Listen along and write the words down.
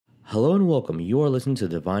Hello and welcome. You are listening to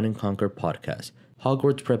the Divine and Conquer podcast.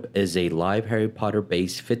 Hogwarts Prep is a live Harry Potter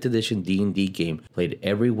based 5th edition D&D game played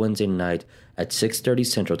every Wednesday night at 6:30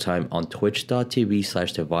 Central Time on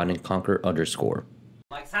twitch.tv/divine_and-conquer_.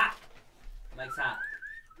 Mike's hot. Mike's hot.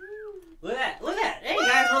 Look at that. Look at that. Hey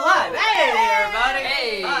guys, we're live. Hey everybody.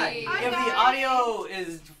 Hey. Hi. Hi, If guys. the audio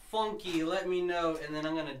is funky, let me know and then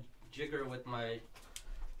I'm gonna jigger with my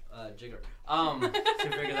jigger. To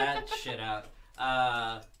figure that shit out.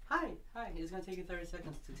 Hi. It's gonna take you 30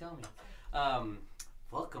 seconds to tell me.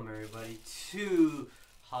 Welcome everybody to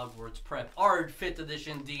Hogwarts Prep, our 5th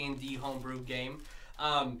edition D&D homebrew game.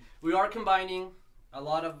 We are combining a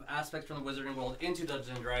lot of aspects from the Wizarding World into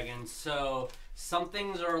Dungeons & Dragons, so some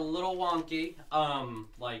things are a little wonky,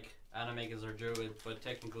 like animators are druid, but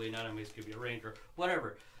technically an animator could be a ranger,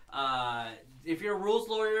 whatever. If you're a rules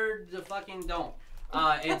lawyer, fucking don't.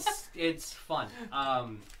 It's fun.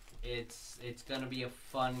 It's gonna be a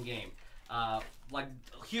fun game. Like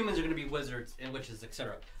humans are gonna be wizards and witches,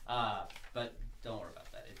 etc. But don't worry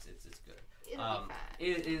about that. It's good. It'll be fine.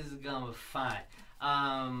 It is gonna be fine.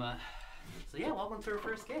 So yeah, welcome to our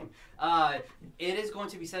first game. It is going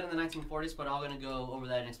to be set in the 1940s, but I'm gonna go over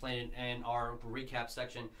that and explain it in our recap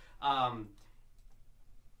section.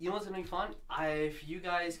 You know what's gonna be fun? If you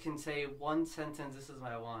guys can say one sentence, this is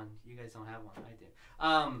my one. You guys don't have one, I do.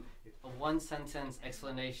 A one sentence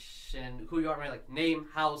explanation, who you are, right? Like name,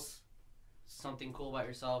 house, something cool about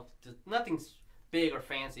yourself. Just nothing big or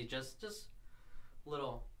fancy. Just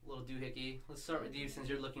little doohickey. Let's start with you since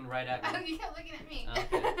you're looking right at me. Oh, you kept looking at me.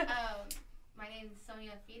 Okay. My name's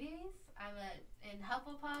Sonia Fides. I'm in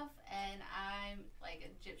Hufflepuff, and I'm like a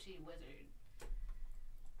gypsy wizard.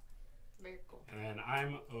 Very cool. And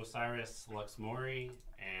I'm Osiris Luxmori,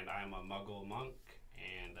 and I'm a Muggle monk,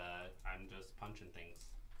 and I'm just punching things.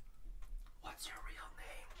 What's your real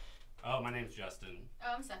name? Oh, my name's Justin.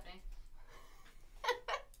 Oh, I'm Stephanie.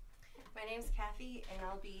 My name's Kathy, and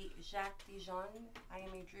I'll be Jacques Dijon. I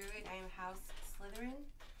am a druid. I am House Slytherin,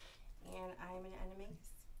 and I am an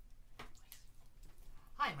animagus.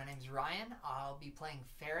 Hi, my name's Ryan. I'll be playing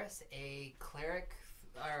Ferris, a cleric,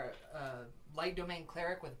 or light domain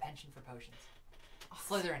cleric with a penchant for potions.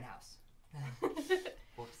 Slytherin house.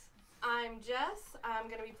 Whoops. I'm Jess. I'm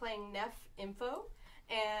going to be playing Neff Info,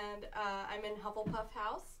 and I'm in Hufflepuff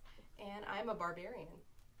House, and I'm a barbarian.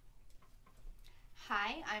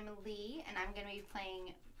 Hi, I'm Lee, and I'm going to be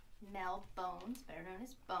playing Mel Bones, better known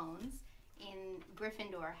as Bones, in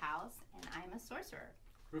Gryffindor House, and I'm a sorcerer.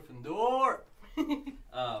 Gryffindor.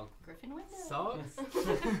 Griffin window. Sucks.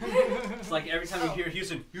 It's like every time you hear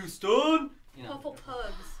Houston, Houston. You know.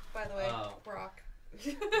 Hufflepugs, by the way. Oh. Brock.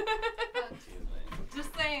 Excuse me.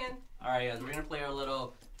 Just saying. All right, guys, we're gonna play our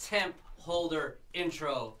little temp holder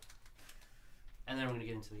intro, and then we're gonna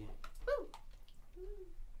get into the game.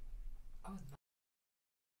 Oh,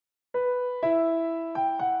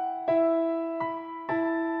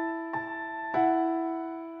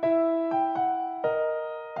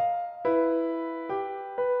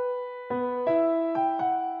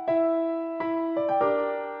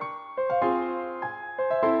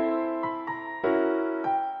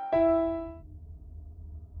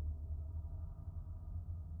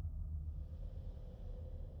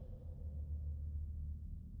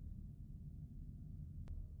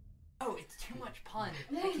 Oh, it's too much pun.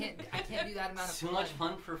 I can't do that amount of Too pun. much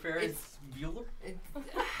fun for Ferris Bueller.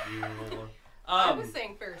 Bueller. I was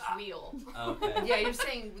saying Ferris Wheel. Okay. Yeah, they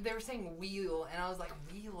were saying wheel, and I was like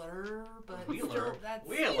Wheeler, but Wheeler? still, that's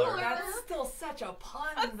Wheeler? That's still such a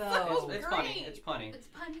pun, That's though. It's great. funny. It's funny. It's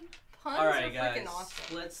punny. Puns All are right, guys. freaking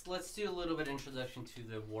awesome. Let's do a little bit of introduction to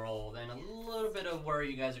the world and a little bit of where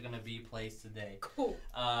you guys are gonna be placed today. Cool.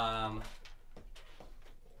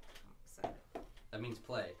 That means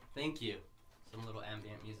play. Thank you. Some little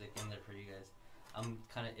ambient music in there for you guys. I'm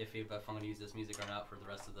kind of iffy about if I'm going to use this music or not for the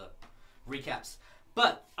rest of the recaps.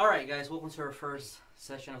 But, alright guys, welcome to our first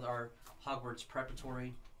session of our Hogwarts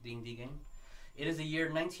preparatory D&D game. It is the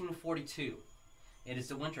year 1942. It is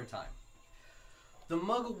the winter time. The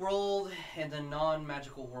Muggle world and the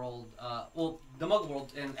non-magical world, the Muggle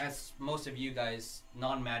world, and as most of you guys,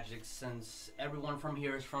 non-magic, since everyone from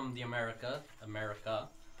here is from the America, everyone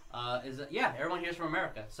here is from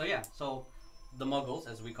America. So yeah, so the Muggles,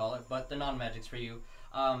 as we call it, but the non-magics for you,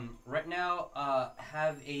 right now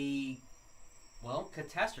have a,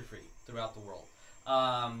 catastrophe throughout the world.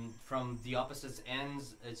 From the opposite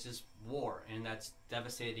ends, it's just war, and that's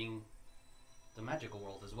devastating the magical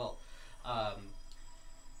world as well.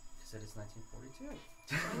 Said it's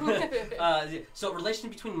 1942. So relation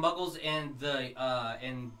between Muggles and the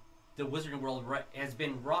Wizarding world has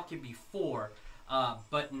been rocky before,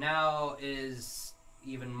 but now is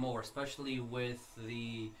even more, especially with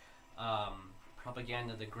the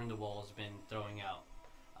propaganda that Grindelwald has been throwing out.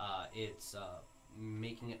 It's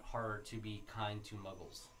making it harder to be kind to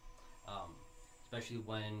Muggles, especially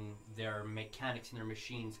when their mechanics and their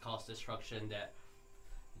machines cause destruction. That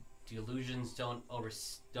the illusions don't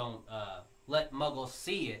let Muggles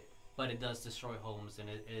see it, but it does destroy homes, and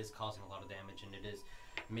it is causing a lot of damage, and it is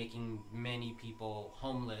making many people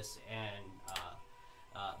homeless and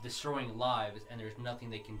destroying lives, and there's nothing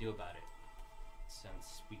they can do about it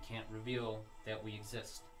since we can't reveal that we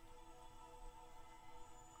exist.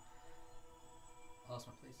 I lost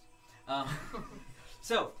my place.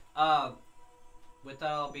 So, with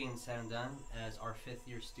that all being said and done, as our 5th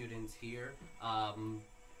year students here,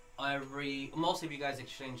 most of you guys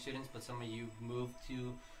exchange students, but some of you moved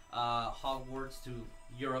to Hogwarts, to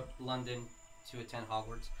Europe, London, to attend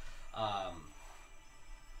Hogwarts.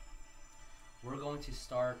 We're going to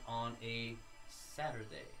start on a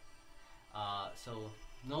Saturday. So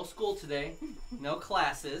no school today, no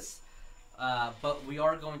classes, but we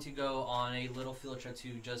are going to go on a little field trip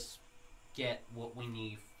to just get what we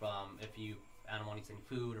need from, if you don't need any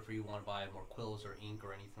food, or if you want to buy more quills or ink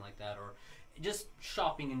or anything like that, or just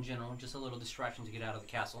shopping in general, just a little distraction to get out of the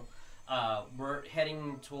castle. We're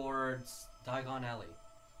heading towards Diagon Alley.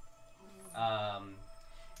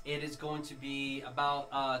 It is going to be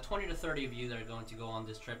about 20 to 30 of you that are going to go on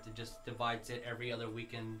this trip. That just divides it every other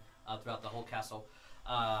weekend throughout the whole castle.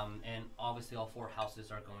 And obviously all 4 houses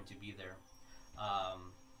are going to be there.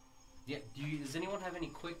 Does anyone have any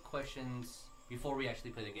quick questions before we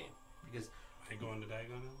actually play the game? Because I go into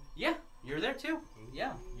Diagon Alley? yeah, you're there too.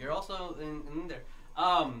 Yeah, you're also in there.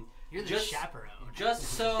 You're the chaperone. Just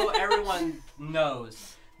so everyone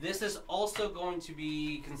knows, this is also going to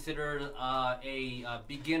be considered a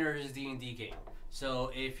beginner's D&D game.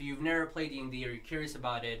 So if you've never played D&D or you're curious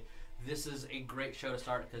about it, this is a great show to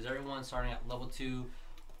start, because everyone's starting at level 2.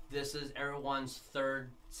 This is everyone's 3rd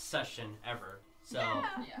session ever. So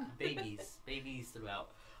Yeah. babies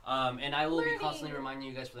throughout. And I will be constantly reminding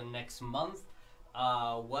you guys for the next month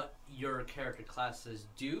what your character classes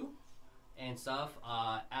do and stuff.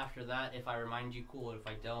 After that, if I remind you, cool. If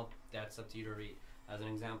I don't, that's up to you to read. As an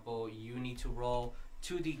example, you need to roll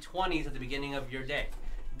 2d20s at the beginning of your day.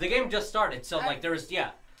 The game just started, so So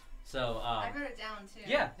I wrote it down too.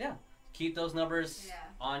 yeah. Keep those numbers Yeah.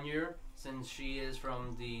 on your. Since she is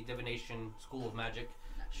from the Divination School of Magic,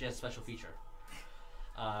 she has a special feature.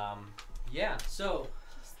 So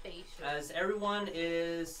Spaceship. as everyone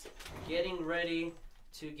is getting ready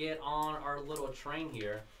to get on our little train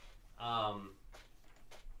here,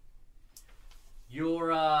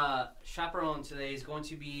 your chaperone today is going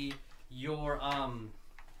to be your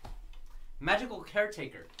magical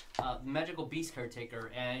caretaker, magical beast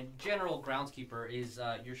caretaker, and general groundskeeper is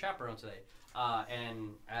your chaperone today.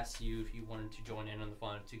 And asked you if you wanted to join in on the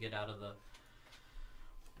fun to get out of the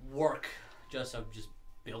work just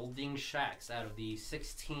building shacks out of the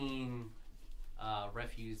 16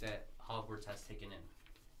 refuse that Hogwarts has taken in,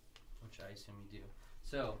 which I assume you do.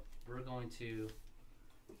 So we're going to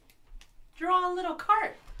draw a little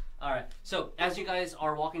cart. All right. So as you guys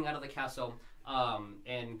are walking out of the castle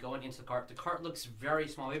and going into the cart looks very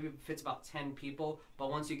small. Maybe it fits about 10 people,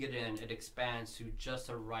 but once you get in, it expands to just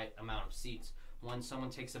the right amount of seats. When someone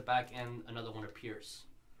takes it back, and another one appears.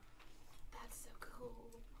 That's so cool.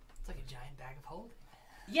 It's like a giant bag of holding.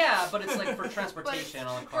 Yeah, but it's like for transportation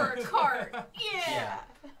on the cart. For a cart. Yeah.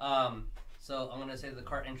 So I'm gonna say the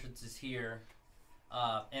cart entrance is here,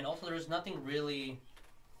 and also there's nothing really.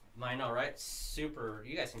 I know, right? Super.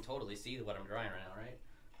 You guys can totally see what I'm drawing right now,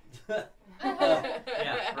 right?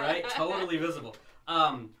 Yeah, right. Totally visible.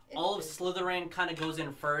 All of Slytherin kind of goes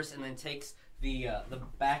in first, and then takes the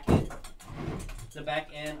back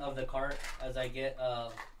end of the cart as I get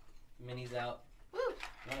minis out. Woo.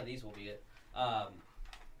 One of these will be it.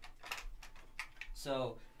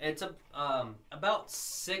 So it's about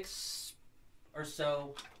 6 or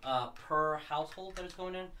so per household that is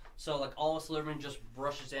going in. So like all of Slytherin just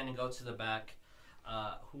rushes in and goes to the back.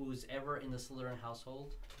 Who's ever in the Slytherin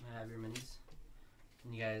household? May I have your minis?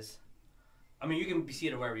 And you guys, I mean, you can be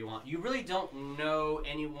seated wherever you want. You really don't know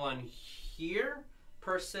anyone here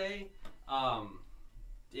per se.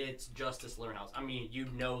 It's just a Slytherin house. I mean, you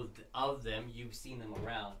know of them, you've seen them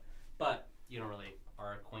around, but you don't really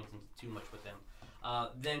are acquainted too much with them.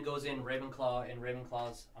 Then goes in Ravenclaw, and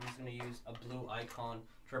Ravenclaws, I'm just going to use a blue icon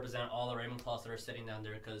to represent all the Ravenclaws that are sitting down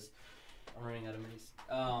there because I'm running out of minis.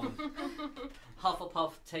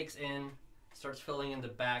 Hufflepuff takes in, starts filling in the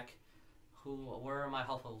back. Where are my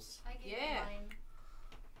Huffles? I get Yeah. mine.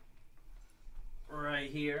 Right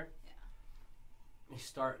here. Yeah. You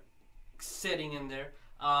start sitting in there.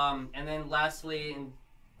 And then lastly, and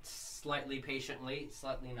slightly patiently,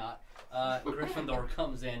 slightly not, Gryffindor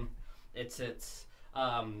comes in. It's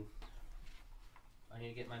I need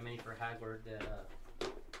to get my mini for Hagrid that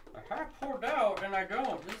I have pulled out and I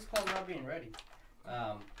don't. This is called not being ready.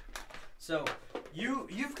 So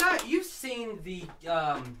you've seen the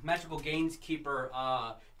Magical Gamekeeper.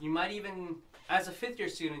 You might even, as a 5th year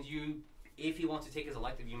student, if you want to take his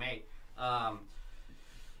elective, you may.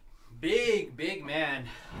 Big man,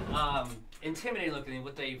 intimidating looking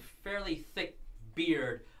with a fairly thick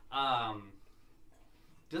beard.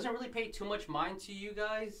 Doesn't really pay too much mind to you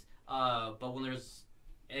guys, but when there's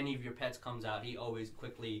any of your pets comes out, he always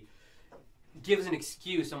quickly gives an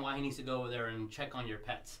excuse on why he needs to go over there and check on your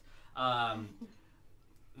pets.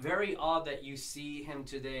 Very odd that you see him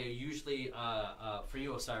today. Usually, for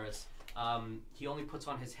you, Osiris, he only puts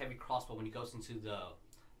on his heavy crossbow when he goes into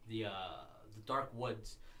the dark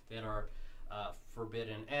woods that are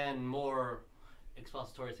forbidden, and more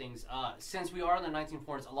expository things. Since we are in the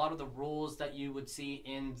 1940s, a lot of the rules that you would see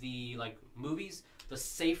in the movies, the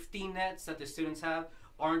safety nets that the students have,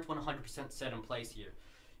 aren't 100% set in place here.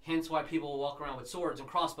 Hence why people walk around with swords and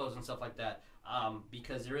crossbows and stuff like that,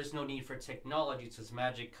 because there is no need for technology, since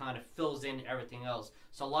magic kind of fills in everything else.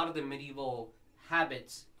 So a lot of the medieval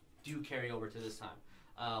habits do carry over to this time.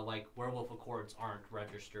 Like werewolf accords aren't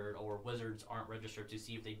registered, or wizards aren't registered to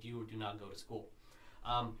see if they do or do not go to school.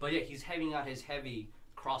 But yeah, he's having out his heavy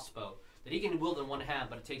crossbow that he can wield in one hand,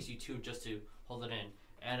 but it takes you 2 just to hold it in,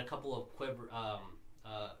 and a couple of quivers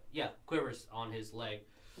on his leg.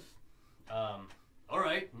 All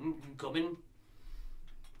right, come in.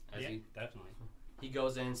 Definitely. He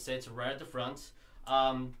goes in, sits right at the front.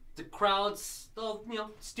 The crowd's,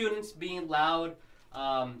 students being loud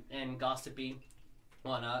and gossipy,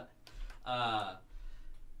 whatnot.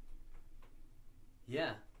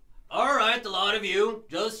 Yeah. All right, a lot of you,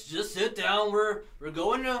 just sit down. We're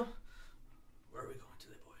going to. Where are we going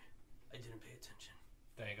today, boy? I didn't pay attention.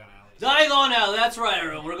 Diagon Alley. Diagon Alley. That's right,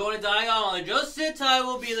 everyone. We're going to Diagon Alley. Just sit tight.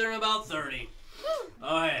 We'll be there in about 30.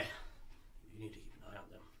 All right. You need to keep an eye on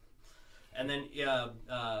them. And then,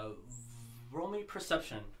 roll me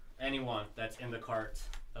perception. Anyone that's in the cart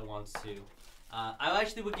that wants to. I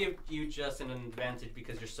actually would give you just an advantage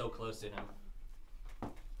because you're so close to him.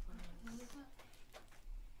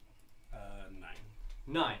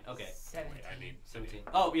 9. Okay. 17. Wait, I need 17.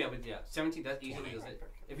 Oh yeah, 17. That easily does it.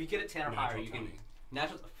 If you get a 10 or higher, you can. 20.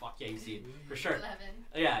 Natural. Fuck yeah, you see it for sure. 11.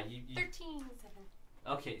 Yeah, you 13. 7.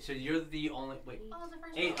 Okay, so you're the only. Wait. Oh, the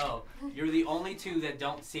first 8. one. Oh, you're the only 2 that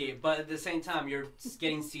don't see it. But at the same time, you're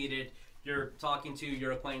getting seated. You're talking to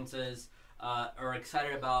your acquaintances. Are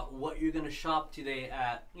excited about what you're gonna shop today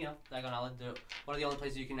at. Diagon Alley. One of the only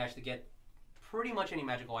places you can actually get pretty much any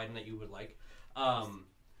magical item that you would like.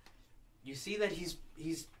 You see that he's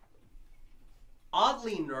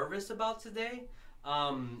oddly nervous about today.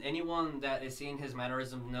 Anyone that is seeing his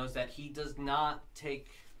mannerisms knows that he does not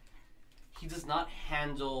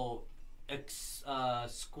handle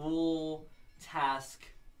school task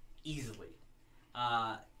easily.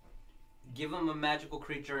 Give him a magical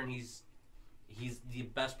creature and he's the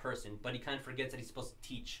best person, but he kind of forgets that he's supposed to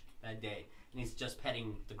teach that day, and he's just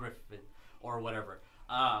petting the griffin or whatever.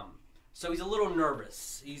 So he's a little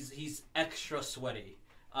nervous. He's extra sweaty.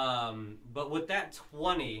 But with that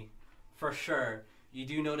 20, for sure, you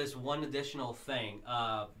do notice one additional thing.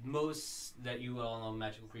 Most that you all know,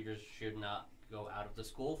 magical creatures should not go out of the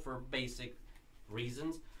school for basic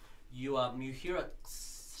reasons. You hear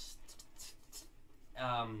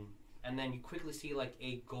and then you quickly see like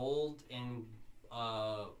a gold and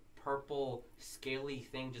purple scaly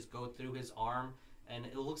thing just go through his arm. And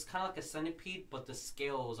it looks kind of like a centipede, but the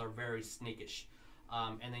scales are very snakish.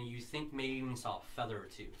 And then you think maybe even saw a feather or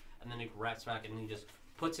 2. And then it wraps back and he just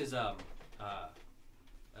puts his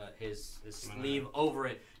sleeve over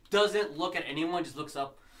it. Doesn't look at anyone, just looks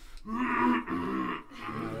up. I'm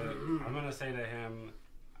gonna say to him,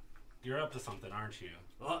 "You're up to something, aren't you?"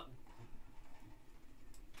 You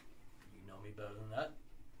know me better than that.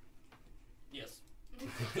 Yes.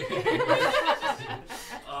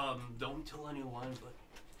 Don't tell anyone, but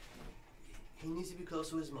he needs to be close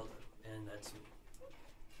to his mother, and that's me.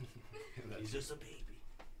 He's just a baby.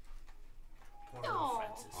 Poor little Aw.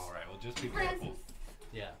 Francis. All right, well, just be Francis. careful.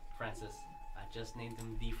 Yeah, Francis. I just named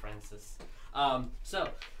him the Francis.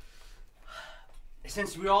 So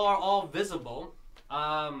since we are all visible,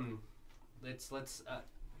 let's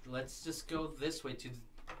just go this way to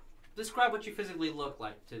describe what you physically look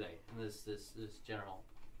like today in this general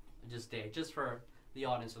day, just for the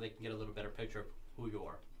audience so they can get a little better picture of who you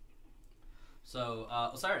are. So,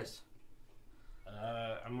 Osiris,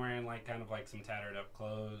 I'm wearing like kind of like some tattered up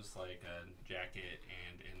clothes, like a jacket,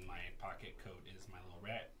 and in my pocket coat is my little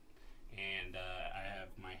rat. And I have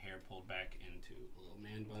my hair pulled back into a little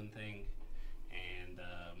man bun thing. And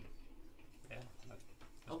yeah, that's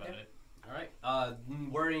about it. All right.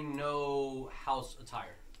 Wearing no house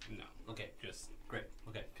attire. No. Okay. Just Great.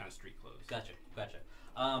 Okay. kind of street clothes. Gotcha.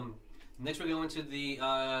 Next we're going to the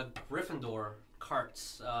Gryffindor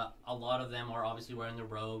carts. A lot of them are obviously wearing their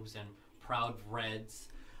robes and proud reds.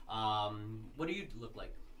 What do you look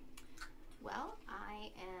like? Well, I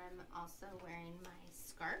am also wearing my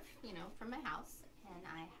scarf, from my house, and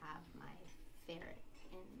I have my ferret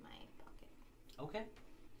in my pocket. Okay.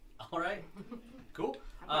 All right. Cool.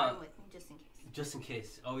 I brought him with me just in case. Just in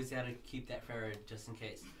case. Always got to keep that ferret just in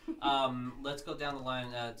case. Let's go down the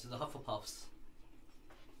line to the Hufflepuffs.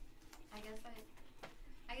 I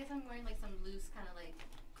guess I'm wearing like some loose kind of like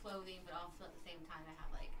clothing, but also at the same time I have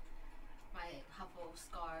like my Huffle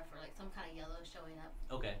scarf or like some kind of yellow showing up.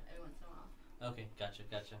 Okay. Every once in a while. Okay. Gotcha.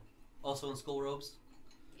 Also in school robes?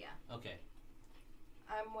 Yeah. Okay.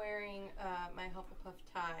 I'm wearing my Hufflepuff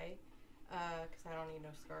tie because I don't need no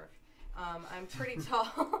scarf. I'm pretty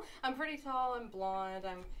tall. I'm blonde.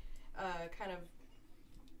 I'm kind of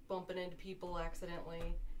bumping into people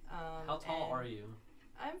accidentally. How tall are you?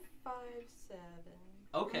 I'm 5'7".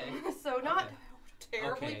 Okay. So not Okay.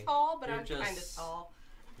 terribly Okay. tall, but You're I'm kind of just- tall.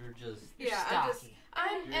 You're just... Yeah, stocky.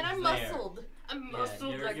 I'm You're I'm there. muscled. I'm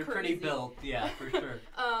muscled you're, like you're crazy. pretty built. Yeah, for sure.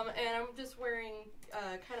 And I'm just wearing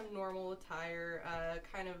kind of normal attire,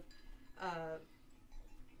 kind of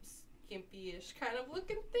skimpy-ish kind of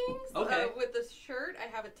looking things. Okay. With this shirt, I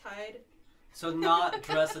have it tied. So not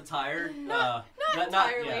dress attire. Not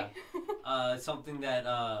entirely. Yeah. Something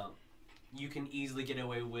that you can easily get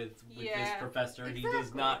away with this Yeah, professor. He does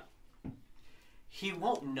exactly. not. He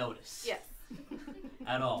won't notice. Yes.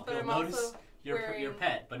 At all. But He'll I'm notice also your wearing-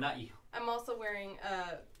 pet, but not you. I'm also wearing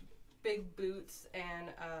big boots and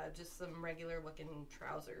just some regular looking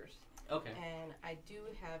trousers. Okay. And I do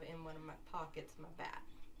have in one of my pockets my bat.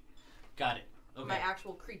 Got it. Okay. My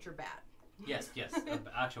actual creature bat. Yes.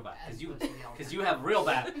 Actual bat. As Because opposed to the old you have real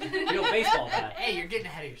bat, real baseball bat. Hey, you're getting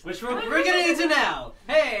ahead of yourself. Which we're getting into now.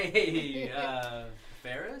 Hey,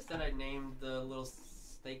 Ferris. That I named the little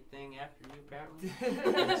steak thing after you, apparently.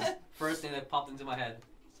 Just first thing that popped into my head.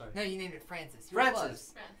 Sorry. No, you named it Francis. You were Francis.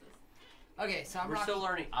 close. Francis. Okay, so I'm still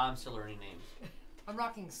learning names. I'm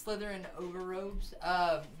rocking Slytherin overrobes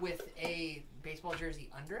with a baseball jersey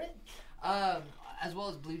under it, as well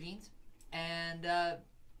as blue jeans and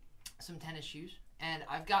some tennis shoes. And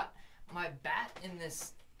I've got my bat in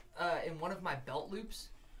this in one of my belt loops,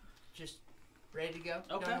 just ready to go.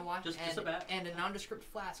 Okay, Don't know why. just and, a bat. and a nondescript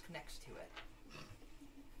flask next to it.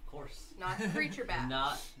 Of course. Not creature bat.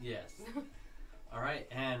 Not yes. All right,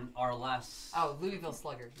 and our last Oh, Louisville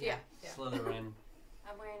Slugger. Yeah. Slytherin.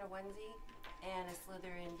 I'm wearing a onesie and a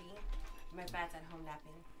Slytherin bee. My bat's at home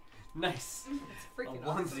napping. Nice. It's A freaking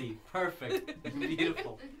awesome. onesie. Perfect.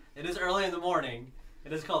 Beautiful. It is early in the morning.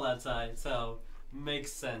 It is cold outside, so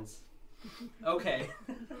makes sense. Okay.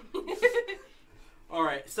 All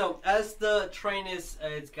right. So as the train is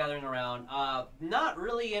gathering around, not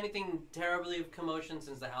really anything terribly of commotion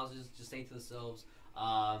since the houses just stay to themselves.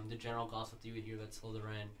 The general gossip you would hear that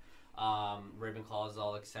Slytherin, Ravenclaw is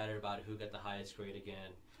all excited about who got the highest grade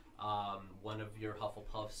again. One of your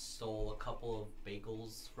Hufflepuffs stole a couple of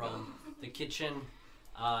bagels from the kitchen.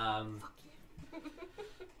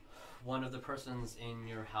 One of the persons in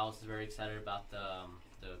your house is very excited about the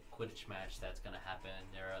Quidditch match that's gonna happen.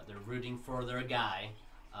 They're rooting for their guy.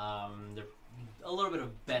 There a little bit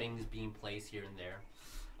of betting is being placed here and there.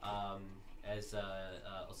 As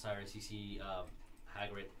Osiris, you see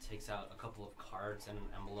Hagrid takes out a couple of cards and an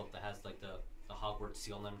envelope that has like the Hogwarts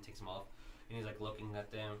seal on them. Takes them off, and he's like looking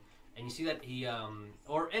at them. And you see that he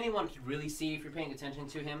or anyone could really see if you're paying attention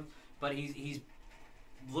to him, but he's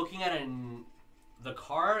looking at the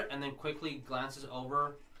card and then quickly glances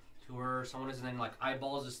over to where someone is and then like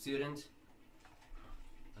eyeballs a student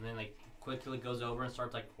and then like quickly goes over and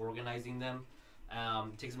starts like organizing them.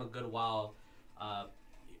 It takes him a good while.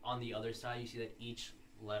 On the other side you see that each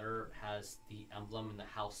letter has the emblem and the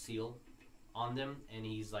house seal on them, and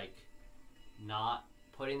he's like not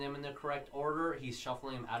putting them in the correct order. He's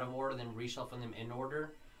shuffling them out of order, then reshuffling them in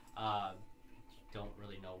order. Don't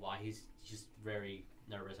really know why. He's just very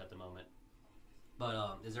nervous at the moment.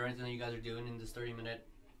 But is there anything that you guys are doing in this 30-minute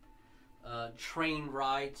train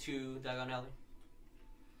ride to Diagon Alley?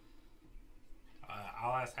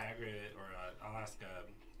 I'll ask Hagrid, or I'll ask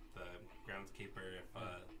the groundskeeper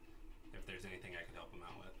if there's anything I could help him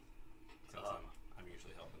out with. Since I'm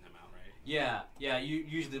usually helping him out, right? Yeah. You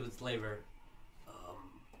usually with labor.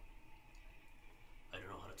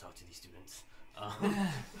 talk to these students.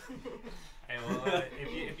 Hey, well,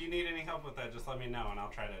 if you need any help with that, just let me know, and I'll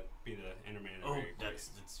try to be the intermediary. Oh, that's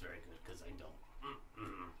very good because I don't.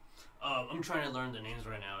 I'm trying to learn the names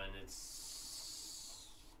right now, and it's.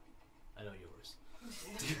 I know yours.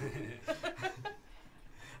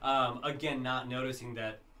 Again, not noticing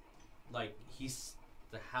that, like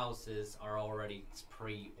the houses are already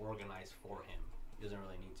pre-organized for him. He doesn't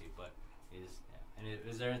really need to, but is. Yeah. And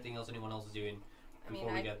is there anything else anyone else is doing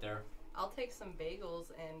before we get there? I'll take some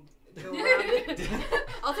bagels and go around.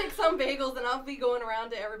 I'll take some bagels and I'll be going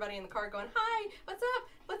around to everybody in the car going, "Hi, what's up?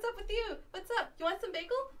 What's up with you? What's up? You want some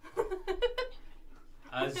bagel?"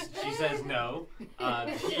 She says no.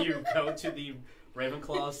 You go to the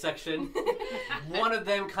Ravenclaw section. One of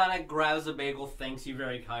them kind of grabs a bagel, thanks you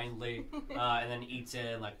very kindly, and then eats it.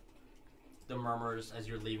 And, like the murmurs as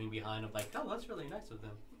you're leaving behind of like, "Oh, that's really nice of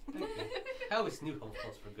them. Thank you. I always knew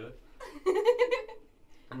Hufflepuffs were good."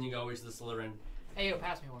 And you go over to the Slytherin. Hey, yo,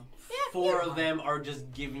 pass me one. Yeah, Four of them are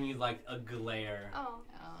just giving you like a glare. Oh,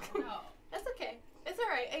 No. that's okay. It's all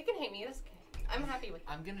right. You can hate me. That's okay. I'm happy with it.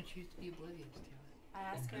 I'm gonna choose to be oblivious to it. I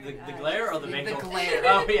asked her. The glare or the bagel? The glare.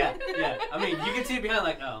 Oh yeah. I mean, you can see it behind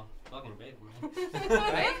like, oh, fucking bagel, man.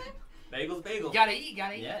 Right? Bagel's bagel. You gotta eat,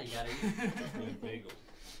 gotta eat. Yeah, you gotta eat. Bagel.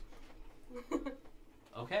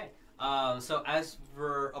 Okay. So as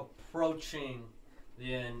we're approaching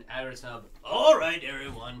the address hub, all right,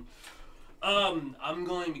 everyone. I'm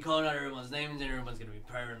going to be calling out everyone's names, and everyone's gonna be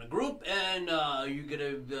paired in a group, and you're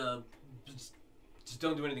gonna just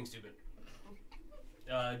don't do anything stupid.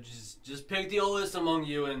 Just pick the oldest among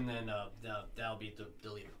you, and then that'll be the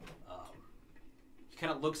leader. He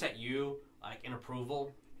kind of looks at you like in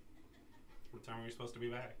approval. What time are you supposed to be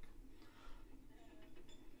back?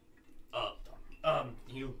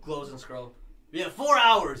 He glows and scroll. Yeah, 4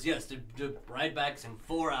 hours. Yes, the ride back's in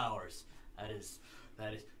 4 hours. That is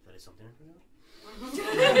something.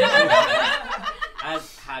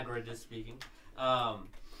 As Hagrid is speaking,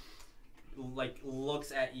 like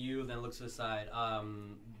looks at you, then looks to the side.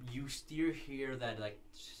 You still hear that like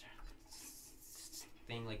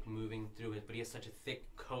thing like moving through it, but he has such a thick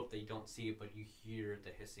coat that you don't see it, but you hear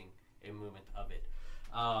the hissing and movement of it.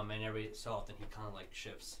 And every so often he kind of like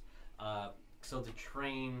shifts. So the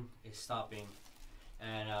train is stopping,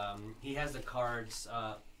 and he has the cards.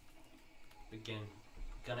 Again,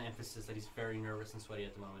 gonna emphasis that he's very nervous and sweaty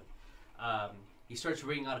at the moment. He starts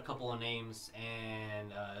reading out a couple of names,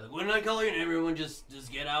 and when I call your name, everyone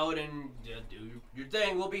just get out and do your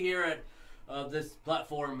thing. We'll be here at this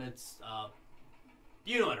platform. It's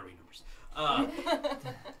you know how to read numbers.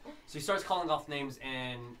 So he starts calling off names,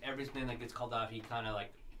 and every name that gets called out, he kind of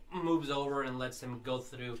like moves over and lets them go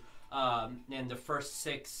through. And the first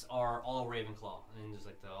 6 are all Ravenclaw, and just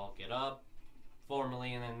like they all get up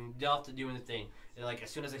formally, and then they're off to doing the thing. They're like, as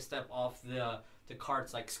soon as they step off the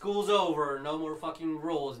carts, like, school's over, no more fucking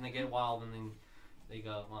rules, and they get wild, and then they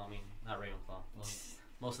go, well, I mean, not Ravenclaw. Well,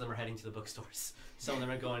 most of them are heading to the bookstores. Some of them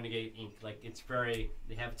are going to get ink. Like, it's very,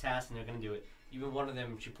 they have a task, and they're going to do it. Even one of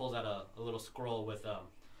them, she pulls out a little scroll with,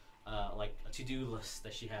 like, a to-do list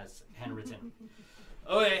that she has handwritten.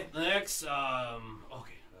 Okay, the next,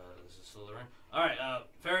 okay. This is Slytherin. Alright,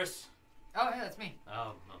 Ferris. Oh, yeah, that's me.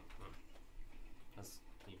 Oh, no. Let's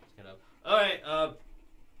get up. Alright,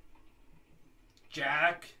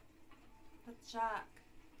 Jack. What's Jack?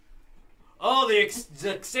 Oh, the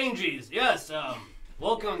exchanges. Yes,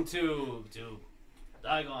 welcome to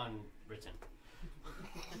Diagon, Britain.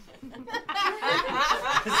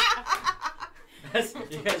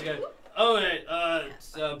 You guys got it. Alright,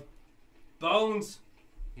 it's, Bones.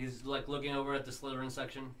 He's like looking over at the Slytherin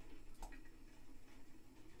section.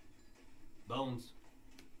 Bones.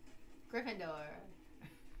 Gryffindor.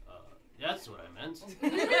 That's what I meant.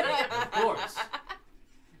 Of course.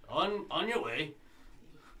 On your way.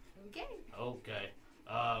 Okay. Okay.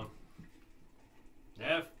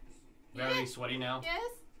 Nev. Very sweaty now.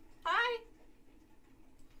 Yes. Hi.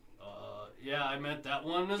 Yeah, I meant that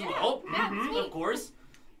one as Yeah, well. that's me. Of course.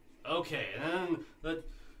 Okay, and then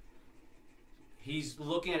he's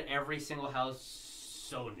looking at every single house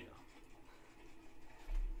so new.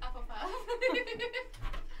 Hufflepuff.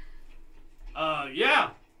 Yeah.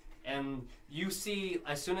 And you see,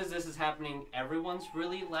 as soon as this is happening, everyone's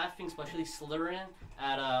really laughing, especially Slytherin,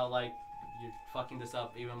 at, like, you're fucking this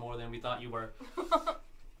up even more than we thought you were. Oh,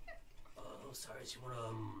 sorry, do you want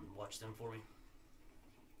to watch them for me?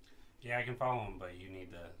 Yeah, I can follow him, but you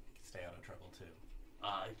need to stay out of trouble too.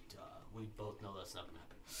 We both know that's not gonna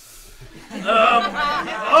happen.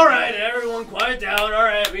 Alright, everyone quiet down.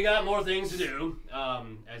 Alright, we got more things to do.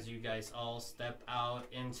 As you guys all step out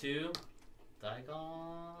into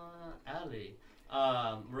Diagon Alley.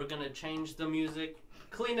 We're gonna change the music,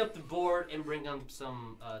 clean up the board, and bring on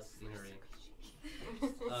some scenery.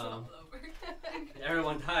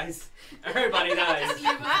 Everyone dies. Everybody dies.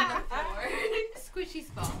 Squishy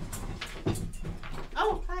spot.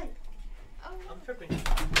 Oh, hi. Oh, I'm tripping.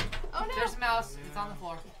 oh no. There's a mouse. It's on the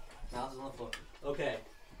floor. Mouse is on the floor. Okay.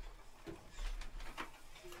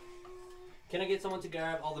 Can I get someone to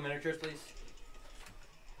grab all the miniatures, please?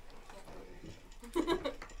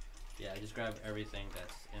 Yeah, just grab everything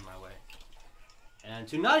that's in my way. And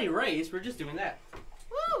to not erase, we're just doing that.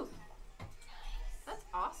 Woo! That's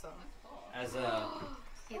awesome. As a,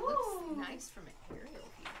 It looks nice from an aerial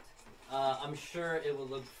view. I'm sure it will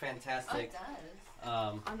look Oh, fantastic. it does.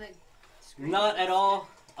 Um, On the screen. not at all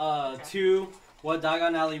Okay. to what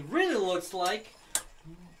Diagon Alley really looks like,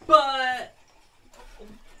 but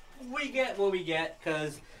we get what we get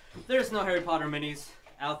because there's no Harry Potter minis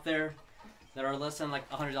out there that are less than like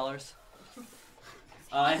 $100.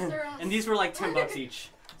 And these were like $10 each.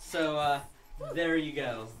 So there you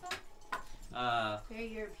go. Very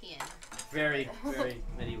European. Very, very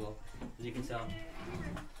medieval, as you can tell.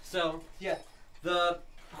 So yeah, the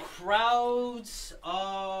crowds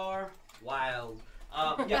are wild.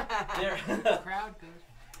 Yeah, they're Crowd goes.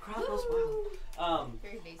 crowd goes wild.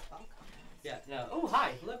 Very baseball colors. Yeah, no. Oh,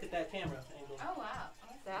 hi. Look at that camera angle. Oh wow.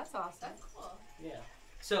 That's awesome. That's cool. Yeah.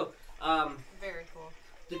 So, Very cool.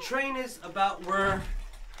 the train is about where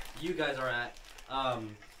you guys are at.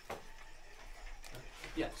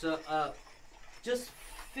 Yeah, so, just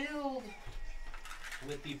filled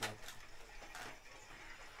with people.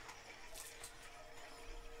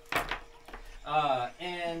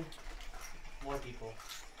 And more people.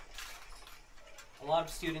 A lot of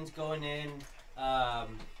students going in,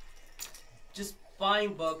 just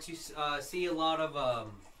buying books. You see a lot of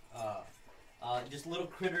just little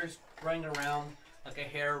critters running around. Like a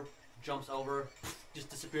hare jumps over, just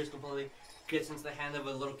disappears completely, gets into the hand of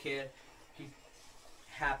a little kid. He's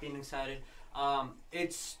happy and excited.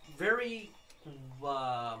 It's very.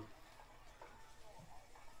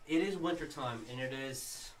 It is wintertime and it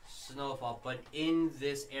is snowfall, but in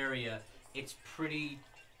this area, it's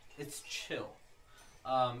chill.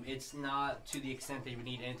 It's not to the extent that you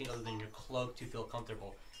need anything other than your cloak to feel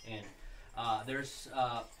comfortable in. There's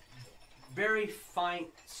very fine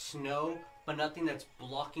snow, but nothing that's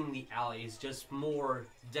blocking the alley. It's just more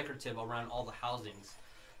decorative around all the housings.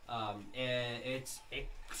 And it's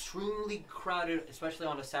extremely crowded, especially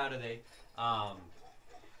on a Saturday. What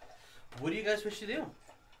do you guys wish to do?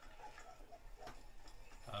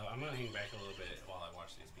 I'm gonna hang back a little bit while I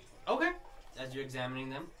watch these people. Okay, as you're examining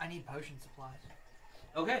them. I need potion supplies.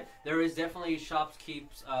 Okay, there is definitely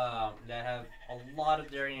shopkeepers that have a lot of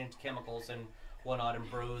dairy and chemicals and whatnot, and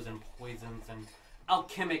brews and poisons and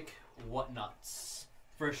alchemic whatnots,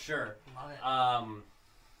 for sure. Love it. I'm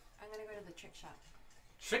gonna go to the trick shop.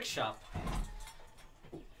 Trick shop,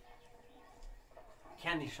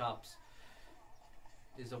 candy shops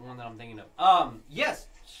is the one that I'm thinking of. Yes.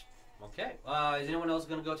 Okay. Is anyone else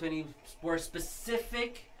gonna go to any more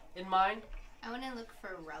specific in mind? I want to look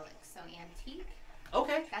for relics, so antique.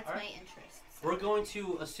 Okay. That's all my right. interest. We're going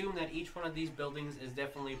to assume that each one of these buildings is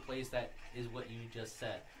definitely a place that is what you just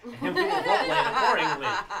said. And we will roleplay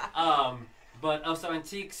accordingly. But also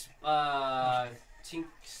antiques,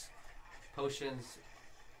 antiques, potions.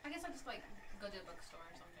 I guess I'll just like go to a bookstore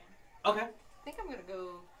or something. Okay. I think I'm gonna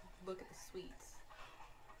go look at the sweets.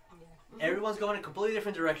 Everyone's going in a completely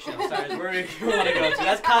different direction. I'm sorry, where do you want to go to?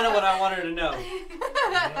 That's kind of what I wanted to know.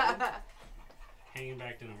 Hanging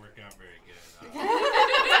back didn't work out very good.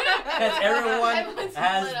 Because everyone Everyone's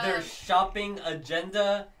has split their up. shopping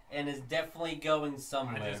agenda and is definitely going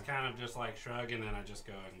somewhere. I just kind of just like shrug and then I just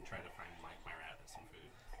go and try to find like my rabbit some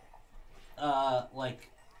food.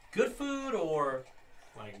 Like good food or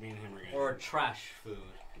Like me and him are gonna. trash food.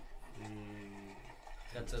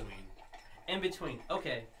 That's a between. in between.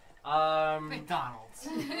 Okay. McDonald's.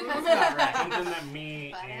 That's about right. Something that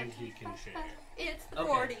me and he can share. It's the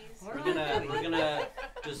Okay. 40s. We're gonna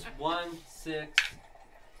just 1, 6,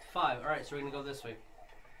 5. All right, so we're gonna go this way.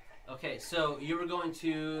 Okay, so you were going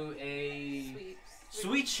to a Sweets.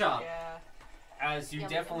 sweet shop. Yeah. As you Yum,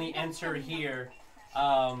 definitely yum, yum, enter yum, yum. here,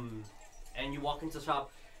 and you walk into the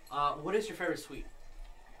shop. What is your favorite sweet?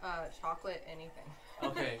 Chocolate, anything.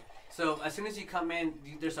 Okay, so as soon as you come in,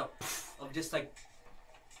 there's a of just like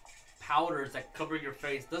powders that cover your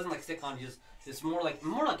face. Doesn't like stick on you. Just it's more like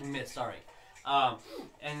mist. Sorry.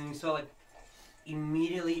 And so like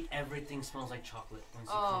immediately everything smells like chocolate once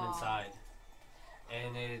you come Aw. inside,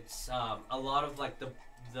 and it's a lot of like the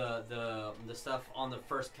stuff on the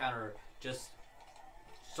first counter just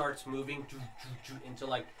starts moving into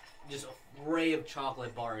like just array of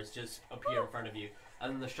chocolate bars just appear in front of you.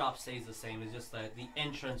 And then the shop stays the same. It's just that the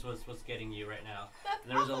entrance was what's getting you right now.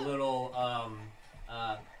 There's a little,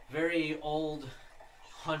 very old,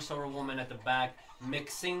 hunched-over woman at the back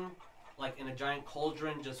mixing, like in a giant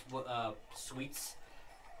cauldron, just sweets.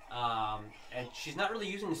 And she's not really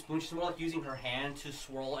using a spoon. She's more like using her hand to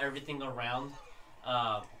swirl everything around.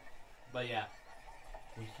 But yeah.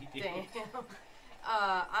 Damn.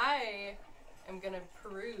 I am gonna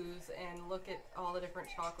peruse and look at all the different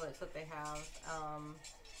chocolates that they have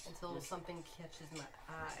until something catches my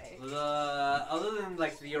eye. Other than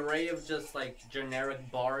like the array of just like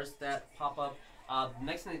generic bars that pop up, the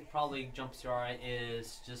next thing that probably jumps your eye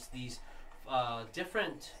is just these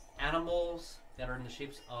different animals that are in the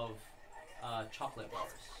shapes of chocolate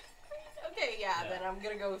bars. Okay, yeah, then I'm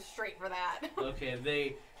gonna go straight for that.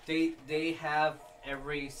 Okay, they have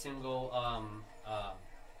every single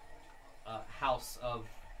house of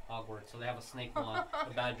Hogwarts. So they have a snake one, a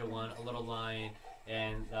badger one, a little lion,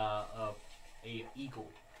 and a eagle,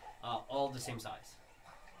 all the same size.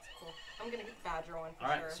 Cool. I'm gonna get the badger one for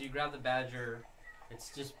All right, sure. so you grab the badger. It's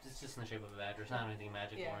just in the shape of a badger. It's not anything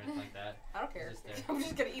magical or anything like that. I don't care. It's just there. I'm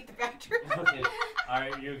just gonna eat the badger. Okay. All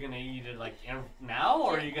right, you're gonna eat it like now,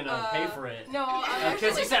 or are you gonna pay for it? No, I'm Because you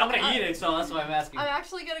actually, said I'm gonna eat it, so that's why I'm asking. I'm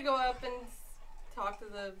actually gonna go up and talk to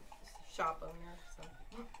the shop owner. So.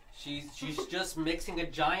 She's just mixing a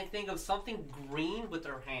giant thing of something green with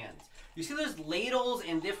her hands. You see, there's ladles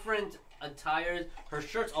and different attires. Her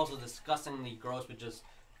shirt's also disgustingly gross with just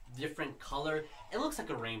different color. It looks like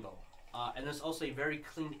a rainbow. And there's also a very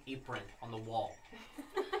clean apron on the wall.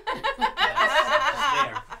 Just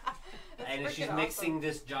there. And she's mixing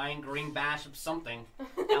this giant green bash of something.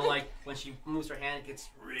 And like when she moves her hand, it gets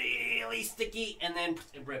really sticky, and then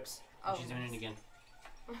it rips. And she's doing it again.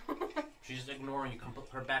 She's just ignoring you.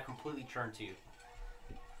 Her back completely turned to you.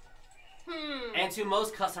 And to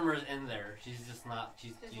most customers in there, she's just not.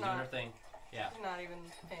 She's doing her thing. Yeah. She's not even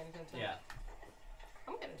paying attention. Yeah.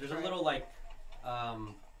 I'm gonna There's try. a little like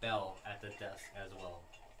bell at the desk as well,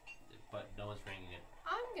 but no one's ringing it.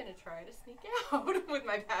 I'm gonna try to sneak out with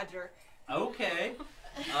my badger. Okay.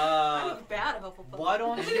 I'm bad at Hufflepuff. Why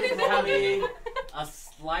don't you roll me a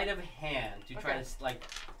sleight of hand to try to like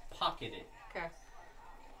pocket it? Okay.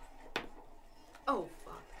 Oh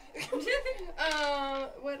fuck.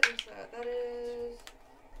 What is that? That is.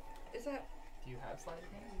 Is that? Do you have sleight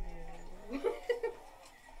of hand?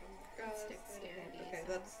 It's dexterity, Okay,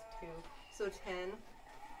 so- that's 2. So 10.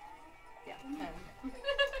 Yeah, 10.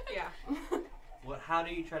 Yeah. What? How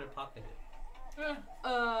do you try to pocket it? I'm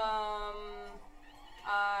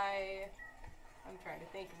trying to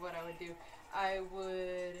think of what I would do. I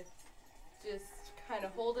would just kind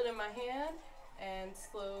of hold it in my hand and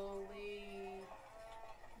slowly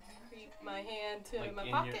creep my hand to Like my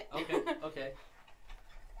in pocket. Your, okay.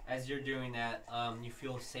 As you're doing that, you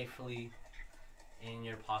feel safely in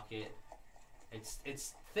your pocket. It's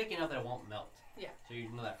thick enough that it won't melt. Yeah. So you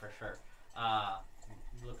know that for sure.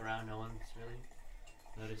 You look around, no one's really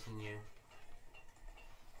noticing you.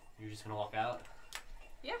 You're just gonna walk out.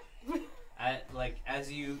 Yeah.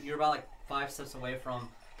 As you're about like 5 steps away from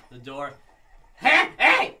the door.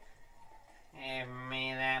 Hey! Give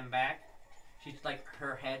me that back. She's like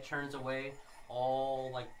her head turns away,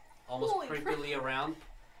 all like almost Holy creepily around.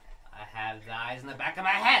 I have the eyes in the back of my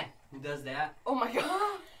head. Who does that? Oh my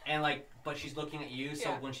god. And like, but she's looking at you. So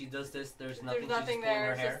Yeah. when she does this, there's nothing. There's nothing she's just pulling there.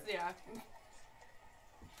 her It's hair. just,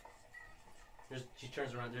 yeah. She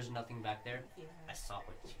turns around. There's nothing back there. Yeah. I saw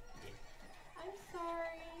what you did. I'm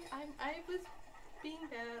sorry. I was being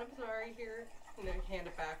bad. I'm sorry. Here. And then hand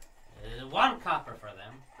it back. 1 copper for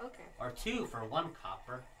them, Okay. or 2 for 1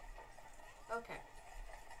 copper. Okay.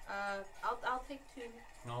 I'll take 2.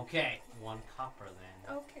 Okay, 1 copper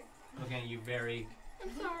then. Okay. Looking at you very. I'm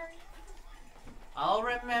sorry. I'll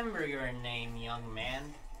remember your name, young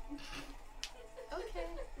man. Okay.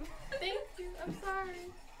 Thank you. I'm sorry.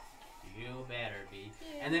 You better be.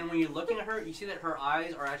 Yeah. And then when you're looking at her, you see that her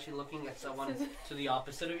eyes are actually looking at someone to the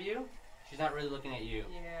opposite of you. She's not really looking at you.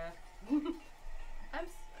 Yeah.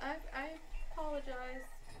 I apologize.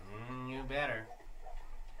 You better.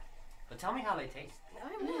 But tell me how they taste.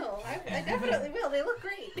 I will. I definitely will. They look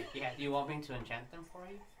great. Yeah, do you want me to enchant them for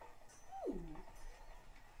you? Ooh.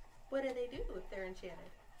 What do they do if they're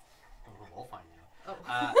enchanted? We'll find out.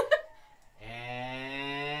 Oh.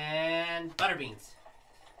 And butterbeans.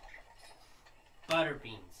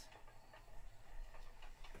 Butterbeans.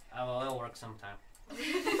 Oh, well, it'll work sometime.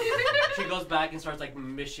 She goes back and starts like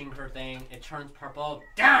mishing her thing. It turns purple.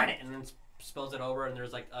 Darn it! And then spills it over, and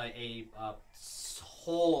there's like a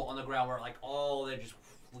hole on the ground where like all that just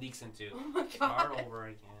leaks into. Oh my Start god. over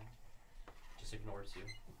again. just ignores you.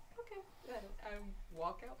 Okay. Then I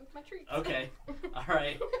walk out with my treats. Okay. All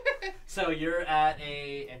right. So you're at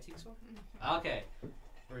a antique store. Okay.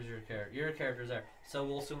 Where's your character? Your character's there. So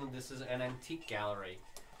we'll assume that this is an antique gallery.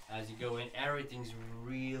 As you go in, everything's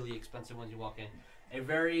really expensive when you walk in. A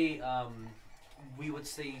very, we would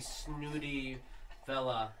say, snooty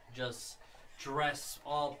fella, just dressed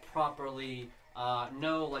all properly.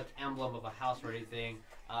 No like emblem of a house or anything.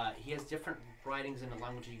 He has different writings in a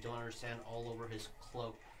language you don't understand all over his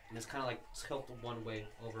cloak, and it's kind of like tilted one way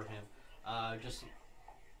over him. Just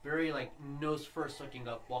very like nose first looking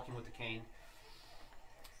up, walking with a cane.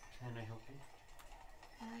 Can I help you?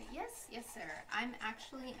 Yes, sir. I'm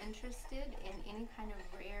actually interested in any kind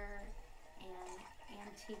of rare and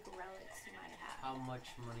antique relics you might have. How much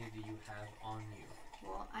money do you have on you?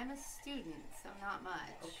 Well, I'm a student, so not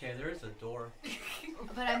much. Okay, there is a door.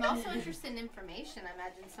 But I'm also interested in information. I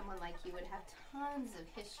imagine someone like you would have tons of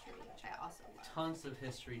history, which I also love. Tons of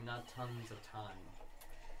history, not tons of time.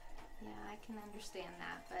 Yeah, I can understand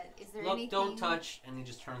that, but is there Look, anything... don't touch, and he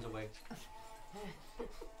just turns away.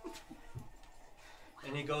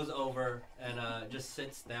 And he goes over and just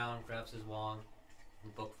sits down, grabs his wand,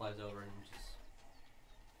 and the book flies over and just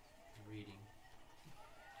reading.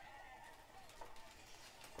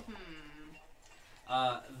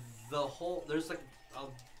 There's like a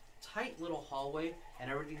tight little hallway, and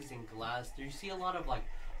everything's in glass. You see a lot of like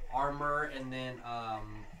armor, and then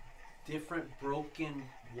different broken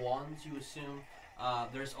wands, you assume.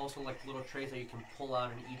 There's also like little trays that you can pull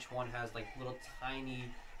out, and each one has like little tiny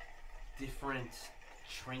different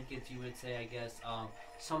trinkets, you would say, I guess.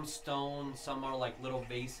 Some stone, some are like little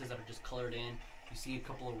vases that are just colored in. You see a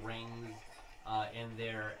couple of rings in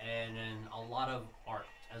there, and then a lot of art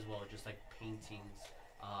as well, just like paintings,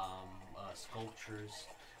 sculptures.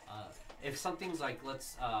 If something's like,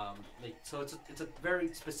 so it's a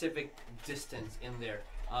very specific distance in there,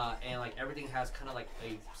 and like everything has kind of like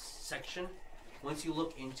a section. Once you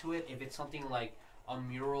look into it, if it's something like a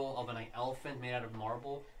mural of an elephant made out of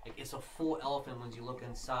marble, like it's a full elephant when you look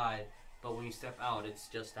inside, but when you step out, it's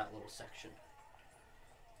just that little section.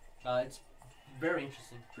 It's very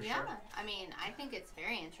interesting, for sure. Yeah, I mean, I think it's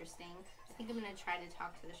very interesting. I think I'm going to try to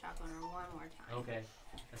talk to the shop owner one more time. Okay.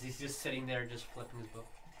 As he's just sitting there, just flipping his book.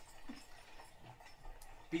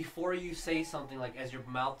 Before you say something, like as your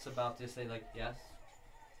mouth's about to say, like, yes?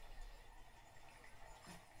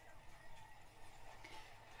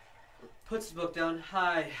 Puts the book down.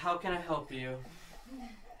 Hi, how can I help you?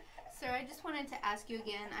 Sir, I just wanted to ask you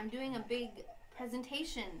again. I'm doing a big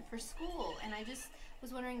presentation for school, and I just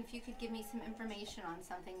was wondering if you could give me some information on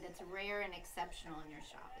something that's rare and exceptional in your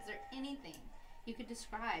shop. Is there anything you could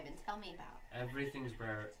describe and tell me about? Everything's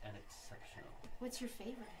rare and exceptional. What's your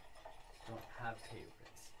favorite? Don't have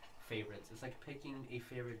favorites. It's like picking a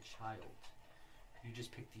favorite child. You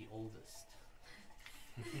just pick the oldest.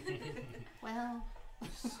 Well, I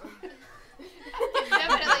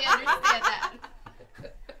definitely understand that.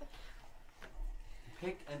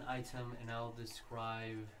 Pick an item and I'll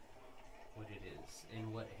describe what it is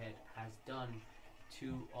and what it has done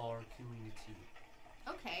to our community.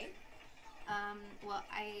 Okay. Well,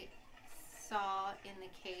 I saw in the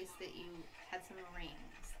case that you had some rings.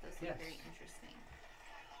 Those look very interesting.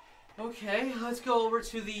 Okay, let's go over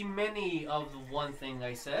to the many of the one thing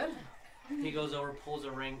I said. He goes over, pulls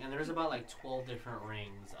a ring, and there's about like 12 different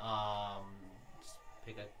rings. Just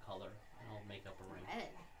pick a color, and I'll make up a ring.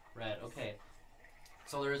 Red, okay.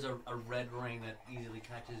 So there's a red ring that easily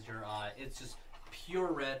catches your eye. It's just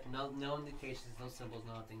pure red, no indications, no symbols,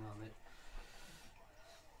 nothing on it.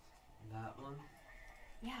 That one?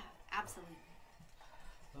 Yeah, absolutely.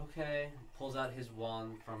 Okay, pulls out his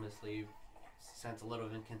wand from his sleeve, sends a little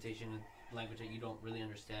incantation in language that you don't really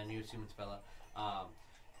understand. You assume it's Bella.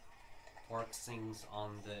 Orc sings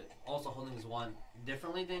on the, also holding his wand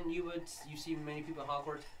differently than you see many people at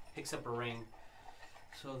Hogwarts, picks up a ring.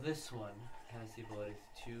 So this one has the ability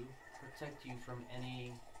to protect you from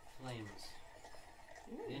any flames.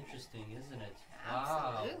 Ooh. Interesting, isn't it?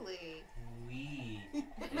 Absolutely. Wow.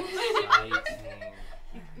 Exciting.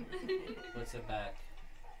 Puts it back.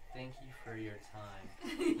 Thank you for your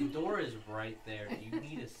time. The door is right there. Do you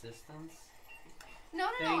need assistance? No.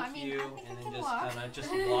 Thank I mean, you. I think And I then can just walk. kind of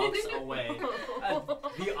just walks away.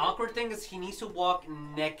 The awkward thing is he needs to walk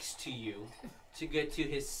next to you to get to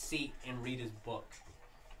his seat and read his book.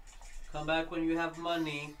 Come back when you have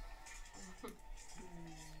money.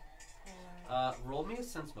 Roll me a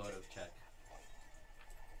sense motive check.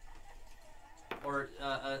 Or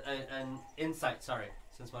an insight, sorry.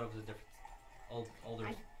 Sense motive is a different. Older.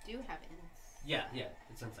 I do have insight. Yeah,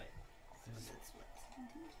 it's insight.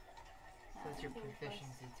 So it's your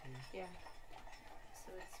proficiency too. Yeah.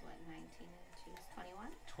 So it's what, 19 and 2 is 21?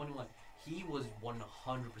 21. He was 100%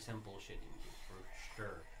 bullshitting you, for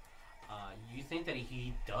sure. You think that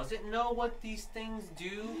he doesn't know what these things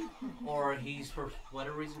do, or he's for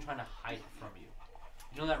whatever reason trying to hide it from you?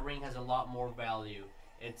 You know that ring has a lot more value.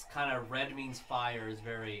 It's kind of red means fire is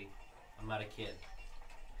very, I'm not a kid.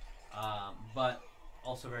 But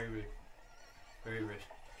also very rude. Very rude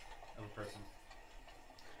of a person.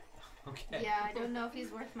 Okay. Yeah, I don't know if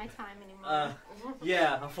he's worth my time anymore.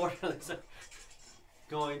 Yeah, unfortunately. So,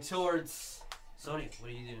 going towards Sonia, what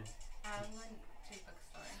are you doing? I'm going to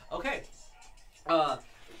bookstore. Okay.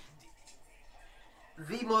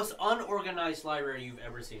 The most unorganized library you've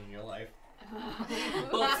ever seen in your life.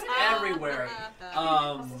 Books everywhere.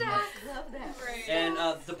 Love that. Right. And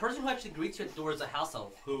the person who actually greets you at the door is a house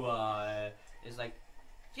elf who is like,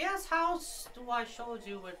 yes, house, do I show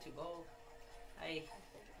you where to go? I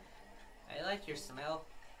like your smell.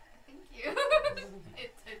 Thank you.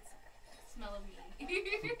 it's smell of me.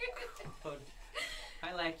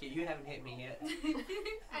 I like you. You haven't hit me yet.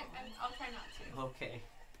 I'll try not to. Okay.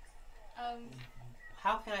 Um,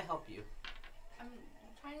 How can I help you? I'm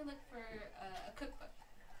trying to look for a cookbook.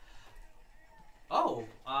 Oh,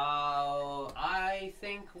 I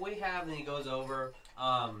think we have, and he goes over,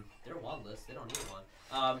 they're wantless, they don't need one.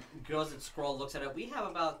 Goes and scroll, looks at it. We have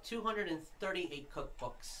about 238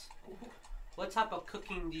 cookbooks. What type of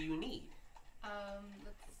cooking do you need?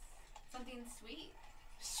 Something sweet.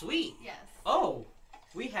 Sweet? Yes. Oh,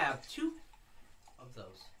 we have 2 of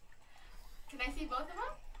those. Can I see both of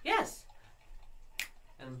them? Yes.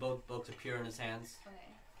 And both books appear in his hands,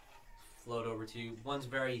 Okay. float over to you. One's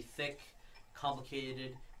very thick,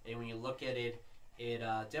 complicated, and when you look at it, it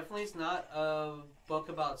definitely is not a book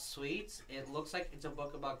about sweets. It looks like it's a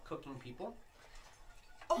book about cooking people.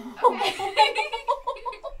 Okay.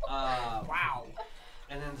 Wow.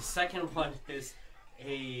 And then the second one is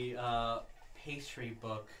a pastry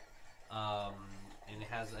book, and it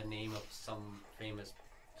has a name of some famous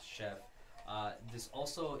chef. This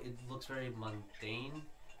also, it looks very mundane,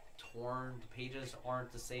 torn. The pages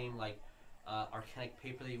aren't the same like archaic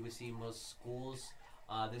paper that you would see in most schools.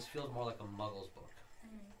 This feels more like a Muggle's book.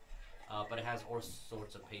 But it has all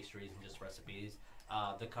sorts of pastries and just recipes.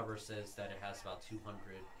 The cover says that it has about 200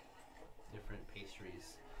 different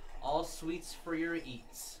pastries. All sweets for your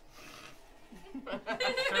eats.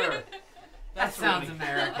 Sure. That sounds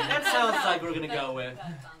American. That sounds like we're gonna go with.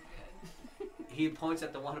 That sounds good. He points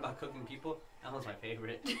at the one about cooking people. That one's my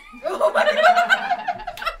favorite. Oh my god!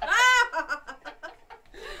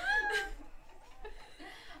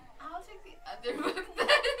 I'll take the other book then.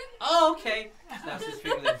 Oh, okay. Snaps his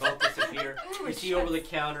finger, they both disappear. You see over the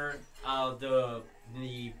counter, the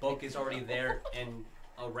book is already there, and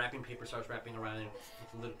a wrapping paper starts wrapping around it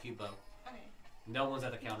with a little cute bow. Okay. No one's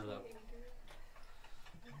at the counter though.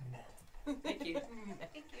 Thank you.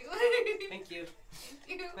 Thank you. Thank you.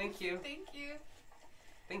 Thank you. Thank you. Thank you.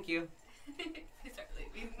 Thank you. I start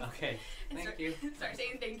leaving. Okay. And Thank start, you. Start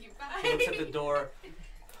saying thank you. Bye. He looks at the door.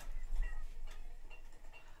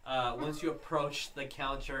 Once you approach the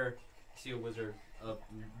counter, you see a wizard, a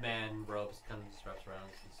man in robes, kind of just wraps around.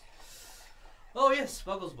 And says, "Oh yes,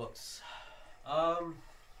 Muggles books.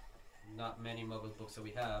 Not many Muggles books that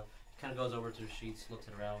we have." Kind of goes over to the sheets, looks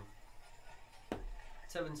it around.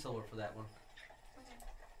 7 silver for that one.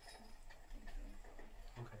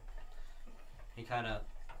 Okay. He kind of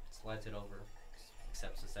slides it over,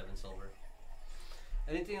 accepts the 7 silver.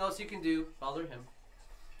 Anything else you can do? Bother him.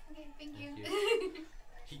 Okay, thank you. Thank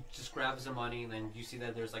He just grabs the money, and then you see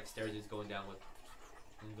that there's like stairs he's going down with.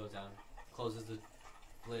 And he goes down, closes the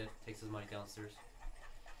lid, takes his money downstairs.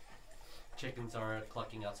 Chickens are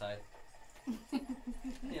clucking outside.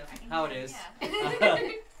 Yeah, how it is.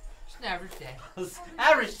 Yeah. Just an average day.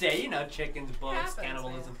 Average day, you know, chickens, bullets, Happens,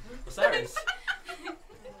 cannibalism. Osiris,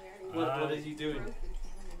 what is he doing?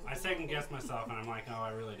 I second guess myself, and I'm like, oh,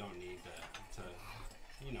 I really don't need to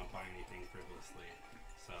buy anything frivolously.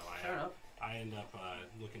 So Fair enough. I end up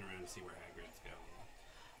looking around to see where Hagrid's going.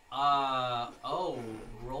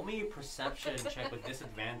 Roll me a perception check with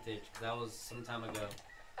disadvantage, 'cause that was some time ago.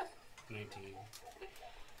 19,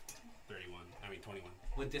 31. I mean 21.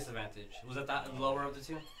 With disadvantage. Was that the lower of the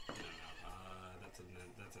two? No.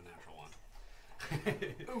 That's a natural one.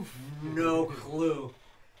 No clue.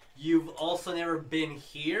 You've also never been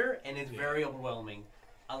here, and it's very overwhelming.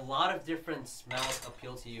 A lot of different smells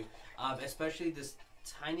appeal to you, especially this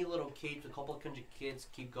tiny little cage. A couple of kids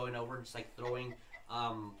keep going over, just like throwing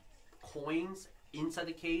coins inside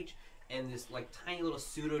the cage, and this like tiny little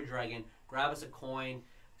pseudo dragon grabs a coin,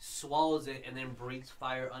 swallows it, and then breathes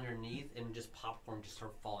fire underneath, and just popcorn just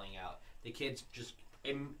start falling out. The kids just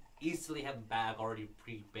easily have a bag already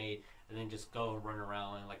pre-made, and then just go and run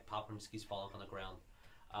around and like popcorn just keeps falling on the ground.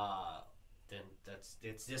 Then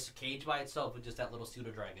it's just a cage by itself with just that little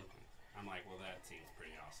pseudo dragon. I'm like, well, that seems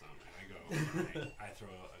pretty awesome. And I go, and I throw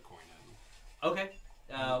a coin in. Okay.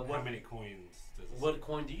 How many coins does this? What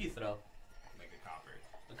coin do you throw? Like a copper.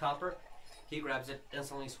 A copper. He grabs it,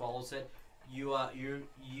 instantly swallows it. You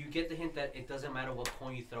get the hint that it doesn't matter what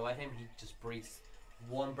coin you throw at him. He just breathes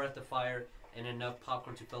one breath of fire and enough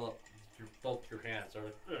popcorn to fill up both your hands. Or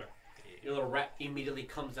like, your little rat immediately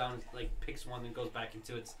comes down and like picks one and goes back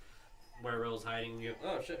into its where it was hiding. You go,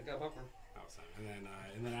 oh shit, I got popcorn. Awesome.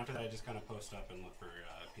 And then after that, I just kind of post up and look for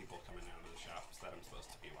people coming out of the shops that I'm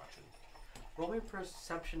supposed to be watching. Roll me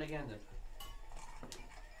perception again then.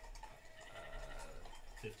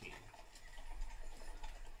 15.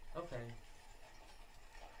 Okay.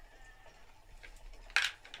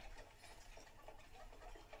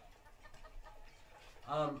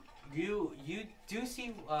 You do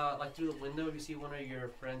see like through the window you see one of your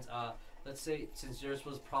friends. Let's say since yours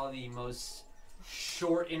was probably the most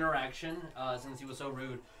short interaction since he was so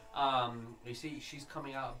rude. You see she's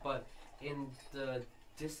coming out, but in the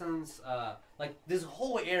distance, like this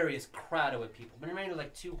whole area is crowded with people. But maybe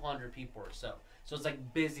like 200 people or so. So it's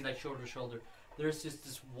like busy, like shoulder to shoulder. There's just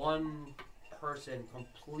this one person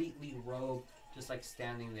completely robed, just like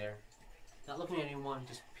standing there, not looking at anyone,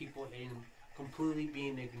 just people in completely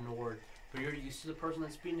being ignored. But you're used to the person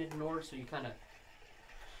that's being ignored, so you kind of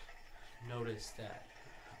notice that.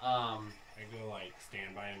 I go like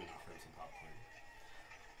stand by him and offer him some popcorn.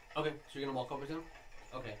 Okay, so you're gonna walk over to him.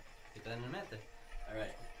 Okay, get that in a minute then. All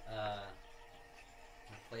right.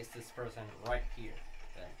 I'll place this person right here.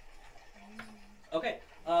 Then. Okay.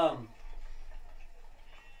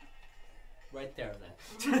 Right there then.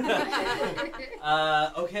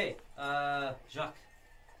 Okay. Jacques,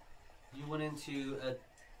 you went into a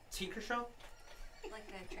tinker shop? Like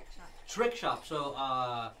a trick shop. Trick shop. So,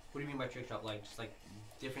 what do you mean by trick shop? Like just like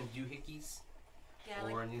different doohickeys? Yeah,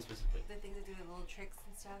 Or like anything specifically? the things that do with little tricks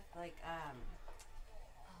and stuff. Like,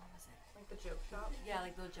 what was it? Like the joke shop. Yeah,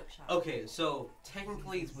 like little joke shop. Okay, so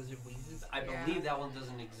technically, I Yeah. believe that one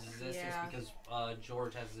doesn't exist Yeah. just because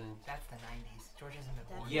George hasn't. That's the 90s. George hasn't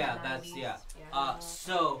been born. Yeah, the that's 90s. yeah.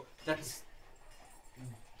 So that's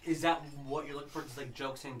is that what you're looking for? Just like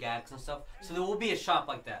jokes and gags and stuff. So there will be a shop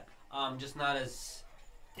like that. Just not as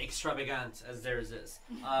extravagant as theirs is.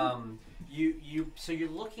 So you're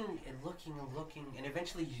looking and looking and looking, and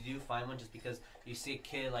eventually you do find one just because you see a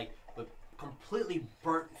kid like with completely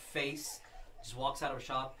burnt face just walks out of a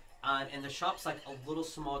shop, and the shop's like a little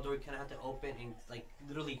small door you kind of have to open and like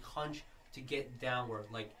literally hunch to get downward.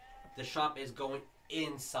 Like the shop is going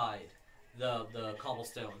inside the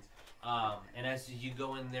cobblestone, and as you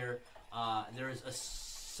go in there, there is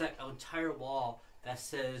an entire wall that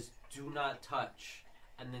says "Do not touch,"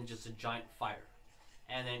 and then just a giant fire,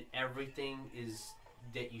 and then everything is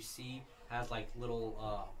that you see has like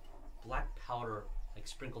little black powder like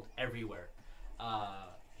sprinkled everywhere.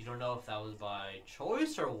 You don't know if that was by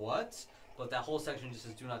choice or what, but that whole section just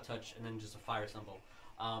says "Do not touch," and then just a fire symbol.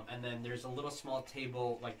 And then there's a little small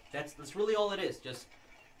table, like that's really all it is. Just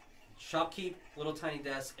shopkeep, little tiny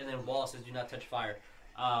desk, and then wall says "Do not touch fire."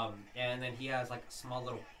 And then he has like small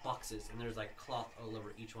little boxes, and there's like cloth all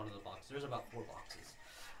over each one of the boxes. There's about 4 boxes.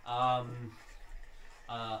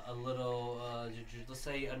 A little, let's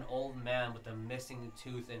say an old man with a missing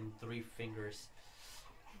tooth and 3 fingers.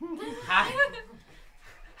 Hi.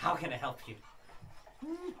 How can I help you?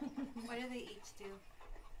 What do they each do?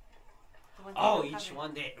 The ones that Oh, don't each cover.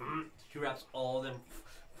 one day he wraps all of them,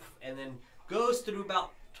 and then goes through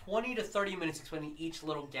about 20 to 30 minutes explaining each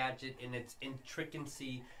little gadget and its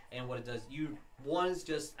intricacy and what it does. One is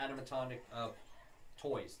just animatronic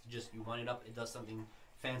toys. Just you wind it up, it does something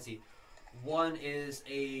fancy. One is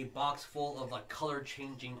a box full of like color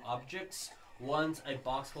changing objects. One's a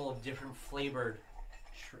box full of different flavored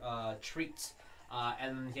treats.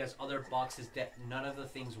 And he has other boxes that none of the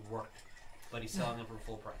things work, but he's selling them for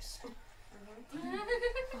full price.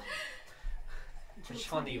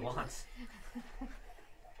 Which one do you want? Just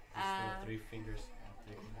the 3 fingers.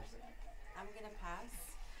 I'm gonna pass.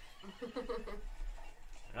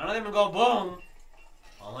 None of them go boom.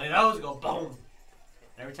 Only those go boom.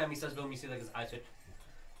 Every time he says boom, you see like his eyes switch.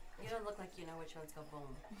 You don't look like you know which ones go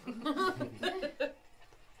boom.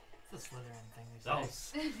 It's the Slytherin thing they say.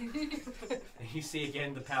 Those. And you see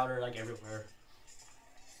again the powder like everywhere.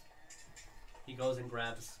 He goes and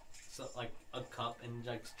grabs like a cup and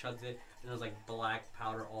like chugs it, and there's like black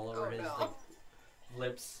powder all over his like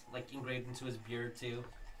lips, like engraved into his beard too.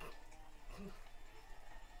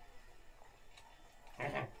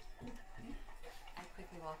 I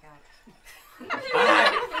quickly walk walk out.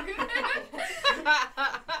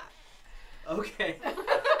 Okay.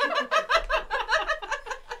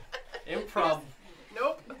 Improv.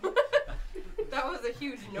 Nope. That was a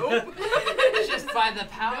huge nope. Just by the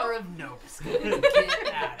power of nope.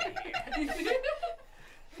 Get out of here.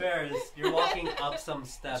 Ferris, you're walking up some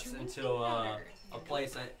steps into a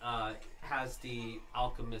place that has the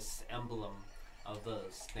alchemist's emblem of the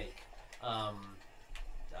snake.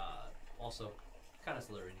 Also, kind of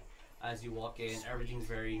slurry. As you walk in, everything's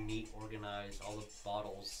very neat, organized. All the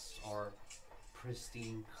bottles are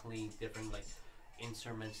pristine, clean, different like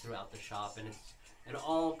instruments throughout the shop, and it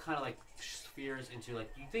all kind of like spheres into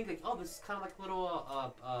like you think like, oh, this is kind of like a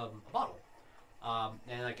little bottle,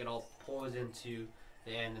 and like it all pours into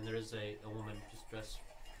the end, and there's a woman just dressed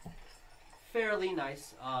fairly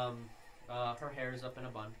nice. Her hair is up in a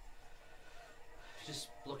bun, just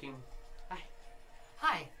looking.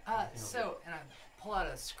 Hi. So, and I pull out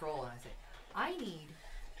a scroll and I say, I need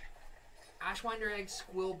Ashwinder egg,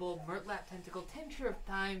 squill bulb, myrtlap tentacle, tincture of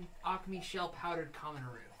thyme, alchemy shell, powdered common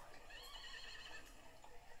rue.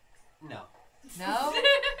 No, No?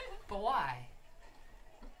 But why?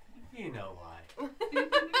 you know why.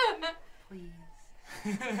 Please.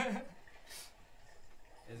 It's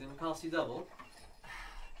gonna cost you double.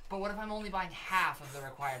 But what if I'm only buying half of the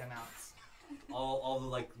required amounts? All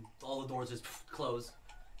the doors just close.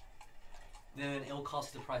 Then it will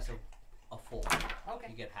cost you the price of a full. Okay.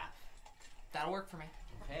 You get half. That'll work for me.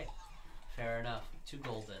 Okay, fair enough. 2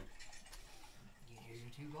 gold then. Here's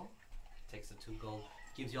your 2 gold. Takes the 2 gold.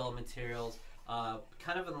 Gives you all the materials.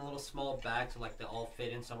 Kind of in a little small bag, so like they all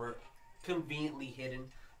fit in somewhere conveniently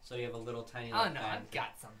hidden. So you have a little tiny. Oh like, no, bag. I've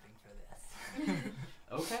got something for this.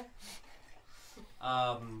 Okay.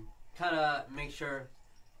 Kind of make sure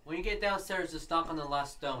when you get downstairs, just knock on the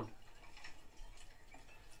last stone.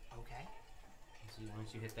 Okay. So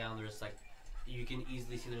once you hit down, there's like you can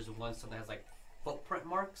easily see there's one stone that has like footprint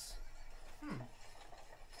marks.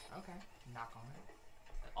 Okay. Knock on it.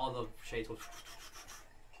 All the shades will.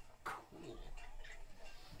 Cool.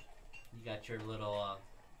 You got your little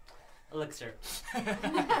elixir. Did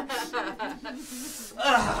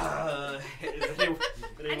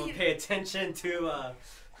anyone pay attention to?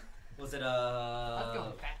 Was it Let's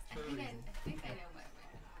go fast. I think I know what.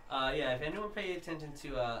 yeah, if anyone paid attention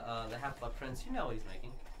to the Half-Blood Prince, you know what he's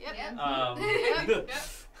making. Yep. Yep.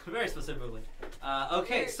 Very specifically.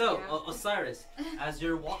 Okay, so Yeah. Osiris, as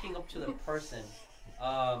you're walking up to the person,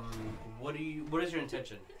 what is your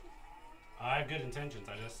intention? I have good intentions.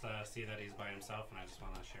 I just see that he's by himself, and I just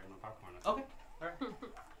want to share my popcorn. Okay, all right.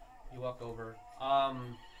 You walk over.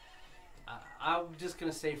 I'm just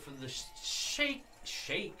gonna say for the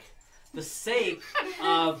the sake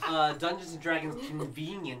of Dungeons and Dragons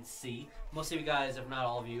conveniency, most of you guys, if not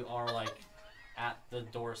all of you, are like at the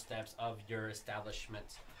doorsteps of your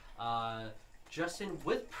establishment. Justin,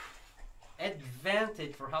 with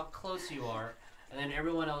advantage for how close you are, and then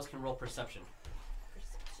everyone else can roll perception.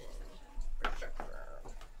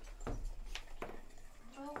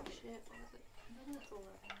 Oh shit, what was it?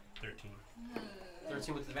 13.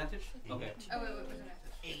 13 with advantage? Okay. Oh, wait, what was it?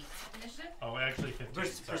 8. Initiative? Oh, actually 15. Sorry.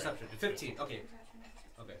 Perception. It's 15. Okay.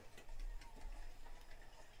 Okay.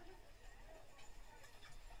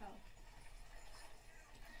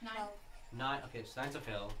 Nine. 9. Okay, so 9's a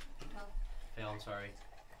fail. No. Fail, I'm sorry.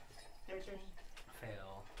 13.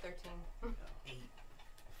 Fail. 13. 8.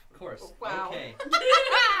 Of course. Wow. Okay.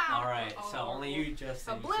 All right. So only you just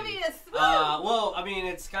Oblivious! well, I mean,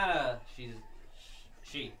 it's kind of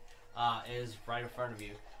she is right in front of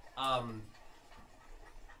you.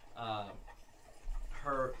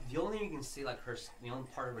 The only thing you can see, like the only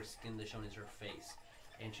part of her skin that's shown is her face,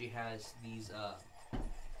 and she has these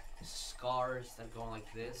scars that go on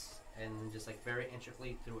like this, and just like very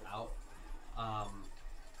intricately throughout.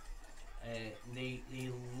 And they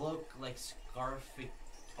look like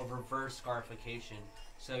a reverse scarification.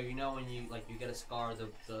 So you know when you get a scar,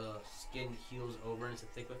 the skin heals over and it's a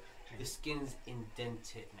thick one. The skin's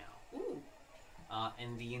indented now. Ooh.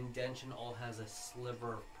 And the indentation all has a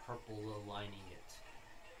sliver of purple lining it.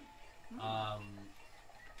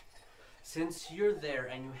 Since you're there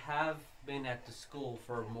and you have been at the school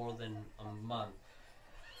for more than a month,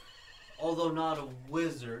 although not a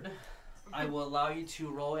wizard, I will allow you to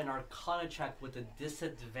roll an Arcana check with a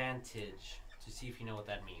disadvantage to see if you know what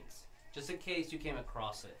that means. Just in case you came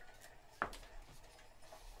across it.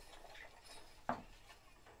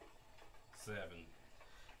 7.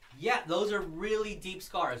 Yeah, those are really deep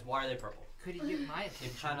scars. Why are they purple? Could you get my They're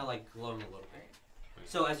attention? kind of like glowing a little bit.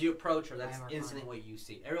 So as you approach her, I that's have our instantly phone. what you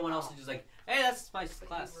see. Everyone else is just like, hey, that's my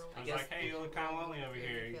class. I I was guess. like, hey, you look kind of lonely over Yeah,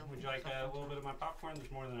 here. you feel Would you like a little bit of my popcorn?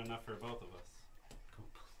 There's more than enough for both of us.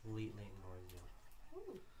 Completely ignores you.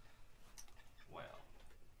 Well,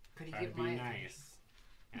 Could you try to get be my nice.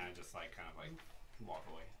 And I just like kind of like walk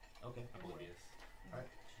away. Okay. Oblivious. Alright.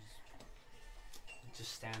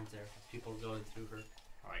 Just stands there. People are going through her.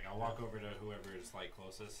 Like I'll walk over to whoever's like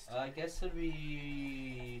closest. I guess it'd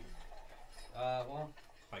be. Well,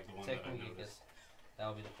 Like the one that I technically, I noticed. guess that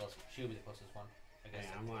would be the closest. She would be the closest one. I guess.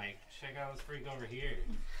 And I'm like, check out this freak over here.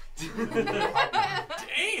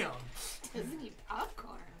 damn. Doesn't eat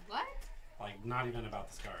popcorn. What? Like not even about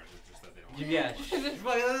the scars. It's just that they don't. Yeah, she's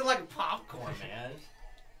like popcorn, man.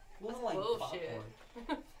 Looks like bullshit.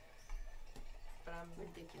 popcorn. But I'm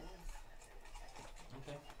Ridiculous.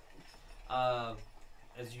 Okay.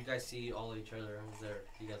 As you guys see all each other,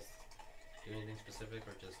 do you guys do anything specific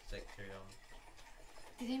or just take care of your own?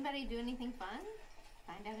 Did anybody do anything fun?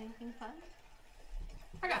 Find out anything fun?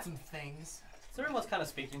 I got some things. So everyone's kind of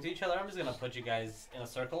speaking to each other. I'm just gonna put you guys in a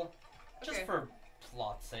circle, just Okay. for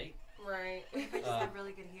plot's sake. right. What if I just Uh, have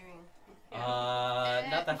really good hearing?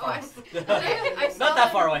 Not that Oh, far. I saw Not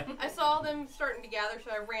that far away. I saw them starting to gather,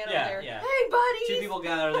 so I ran Yeah, over there. yeah. Hey, buddies! Two people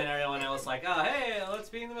gathered in area, and I was like, "Oh, hey, let's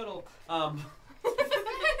be in the middle."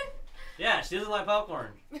 Yeah, she doesn't like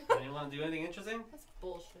popcorn. Anyone want to do anything interesting? That's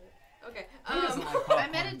bullshit. Okay. Who doesn't like I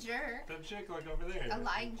popcorn? met a jerk. That chick like over there. A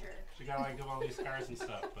lying jerk. She got like all these scars and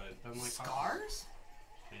stuff, but doesn't like popcorn. Scars?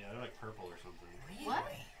 Yeah, they're like purple or something. Really? What?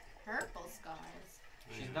 Purple scars.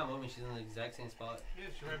 She's not moving. She's in the exact same spot. Yeah,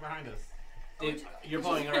 she's right behind us. Dude, you're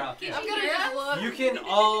pointing her out. Can I'm you gonna hear just us? look. You can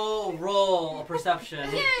all roll a perception.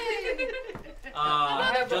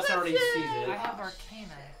 Justin already sees I it. have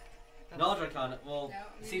Arcana. Knowledge Arcana. Well, No,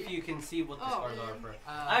 see if you can see what the Oh, scars man. are for.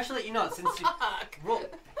 Uh, Actually, you know, since you Fuck. roll,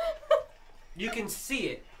 you can see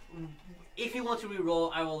it. If you want to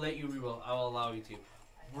re-roll, I will let you re-roll. I will allow you to.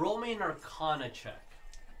 Roll me an Arcana check.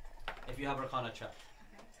 If you have Arcana check.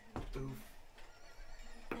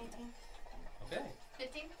 19. Okay.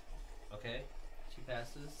 15? Okay. She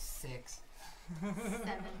passes. 6. 7.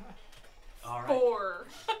 All right. 4.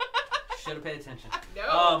 Should have paid attention.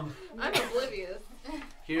 No. I'm oblivious.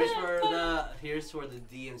 Here's where the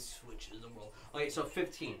DM switches the roll. Okay, so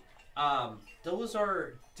 15. Those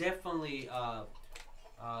are definitely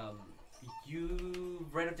you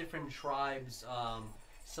read of different tribes.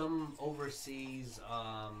 Some overseas.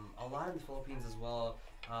 A lot in the Philippines as well.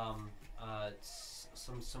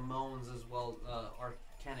 Some Samoans as well.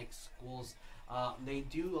 Arcanic schools. They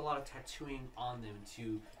do a lot of tattooing on them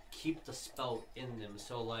to keep the spell in them.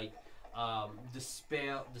 So like. The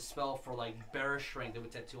spell for like bear strength, they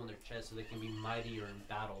would tattoo on their chest so they can be mightier in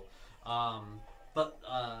battle. But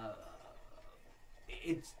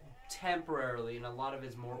it's temporarily, and a lot of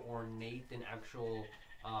it's more ornate than actual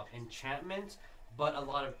enchantment. But a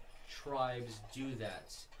lot of tribes do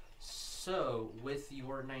that. So with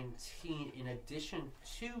your 19, in addition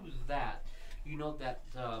to that, you know that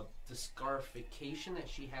the scarification that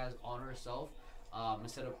she has on herself.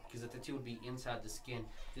 Instead of, because the tattoo would be inside the skin,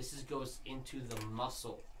 this goes into the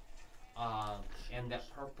muscle, and that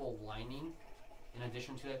purple lining. In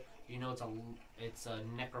addition to it, you know it's a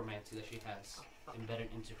necromancy that she has embedded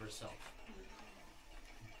into herself.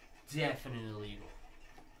 Definitely illegal.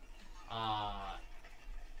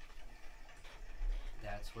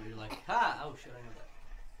 That's where you're like, ha! Oh shit, I know that.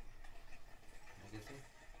 I guess it.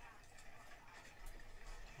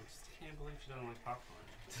 I just can't believe she doesn't like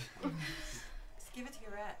popcorn. Just give it to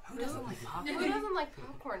your rat. Who doesn't like Who popcorn? doesn't like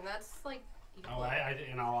popcorn? That's like. Oh,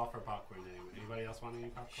 and I'll offer popcorn to anyone. Anybody else want any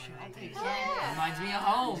popcorn? Sure, or I'll anything? take it. Yeah. Reminds me of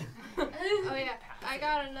home. Oh yeah, I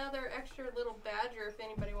got another extra little badger if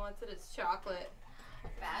anybody wants it. It's chocolate.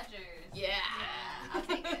 Badgers. Yeah. I'll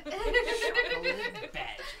take it. Chocolate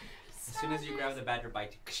badge. As soon as you grab the badger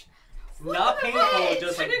bite, not painful,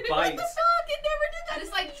 just like bites. What the fuck? It never did I that.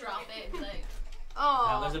 just like drop it and like. Oh.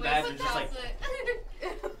 Now there's a where's badger the just like chocolate?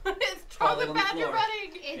 It's Crawling chocolate on the badger floor.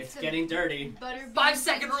 running. it's a getting dirty. Butterbean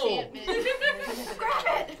 5-second rule. enchantment.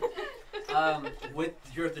 Grab it. With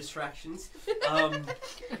your distractions, We're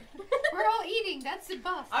all eating. That's the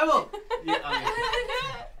buff. I will. Yeah,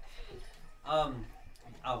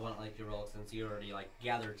 I won't let you roll since you already like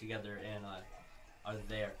gathered together and are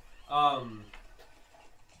there.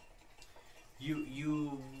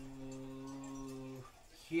 You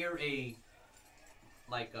hear a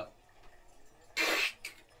like a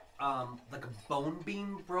bone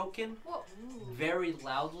being broken Whoa. very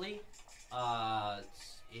loudly.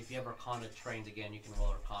 If you have Arcana trained again, you can roll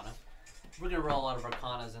Arcana. We're gonna roll a lot of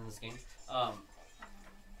Arcanas in this game.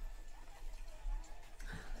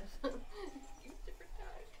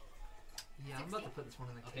 Yeah, I'm about to put this one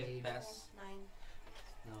in the Okay, cage. pass. 9.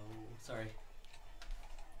 No, sorry.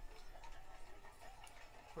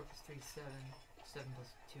 4 plus 3 is 7. 7 plus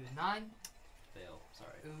 2 is 9. Fail.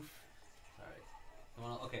 Sorry. Oof.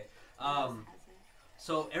 Sorry. Okay.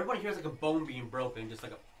 So everybody hears like a bone being broken, just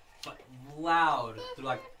like a loud through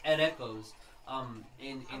like it echoes.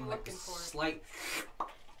 In I'm like a looking for it. slight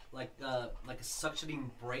like a suctioning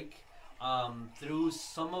break. Through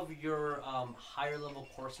some of your higher level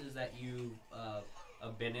courses that you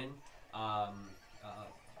have been in.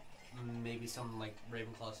 Maybe some like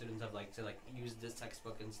Ravenclaw students have like to like use this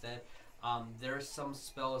textbook instead. There are some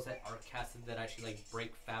spells that are casted that actually like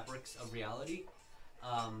break fabrics of reality.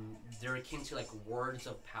 They're akin to like words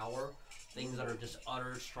of power, things that are just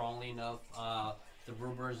uttered strongly enough. The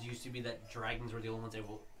rumors used to be that dragons were the only ones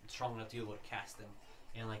strong enough to be able to cast them,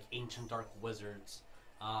 and like ancient dark wizards.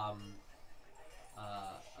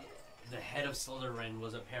 The head of Slytherin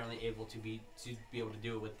was apparently able to be able to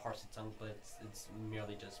do it with parsed tongue, but it's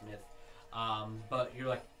merely just myth. But you're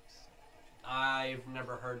like, I've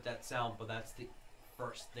never heard that sound, but that's the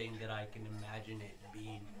first thing that I can imagine it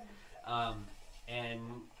being. And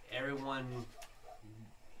everyone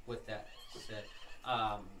with that said,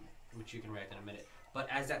 which you can react in a minute. But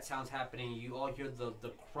as that sound's happening, you all hear the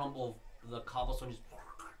crumble, the cobblestone just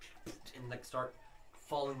and like start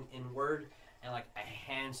falling inward, and like a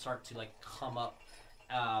hand start to like come up,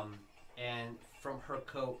 and from her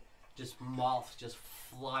coat, just moths just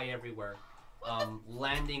fly everywhere,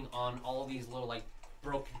 landing on all these little like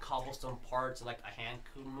broken cobblestone parts. Like a hand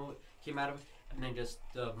came out of it, and then just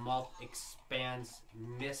the moth expands,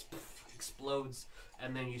 mist explodes,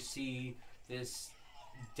 and then you see this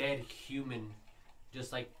dead human,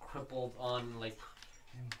 just like crippled on like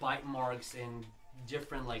bite marks and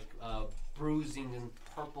different like bruising and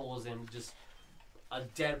purples, and just a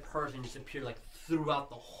dead person just appeared like throughout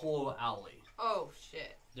the whole alley. Oh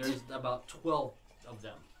shit. There's about 12 of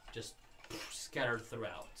them just scattered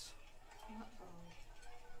throughout.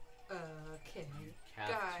 Okay.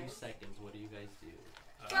 Have 2 Guys. seconds. What do you guys do?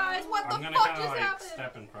 Guys, what the I'm gonna fuck kinda, just like, happened?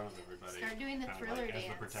 step in front of everybody. Start doing the kinda, thriller like, as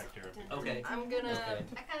dance. the protector of the Okay. I'm gonna. Okay.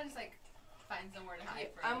 I kind of just like find somewhere to hide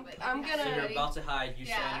for I'm- you, but I'm you can gonna- So you're actually- about to hide. You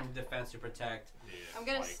Yeah. stand in defense to protect. Yeah, I'm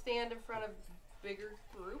gonna like, stand in front of bigger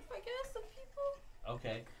group, I guess, of people.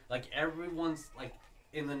 Okay. Like everyone's like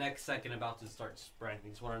in the next second about to start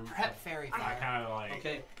sprinting. So Prep fairy I fire. kind of like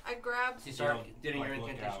Okay. I grab. So you start You'll, doing like, your look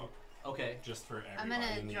incantation. out Okay. just for everybody I'm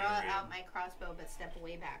gonna in the draw area. out my crossbow, but step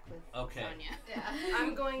way back with Okay. Sonya. Yeah.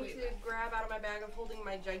 I'm going Wait, to grab out of my bag of holding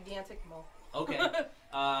my gigantic maul. Okay.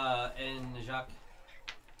 And Jacques,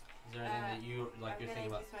 is there anything that you like? I'm You're gonna thinking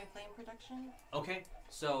about? use my flame protection. Okay.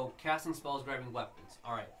 So casting spells, grabbing weapons.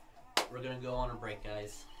 All right. We're gonna go on a break,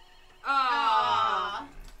 guys. Ah.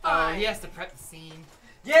 Oh, Fine. he has to prep the scene.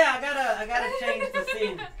 Yeah, I gotta change the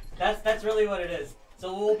scene. That's really what it is.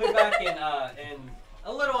 So we'll be back in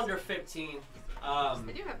a little under 15. I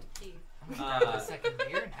do have to pee. I'm gonna grab a second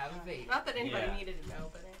beer and have a vape. Not that anybody Yeah. needed to know,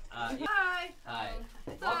 but. Yeah. Hi. Hi.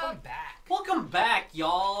 Welcome back. Welcome back,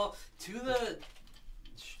 y'all, to the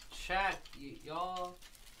chat, y'all.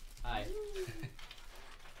 Hi.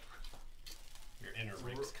 Your inner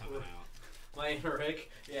Rick's coming out. My inner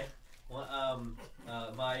Rick, yeah. Well,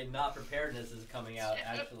 my not preparedness is coming out.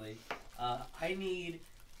 Actually, I need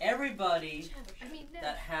everybody I mean, no.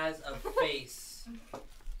 that has a face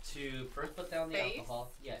to first put down the Face?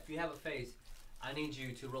 alcohol. Yeah, if you have a face, I need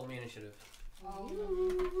you to roll me initiative.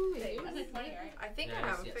 Ooh, That's a 20, right? I think I Yes,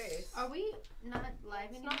 have a yes. face. Are we not live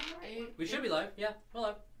It's anymore? not We should be live. Yeah, we're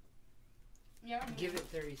live. Yeah. Give it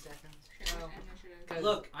 30 seconds. Sure, Oh. initiative. 'Cause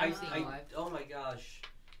Look, I'm seeing I live. oh my gosh.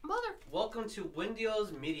 Mother. Welcome to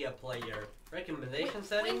Windio's Media Player. Recommendation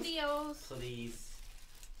settings? Windios. Please.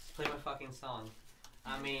 Just play my fucking song.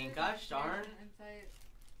 I mean, gosh darn. Insight.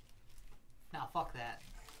 Nah, fuck that.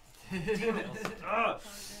 Damn it. Ugh.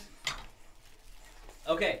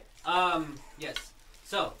 Okay, yes.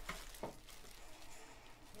 So,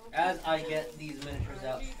 as I get these miniatures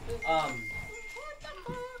out,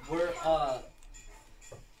 we're,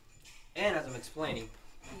 and as I'm explaining,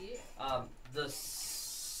 the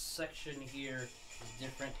section here is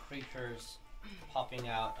different creatures popping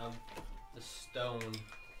out of the stone.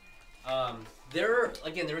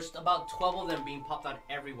 There's about 12 of them being popped out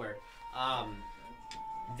everywhere.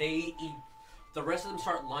 The rest of them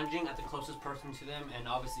start lunging at the closest person to them, and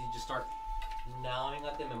obviously just start gnawing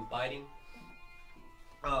at them and biting.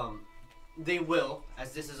 They will,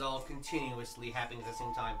 as this is all continuously happening at the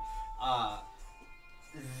same time.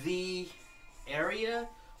 The area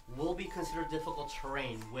will be considered difficult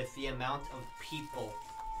terrain with the amount of people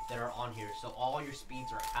that are on here, so all your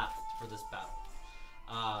speeds are halved for this battle.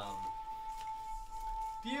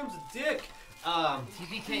 DM's a dick.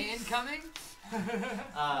 TPK incoming.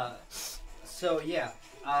 So yeah.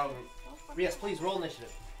 Yes, please roll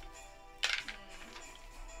initiative.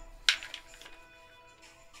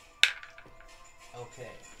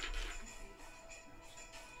 Okay.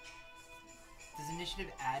 Does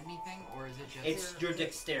initiative add anything, or is it just? It's your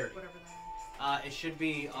dexterity. Whatever that It should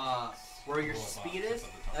be where your speed is.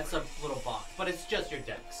 That's a little box, but it's just your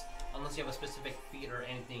dex, unless you have a specific feat or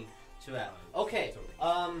anything to add. Okay.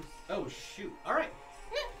 Oh shoot. All right.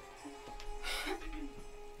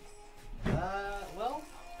 Well,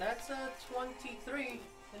 that's a 23.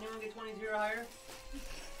 Anyone get 22 or higher?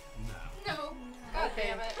 No. God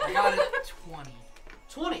damn it. I got it 20.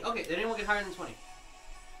 20. Okay. Did anyone get higher than 20?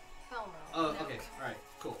 Hell no. Oh, okay. All right.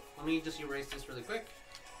 Cool. Let me just erase this really quick.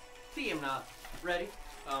 DM not ready.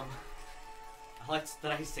 I like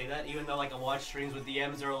that I say that, even though like I watch streams with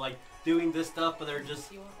DMs, they're like doing this stuff, but they're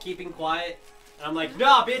just keeping quiet. And I'm like,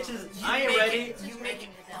 nah, bitches, I ain't ready. You make it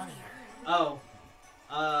funnier. Oh,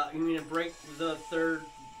 you mean to break the third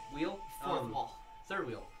wheel? Fourth wall. Third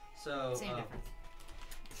wheel. So Same difference.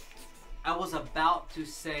 I was about to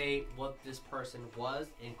say what this person was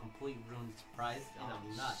and complete ruined surprise, and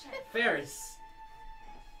I'm not. Ferris.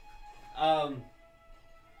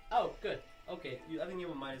 Oh, good. Okay, I think you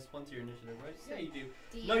have a -1 to your initiative, right? Yeah, you do.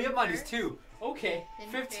 No, you have -2. Okay, Then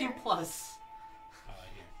 15 fair. plus.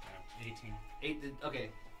 Yeah, 18. 8.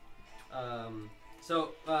 Okay.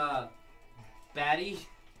 So baddie,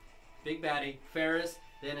 big baddie, Ferris.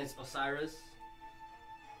 Then it's Osiris.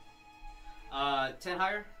 10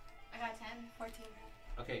 higher. I got 10. 14.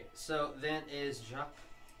 Okay, so then is Jacques.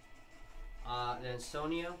 Then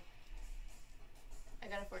Sonia. I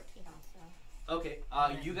got a 14 also. Okay,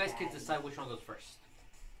 you guys can decide which one goes first.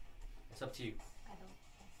 It's up to you. I don't.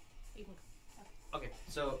 You can. Okay,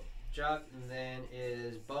 so Jacques, and then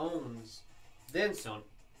is Bones, then Sonia.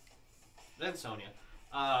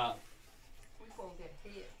 We won't get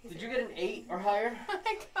hit. Did you get an 8 or higher?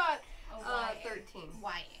 I got Oh, 13.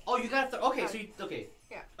 Why? Oh, you got okay. So you okay?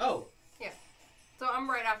 Yeah. Oh So I'm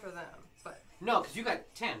right after them, but no, because you got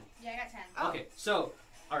 10. Yeah, I got 10. Oh. Okay, so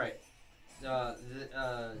all right.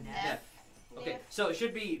 Neff. Okay, so it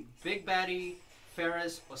should be Big Baddie,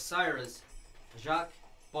 Ferris, Osiris, Jacques,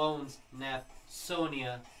 Bones, Neff,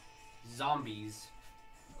 Sonia, Zombies.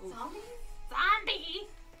 Zombies? zombie.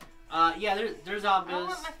 Yeah, they're I zombies. don't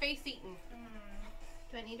want my face eaten.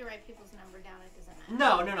 Do I need to write people's number down? It doesn't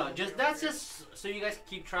matter. No. That's just so you guys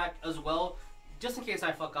keep track as well, just in case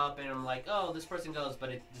I fuck up and I'm like, oh, this person goes,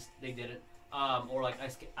 but they didn't. Or like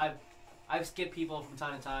I've skipped people from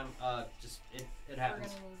time to time. Just it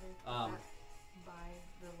happens. We're gonna need to buy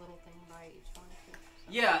the little thing by each one too. So.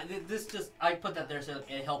 Yeah, this just I put that there so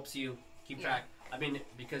it helps you keep Yeah. track. I mean,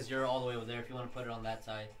 because you're all the way over there. If you want to put it on that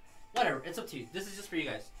side, whatever. It's up to you. This is just for you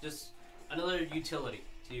guys. Just another utility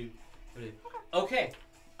to. Okay.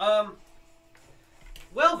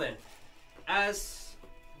 Well then, as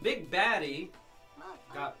Big Baddie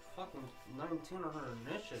got fucking 19 on her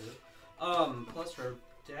initiative, plus her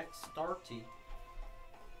dexterity.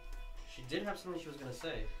 She did have something she was gonna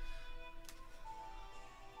say.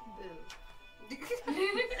 Boo.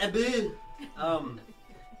 Boo.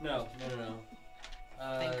 No.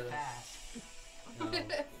 Think fast. No.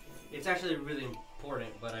 It's actually really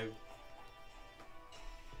important, but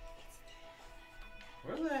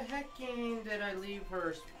where the hecking did I leave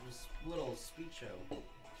her little speech show?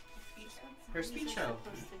 Her speech show.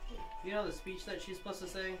 You know the speech that she's supposed to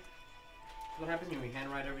say? What happens when you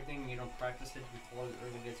handwrite everything and you don't practice it before it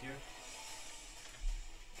really gets here?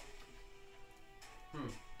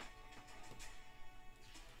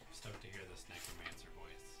 Stoked to hear this necromancer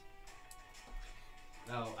voice.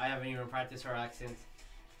 No, I haven't even practiced her accent.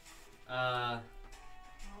 Alright.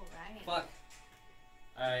 Fuck.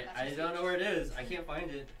 Alright, I don't know where it is. I can't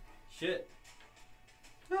find it. Shit.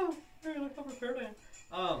 Oh, I gotta cover Fairland.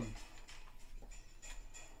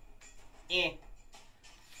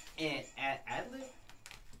 Adlib?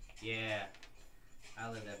 Yeah. I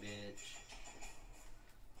live that bitch.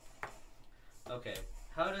 Okay.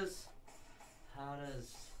 How does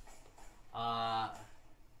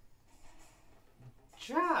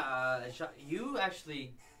you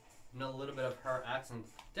actually know a little bit of her accent.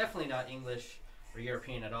 Definitely not English or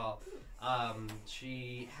European at all.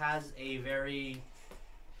 She has a very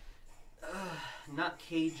not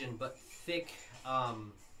Cajun but thick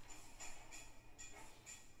oh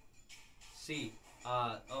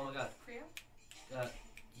my god. Creole?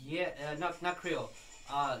 Not Creole.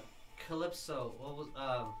 Calypso.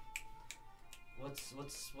 What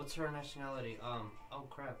was what's her nationality? Oh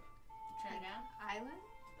crap. Trinidad Island?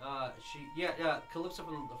 Calypso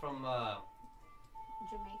from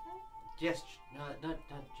Jamaica? Yes, not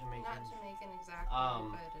Jamaican. Not Jamaican exactly,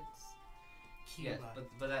 but it's. Yes, Cuba.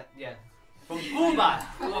 but that, yeah. From Cuba!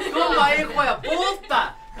 Cuba, hijo de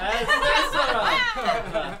puta!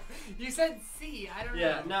 You said C. I don't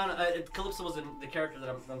Yeah, know. no, Calypso was the character that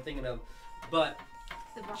I'm thinking of, but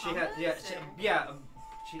The Bahamas? she had,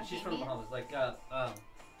 she's from the Bohemian? Bahamas, like,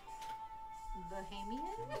 Bohemian?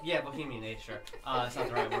 yeah, Bohemian, sure. That's not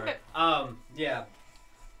the right word. Yeah,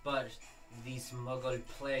 but these Mughal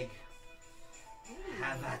plague,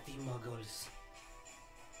 have at the Mughals.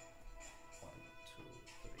 1, 2,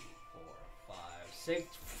 3, 4, 5, 6.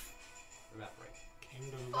 Evaporate. Came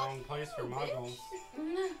to the wrong place for muggles.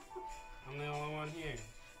 I'm the only one here.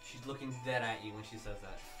 She's looking dead at you when she says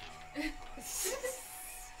that.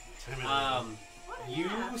 What You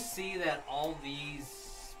happened? see that all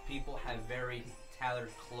these people have very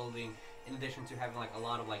tailored clothing, in addition to having like a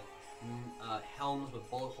lot of like helms with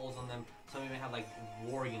bullet holes on them. Some even have like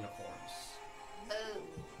war uniforms. Oh.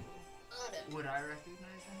 Would I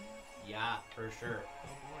recognize them? Yeah, for sure.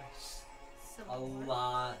 Oh boy. So A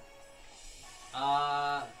lot.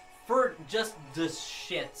 For just the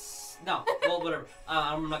shits. No, well, whatever.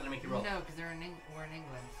 I'm not gonna make you roll. No, because we're in England,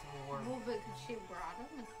 so we're. Well, but could she have brought him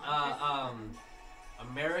and conquered?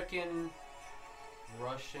 American,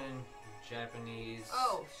 Russian, Japanese.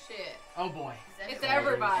 Oh shit! Oh boy. It's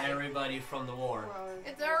everybody. Everybody from the war.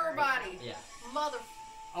 It's everybody. Yeah. Mother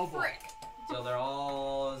Oh boy. frick. So they're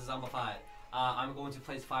all zombified. I'm going to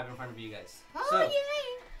place 5 in front of you guys. Oh So, yay!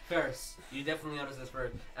 Ferris, you definitely notice this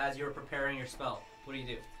first. As you're preparing your spell, what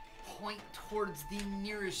do? Point towards the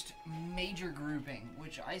nearest major grouping,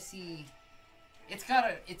 which I see. It's got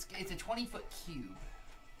a. It's a 20-foot cube.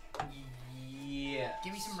 Yeah.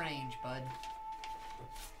 Give me some range, bud.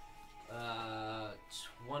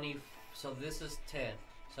 20. So this is 10.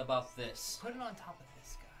 So about this. Put it on top of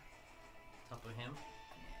this guy. Top of him.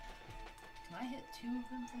 Can I hit 2 of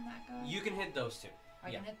them from that guy? You can hit those 2. I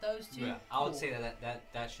yeah. can hit those 2. Yeah. I would Cool. say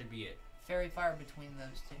that should be it. Fairy fire between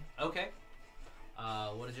those 2. Okay.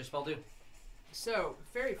 What does your spell do? So,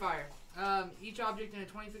 fairy fire. Each object in a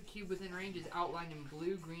 20-foot cube within range is outlined in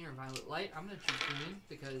blue, green, or violet light. I'm going to choose green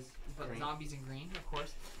because Green. zombies in green, of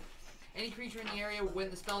course. Any creature in the area when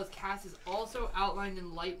the spell is cast is also outlined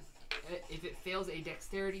in light if it fails a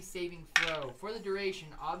dexterity saving throw. For the duration,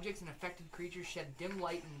 objects and affected creatures shed dim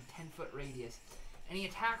light in a 10-foot radius. Any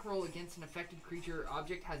attack roll against an affected creature or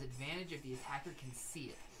object has advantage if the attacker can see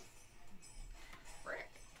it. Frick.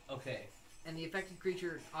 Okay. And the affected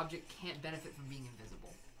creature or object can't benefit from being invisible.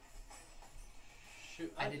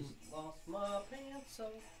 Shoot, I I didn't- just lost my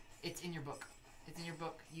pencil. It's in your book. It's in your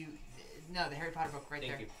book. No, the Harry Potter book right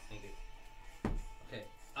there. Thank you. Okay.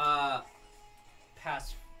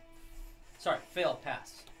 Pass. Sorry, fail,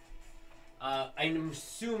 pass. I'm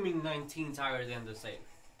assuming 19's higher than the save.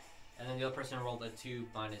 And then the other person rolled a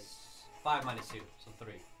 5 minus 2, so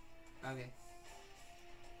 3. Okay.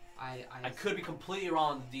 I could be completely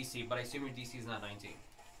wrong on the DC, but I assume your DC is not 19.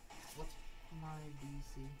 What's my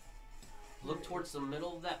DC? Look towards the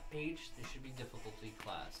middle of that page. There should be difficulty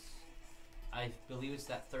class. I believe it's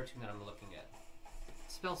that 13 that I'm looking at.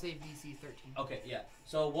 Spell save DC 13. Okay, yeah.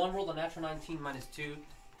 So one rolled a natural 19 minus 2.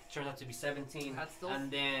 Turns out to be 17. That's still-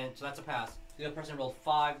 And then, so that's a pass. The other person rolled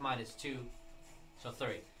 5 minus 2. So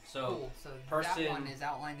 3. So, Cool. So person- that one is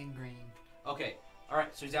outlined in green. okay.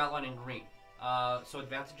 Alright, so he's outlining green. So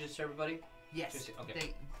advantages to everybody? Yes. Just-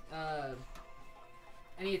 okay.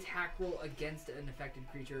 Any attack roll against an affected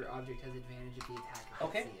creature or object has advantage if the attacker can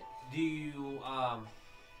Okay. see it. Do you,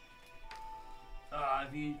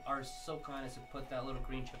 if you are so kind as to put that little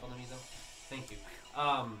green chip underneath them? Thank you.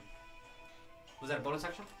 Was that a bonus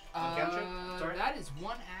action? Cantrip? Sorry? That is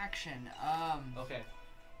one action. Okay.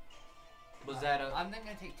 Was that a... I'm then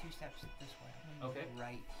gonna take 2 steps this way. I'm gonna Okay. go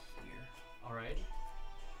right here. Alright.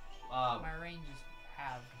 My range is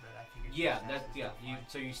halved, but I figured. Yeah, 2 that's, steps is yeah. fine.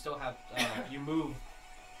 So you still have, you move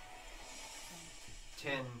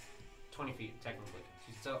 10, 20 feet, technically. So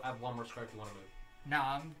you still have 1 more square if you want to move. No,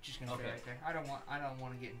 I'm just gonna stay Okay. right there. I don't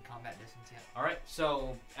want to get in combat distance yet. Alright,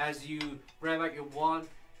 so as you grab out your wand,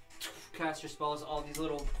 cast your spells, all these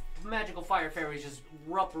little magical fire fairies just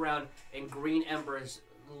wrap around, and green embers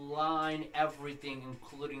line everything,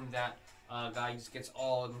 including that guy. He just gets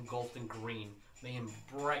all engulfed in green, making him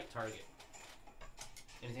bright target.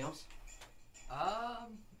 Anything else? No,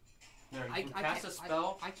 you I can cast a can't-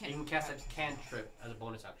 spell, I can't and you can cast a cast- cantrip as a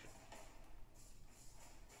bonus action.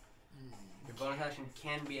 Your bonus action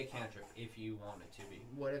can be a cantrip if you want it to be.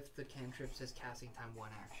 What if the cantrip says casting time 1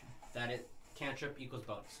 action? That it, cantrip equals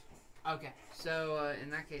bonus. Okay, so in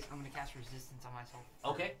that case, I'm gonna cast resistance on myself.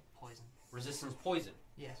 Okay. Poison. Resistance poison.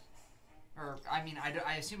 Yes. Or, I mean,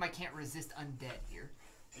 I assume I can't resist undead here.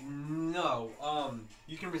 No.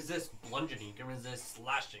 You can resist bludgeoning. You can resist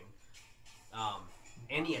slashing.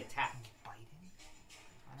 Any attack.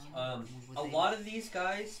 Biting? A lot of these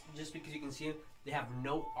guys, just because you can see them, they have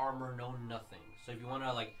no armor, no nothing. So if you want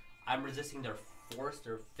to, like, I'm resisting their force,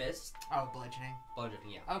 their fist. Oh, bludgeoning. Bludgeoning,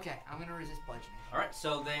 yeah. Okay, I'm gonna resist bludgeoning. Alright,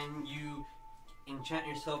 so then you enchant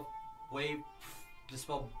yourself, wave, the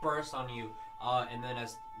spell bursts on you, and then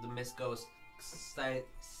as the mist goes,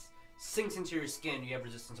 sinks into your skin, you have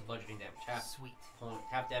resistance to bludgeoning damage. Sweet.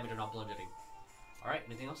 Half damage or not bludgeoning. Alright,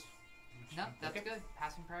 anything else? No, that's Okay. good.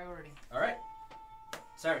 Passing priority. Alright.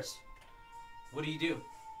 Cyrus, what do you do?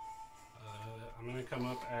 I'm gonna come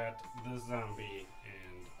up at the zombie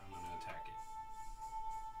and I'm gonna attack it.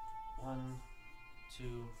 1,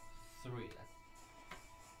 2, 3.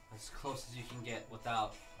 As close as you can get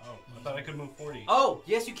without... Oh, I thought I could move 40. Oh,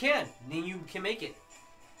 yes you can! Then you can make it.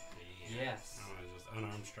 Yeah. Yes. I'm gonna just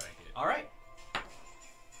unarmed strike it. Alright.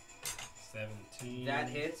 17. That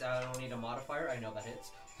hits. I don't need a modifier. I know that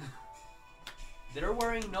hits. They're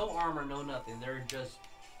wearing no armor, no nothing. They're just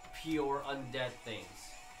pure undead things.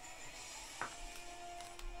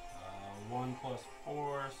 1 plus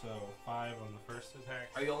 4, so 5 on the first attack.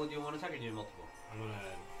 Are you only doing one attack or doing multiple? I'm gonna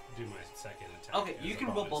do my second attack. Okay, as you a can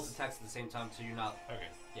roll bonus. both attacks at the same time, so you're not... Okay.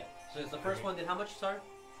 Yeah. So it's the first Okay. one did how much, sorry?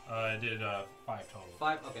 I did 5 total.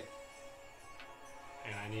 5? Okay.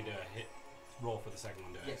 And I need to roll for the second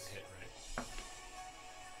one to Yes. hit, right? 8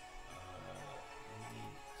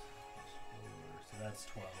 plus 4, so that's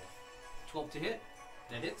 12. 12 to hit.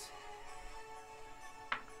 That hits.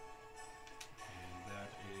 And that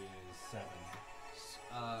is 7.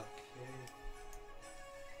 Okay.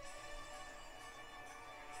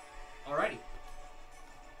 Alrighty.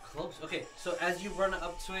 Close. Okay, so as you run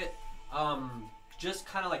up to it, just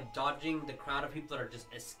kind of like dodging the crowd of people that are just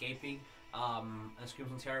escaping, and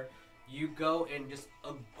screams in terror, you go and just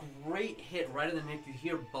a great hit right in the neck. You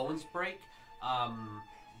hear bones break.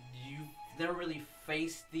 You've never really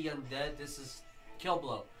faced the undead. This is kill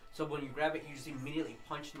blow. So when you grab it, you just immediately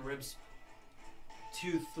punch in the ribs.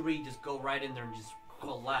 2, 3, just go right in there and just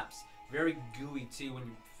collapse. Very gooey too. When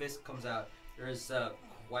your fist comes out, there's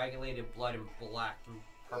coagulated blood and black and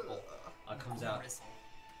purple comes out.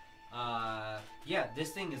 Yeah,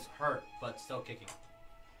 this thing is hurt, but still kicking.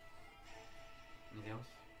 Anything else?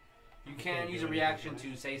 You can use a reaction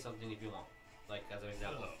to say something if you want, like as an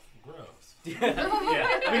example. Oh, gross.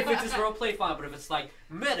 Yeah. I mean, if it's just roleplay, fine. But if it's like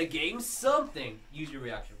metagame something, use your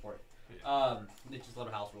reaction for it. Yeah. It's just a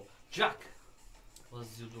little house rule. Jack, what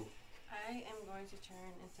does you do? I am going to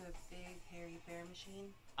turn into a big hairy bear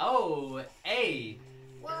machine, Oh, A.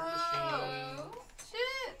 Whoa!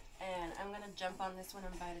 Shit! and I'm gonna jump on this one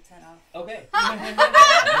and bite its head off. Okay.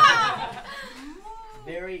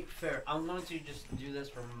 Very fair. I'm going to just do this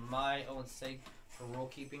for my own sake, for rule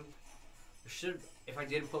keeping. If I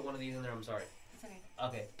didn't put one of these in there, I'm sorry. It's okay.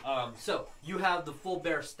 Okay. So you have the full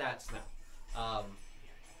bear stats now.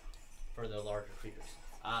 For the larger creatures.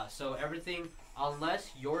 So everything,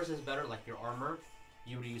 unless yours is better, like your armor,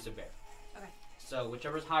 you would use a bear. Okay. So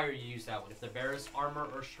whichever is higher, you use that one. If the bear's armor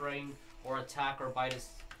or strength or attack or bite is,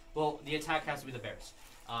 well, the attack has to be the bear's,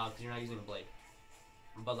 because you're not using a blade.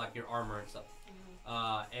 But like your armor and stuff.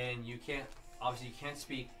 And you can't, obviously you can't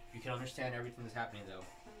speak. You can understand everything that's happening though.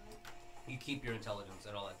 You keep your intelligence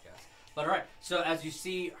and all that jazz. But alright, so as you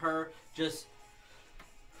see her just,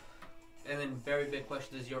 and then very big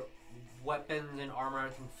question, does your weapons and armor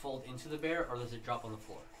everything fold into the bear, or does it drop on the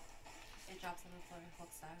floor? It drops on the floor and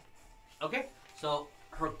holds that. Okay, so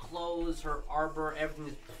her clothes, her arbor, everything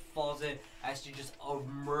just falls in as she just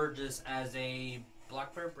emerges as a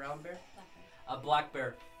black bear, brown bear? Black bear. A black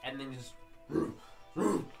bear, and then just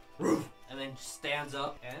and then stands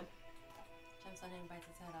up and Jumps on it and bites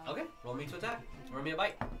its head off. okay, roll me to attack. Roll me a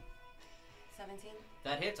bite. 17.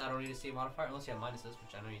 That hits. I don't need to see a modifier unless you have minuses,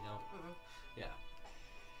 which I know you don't. Mm-mm. Yeah.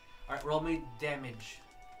 All right, roll me damage.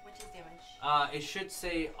 Which is damage? It should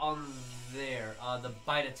say on there the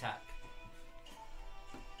bite attack.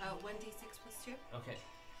 1d6 plus 2. Okay.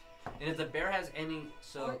 And if the bear has any,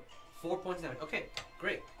 so 4 points of damage. Okay,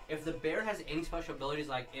 great. If the bear has any special abilities,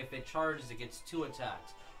 like if it charges, it gets 2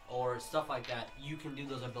 attacks, or stuff like that, you can do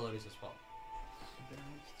those abilities as well.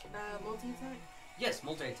 Multi-attack? Yes,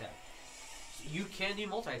 multi-attack. So you can do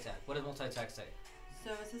multi-attack. What does multi-attack say?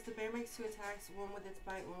 So it says the bear makes 2 attacks, one with its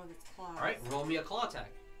bite, one with its claws. All right, roll me a claw attack.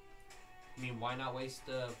 I mean, why not waste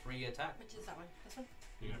the free attack? Which is that one? This one?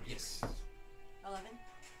 You got Yes. 11?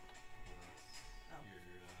 Your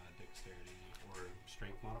dexterity or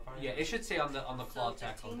strength modifier? Yeah, it should say on the claw So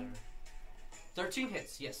attack on 13? there. 13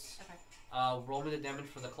 hits, yes. Okay. Roll me the damage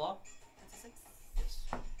for the claw. That's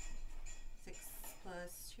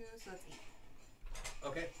 2, so that's 8.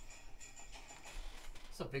 Okay.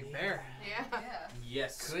 It's a big bear. Yeah.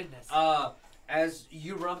 Yes. Goodness. As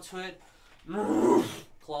you rub to it,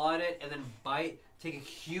 claw at it, and then bite, take a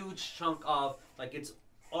huge chunk off, like its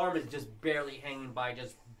arm is just barely hanging by,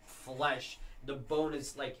 just flesh. The bone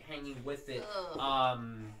is like hanging with it. Ugh.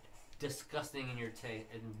 Disgusting in your taste.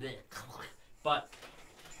 But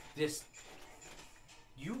this,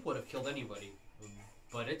 you would have killed anybody,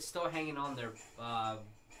 but it's still hanging on there.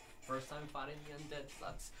 First time fighting the undead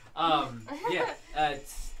sucks. Yeah,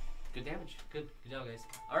 it's good damage. Good job, guys.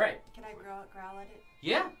 All right. Can I growl at it?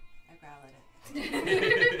 Yeah. I growl at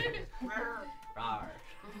it. Rawr.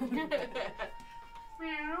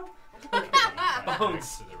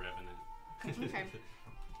 Bones to the revenant. Okay.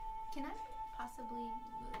 Can I possibly move?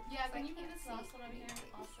 Yeah, I can you can't move this see last one over here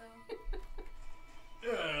anything. also?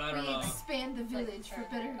 I don't We know. expand the village for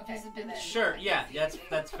better Okay, visibility. Sure. Yeah.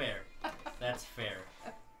 That's fair. That's fair.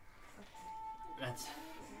 That's.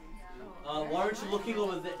 Why aren't you looking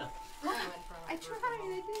over there? I tried.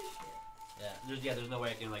 I did. There's no way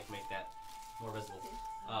I can like make that more visible.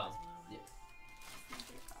 Yeah.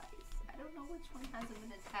 I don't know which one hasn't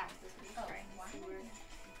been attacked. This is trying to see where this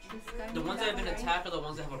guy. The ones that have been attacked are the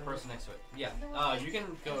ones that have a person next to it. Yeah. You can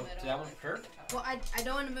go to that one first. Well, I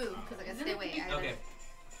don't want to move because I gotta stay away. Okay.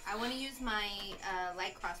 I want to use my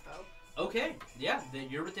light crossbow, Okay. Yeah.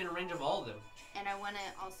 You're within range of all of them. and I want to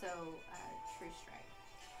also true strike.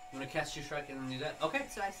 You want to cast True Strike and then do that? Okay.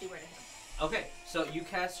 So I see where to hit. Okay. So you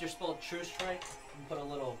cast your spell True Strike and put a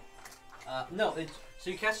little. No. So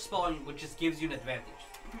you cast a spell on you, which just gives you an advantage.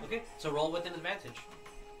 Okay. So roll with an advantage.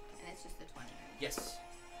 And it's just a 20. Yes.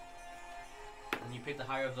 And you pick the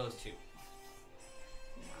higher of those two.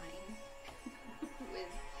 9.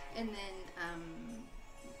 And then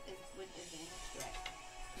with advantage, correct?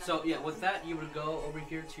 So yeah, with that you would go over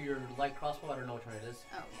here to your light crossbow. I don't know which one it is,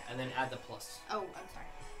 Oh yeah. and then add the plus. Oh, I'm sorry.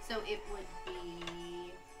 So it would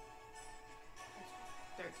be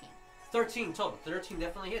 13. 13 total. 13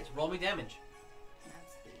 definitely hits. Roll me damage.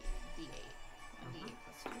 That's the D8. D8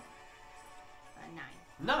 plus 2.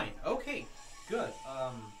 9. 9. Okay. Good.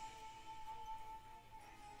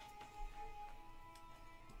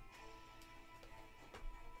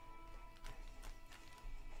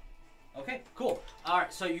 Okay. Cool. All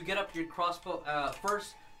right. So you get up your crossbow.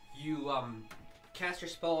 First, you cast your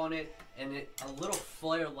spell on it, and a little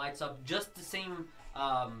flare lights up. Just the same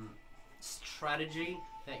strategy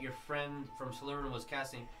that your friend from Slytherin was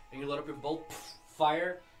casting, and you let up your bolt,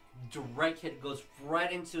 fire, direct hit goes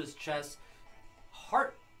right into his chest.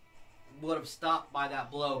 Heart would have stopped by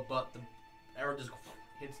that blow, but the arrow just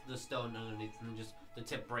hits the stone underneath, and just the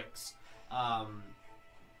tip breaks.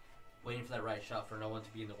 Waiting for that right shot for no one to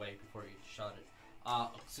be in the way before you shot it.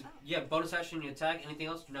 So, yeah, bonus action, you attack. Anything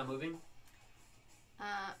else? You're not moving.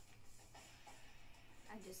 I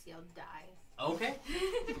just yelled die. Okay.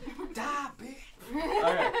 Die, bitch.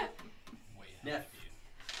 All right. Way Yeah. ahead of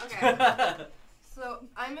you. Okay. So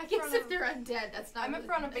I'm I in guess front if of. they're undead, that's not. I'm in really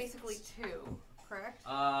front of the basically best. 2, correct?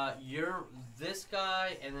 You're this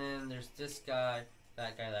guy, and then there's this guy,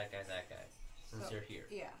 that guy, that guy, that guy. Since So- you're here.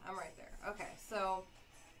 Yeah, I'm right there. Okay, so.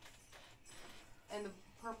 And the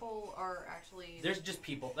purple are actually. There's just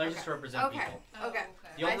people. They just Okay. represent Okay. people. Okay.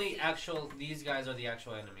 The I only see. these guys are the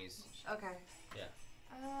actual enemies. Okay. Yeah.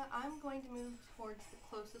 I'm going to move towards the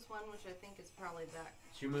closest one, which I think is probably that.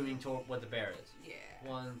 So you're moving toward what the bear is. Yeah.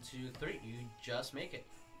 1, 2, 3. You just make it.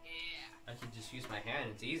 Yeah. I can just use my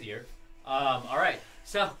hand. It's easier. All right.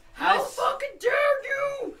 So How as fucking dare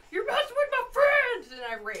you! You're messing with my friends! And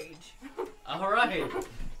I rage. all right,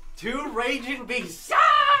 2 raging beasts.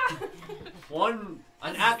 One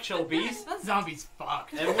an actual beast, That zombie's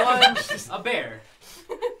fucked. and one a bear.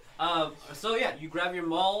 So yeah, you grab your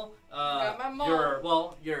maul, Got my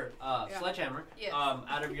maul. your Yeah. sledgehammer, Yes.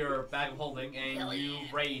 out of your bag of holding, and Hell you yeah.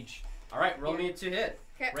 rage. All right, roll me a 2 hit.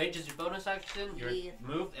 'Kay. Rage is your bonus action. Your Yeah.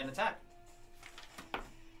 move and attack.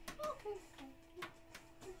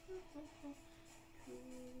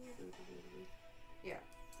 Yeah.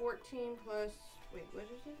 14 plus. Wait, what is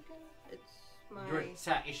it again? It's my. Your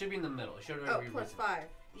attack. It should be in the middle. It should Oh, already be plus written. 5.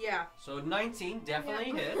 Yeah. So 19 definitely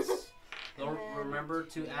Yeah. hits. Don't And then remember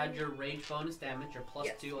to add your rage bonus damage, your plus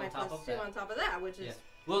Yes, 2 my on top plus of 2 that. on top of that, which is. Yeah.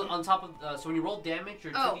 Well, on top of so when you roll damage,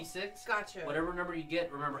 your Oh. 2d6. Gotcha. Whatever number you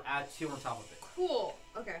get, remember add 2 on top of it. Cool.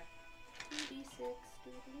 Okay. 2d6.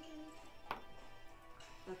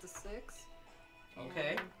 That's a 6.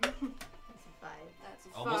 Okay. That's a 5. That's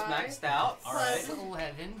a Almost 5. maxed out. All right. Plus-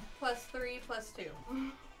 11. Plus 3 plus 2.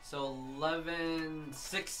 So 11,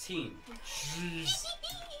 16.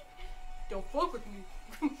 Don't fuck with me.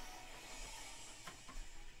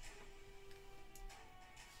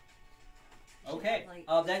 Okay.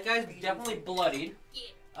 Like, That guy's crazy. definitely bloodied.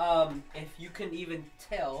 If you can even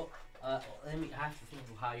tell, I have to think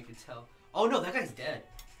of how you can tell. Oh no, that guy's dead.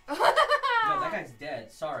 No, that guy's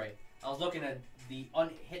dead. Sorry, I was looking at the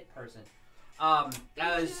unhit person.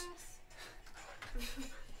 As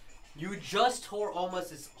you just tore almost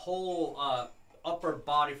his whole upper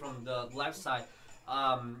body from the left side.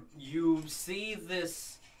 You see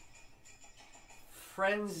this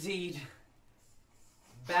frenzied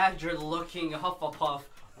badger-looking Hufflepuff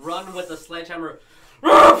run with a sledgehammer,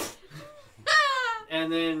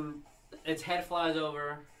 and then its head flies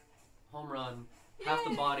over, home run. Half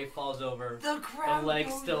the body falls over, the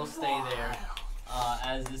legs still stay there.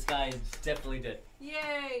 As this guy is definitely dead.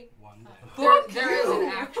 Yay! One day. There is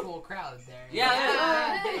an actual crowd there.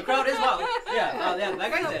 Yeah, the crowd is wild. Yeah,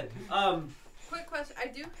 that guy's dead. Quick question. I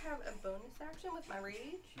do have a bonus action with my rage.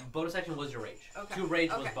 Bonus action was your rage. Okay. 2 rage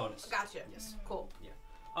was Okay. bonus. Gotcha. Yes. Cool.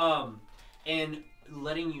 And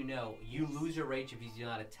letting you know, you lose your rage if you do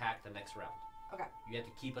not attack the next round. Okay. You have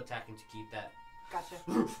to keep attacking to keep that Gotcha.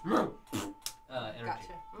 energy.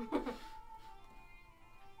 Gotcha.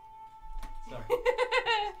 Sorry.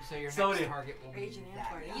 So your So next did- target will be Raging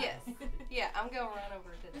that Amber. guy. Yes. Yeah, I'm gonna run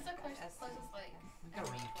over to Who's that the guy. closest, like, We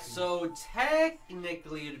gotta run. So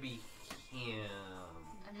technically it'd be him.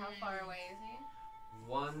 and how far away is he?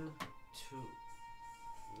 1,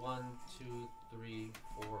 2, 3,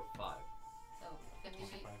 4, 5. So 50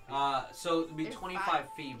 feet. So it'd be There's 25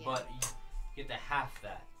 5, feet, yeah. but you get to half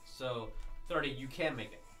that. So 30, you can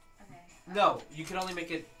make it. Okay. No, you can only make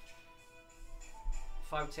it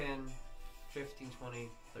 5, 10, 15, 20.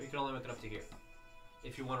 So you can only make it up to here.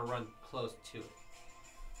 If you want to run close to it.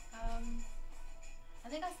 I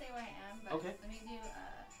think I'll stay where I am, but Okay. let me do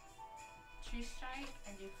True Strike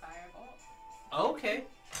and do Firebolt. Okay.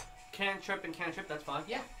 Cantrip and cantrip, that's fine.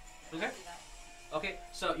 Yeah. Okay. Let's do that. Okay,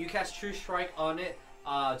 so you cast True Strike on it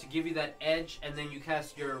to give you that edge, and then you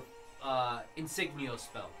cast your Insignio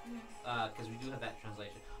spell. Because we do have that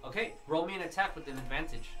translation. Okay, roll me an attack with an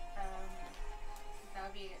advantage. That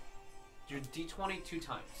would be Your d20 2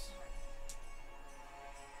 times.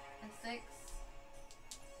 a 6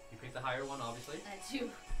 You pick the higher one, obviously. and a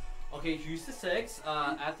 2. Okay, use the 6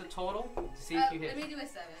 at the total to see if you Let hit. me do a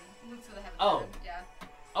 7. So they have a Oh. 7. Yeah.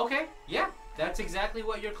 Okay, yeah, that's exactly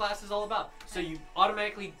what your class is all about. So you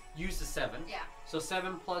automatically use the 7. Yeah. So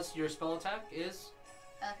 7 plus your spell attack is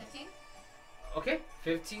 15. okay.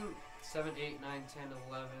 15, 7, 8, 9, 10,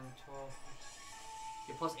 11, 12.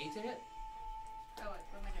 Get plus 8 to hit. Oh, wait,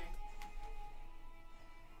 what am I doing?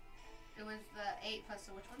 It was the 8 plus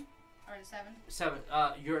the which one? Or the 7? 7.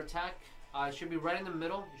 Your attack should be right in the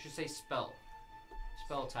middle. You should say spell.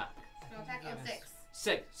 Spell attack. So attack on 6.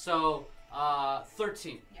 6. So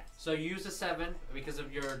 13. Yeah. So you use a 7 because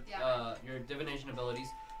of your your divination abilities.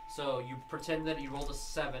 So you pretend that you rolled a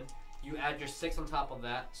 7. You add your 6 on top of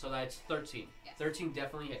that, so that's 13. Yeah. 13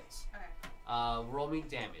 definitely hits. Okay. Roll me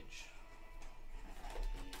damage.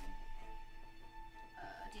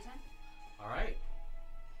 D10? All right.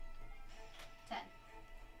 10.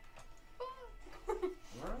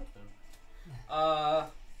 All right then.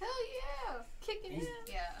 Hell yeah! Kicking He's-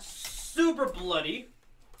 in. Yeah. Super bloody.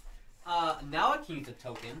 Now I can use a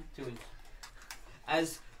token to,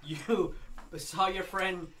 as you saw your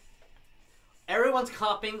friend. Everyone's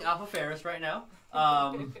copying Alpha Ferris right now.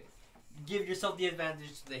 Give yourself the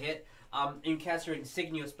advantage to the hit. And you cast your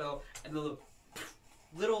Insignio spell, and the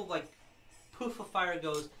little like poof of fire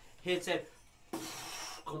goes, hits it,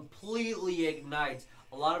 completely ignites.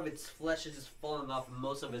 A lot of its flesh is just falling off, and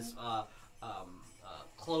most of its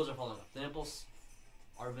clothes are falling off. The nipples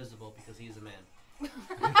are visible because he is a man.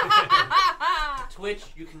 Twitch,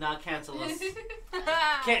 you cannot cancel us.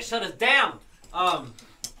 Can't shut us down.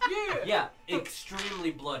 Yeah,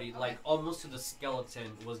 extremely bloody, like almost to the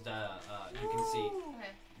skeleton was the you can see. Okay.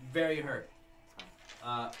 Very hurt.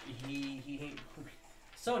 He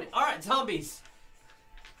Sony. All right, zombies.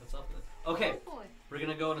 What's up with it? Okay, Oh boy. we're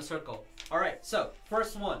gonna go in a circle. All right, so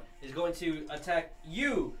first one is going to attack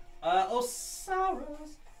you,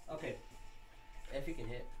 Osiris. Okay, if you can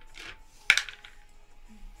hit.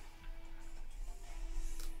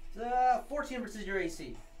 14 versus your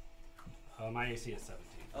AC. My AC is 17.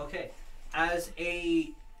 Okay,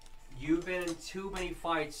 you've been in too many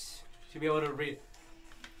fights to be able to read.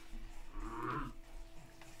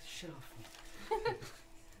 Shut off.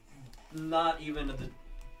 Not even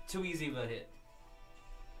too easy of a hit.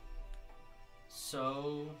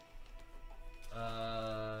 So,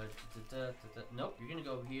 nope, you're gonna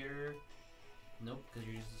go here. Nope, because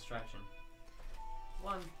you're just a distraction.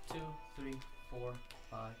 1, 2, 3, 4,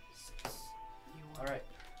 5, 6. All right.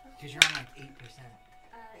 Because you're on like 8%.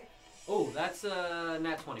 Oh, that's a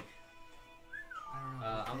nat 20. I don't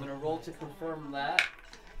know. I'm gonna roll to confirm that.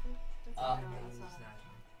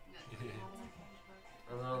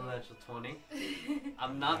 Another natural 20.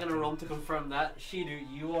 I'm not gonna roll to confirm that. Shidu,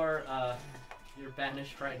 you are you're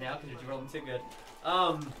banished right now because you rolled too good.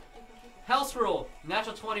 Health roll.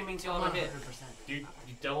 Natural 20 means you auto hit. 100%. You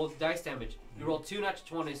double dice damage. You roll 2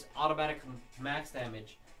 natural 20s, automatic max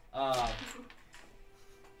damage.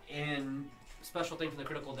 And special thing from the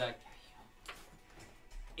critical deck.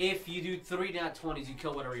 If you do 3 nat 20s, you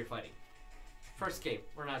kill whatever you're fighting. First game,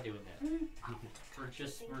 we're not doing that. We're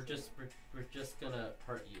just gonna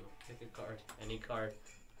hurt you. Pick a card, any card.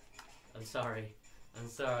 I'm sorry,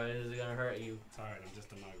 this is gonna hurt you. It's alright, I'm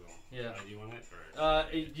just a muggle. Yeah. Do you want it? Or?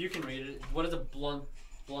 You can read it. What does a blunt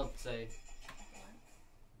say?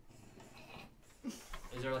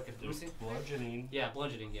 Is there like a Just bludgeoning. Yeah,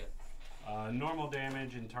 bludgeoning. Yeah. Normal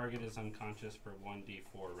damage and target is unconscious for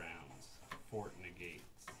 1d4 rounds. Fort negates.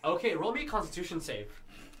 Okay, roll me a Constitution save.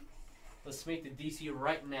 Let's make the DC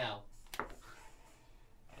right now.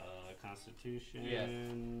 Constitution. Yeah.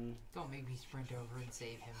 Don't make me sprint over and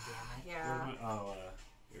save him, damn it. Yeah.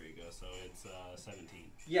 Here we go. So it's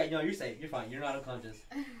 17. Yeah, no, you're safe. You're fine. You're not unconscious.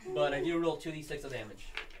 But I do roll 2d6 of damage.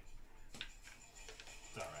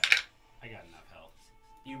 It's alright. I got enough health.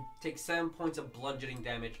 You take 7 points of bludgeoning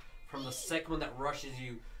damage from the second one that rushes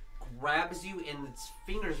you, grabs you, and its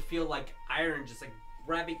fingers feel like iron just like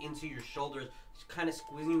grabbing into your shoulders, just kind of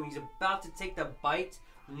squeezing you. He's about to take the bite,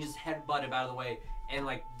 and you just headbutt him out of the way. And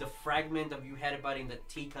like the fragment of you headbutting, the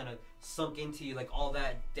teeth kind of sunk into you, like all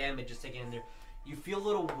that damage is taken in there. You feel a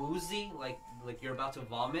little woozy, like you're about to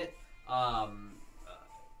vomit.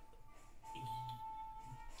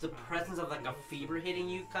 The presence of like a fever hitting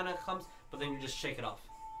you kind of comes, but then you just shake it off.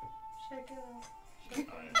 Shake it off.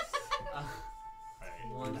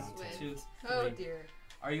 One, Alright. 2, 3. Oh dear.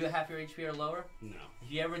 Are you at half your HP or lower? No.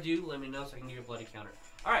 If you ever do, let me know so I can give you a bloody counter.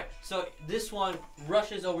 Alright, so this one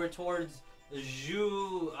rushes over towards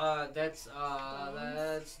Zhu. That's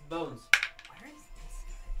Bones. Where is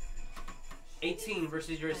this? 18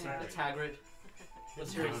 versus your Hagrid. Hagrid.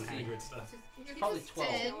 What's your AC? Hagrid stuff. Probably 12.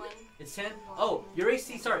 10. It's 10? Oh, your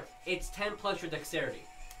AC, sorry. It's 10 plus your dexterity.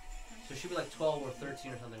 So it should be like 12 or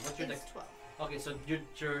 13 or something. What's your dex? It's 12. Okay, so your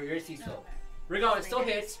AC is 12. Okay. Regardless, it still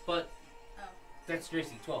hits, but Oh. that's your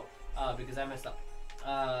AC, 12. Because I messed up.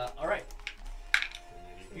 Alright.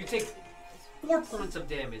 You take 4 points of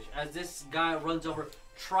damage as this guy runs over,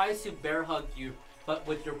 tries to bear hug you, but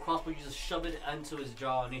with your crossbow you just shove it into his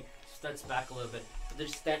jaw and he steps back a little bit. But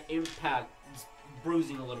there's that impact, just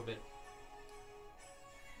bruising a little bit.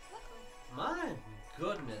 My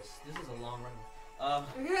goodness, this is a long run.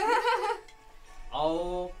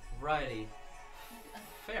 Alrighty.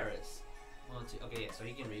 Ferris. 1, 2. Okay, yeah, so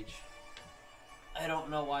he can reach. I don't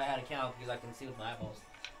know why I had to count because I can see with my eyeballs.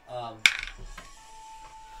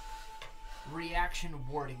 Reaction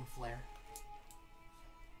warding flare.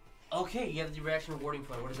 Okay, you have the reaction warding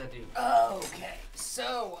flare. What does that do? Okay.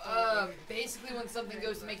 So, basically when something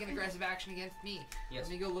goes to make an aggressive action against me, Yes.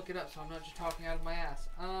 let me go look it up so I'm not just talking out of my ass.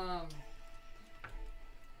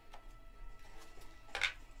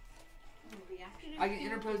 I can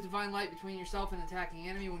interpose divine light between yourself and an attacking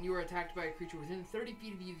enemy. When you are attacked by a creature within 30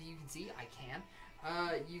 feet of you that you can see, I can.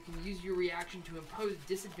 You can use your reaction to impose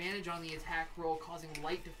disadvantage on the attack roll, causing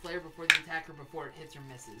light to flare before the attacker before it hits or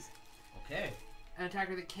misses. Okay. An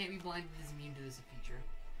attacker that can't be blinded is immune to this feature.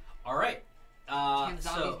 Alright. Can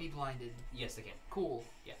zombies So, be blinded? yes, they can. Cool.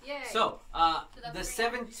 Yeah. Yay. So, that's the a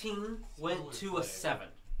 17 went to a 7.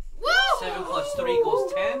 Woo! 7 plus 3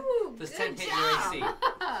 equals 10. Does Good 10 hit job. your AC?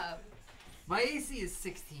 My AC is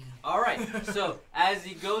 16. Alright, so as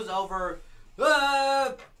he goes over,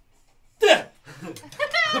 bright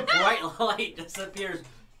light disappears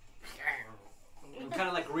and kind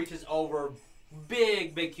of like reaches over,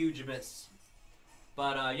 big, huge miss.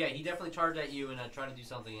 But yeah, he definitely charged at you and tried to do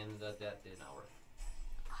something, and that did not work.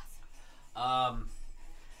 Awesome.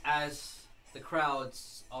 As the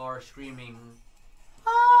crowds are screaming,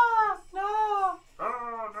 "Ah, no!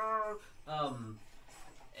 Ah, no!"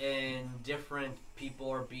 And different people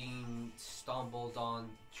are being stumbled on,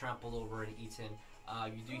 trampled over, and eaten.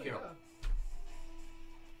 You do hear.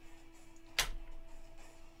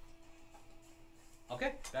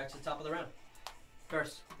 Okay, back to the top of the round.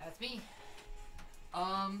 First. That's me.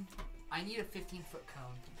 I need a 15-foot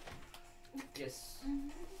cone. Yes.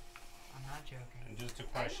 I'm not joking. And just a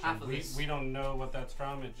question, Half of this. we don't know what that's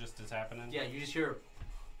from, it just is happening? Yeah, you just hear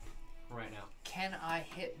right now. Can I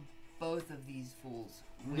hit both of these fools?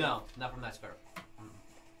 with- No, not from that square.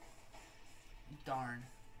 Darn.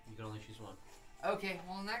 You can only choose one. Okay,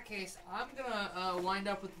 well in that case, I'm gonna wind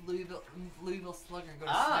up with the Louisville Slugger and go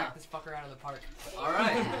to smack this fucker out of the park. All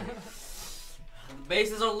right. The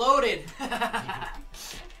bases are loaded. I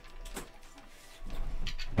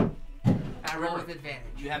roll with advantage.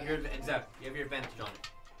 You have your advantage on it.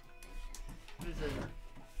 What is it?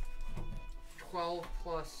 12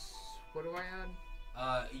 plus. What do I add?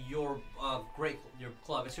 Your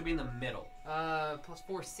club. It should be in the middle. Plus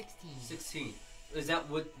 4, 16. 16. Is that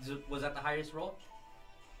what? Was that the highest roll?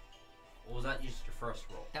 Or was that just your first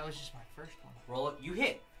roll? That was just my first one. Roll it. You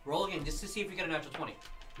hit. Roll again just to see if you get a natural 20.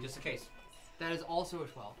 Just in case. That is also a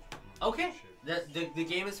 12. Okay. The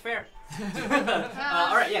game is fair.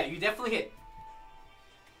 All right. Yeah. You definitely hit.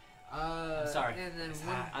 I'm sorry. And then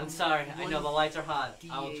I'm sorry. I know the lights are hot.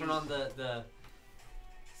 I will turn on the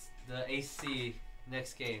AC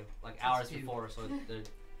next game, like hours before. So I'm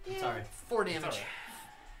sorry. 4 damage.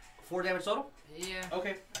 4 damage total. Yeah.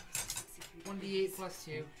 Okay. 1d8 plus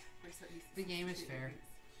 2. The game is fair.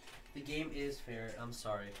 The game is fair. I'm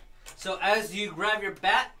sorry. So as you grab your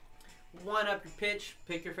bat, wind up your pitch,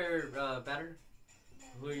 pick your favorite batter.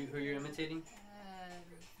 Who you're imitating?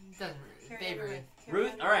 Doesn't favor it.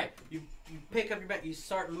 Ruth. All right. You pick up your bat. You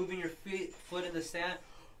start moving your foot in the stand.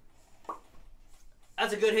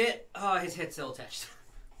 That's a good hit. Oh, his head's still attached.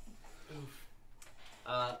 Oof.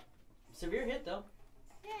 Severe hit though.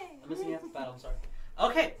 Yay. I'm missing half the battle. I'm sorry.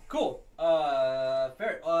 Okay. Cool.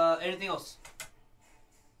 Fair. Anything else?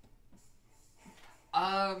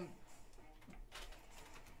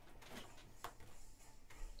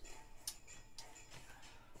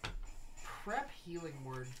 Prep healing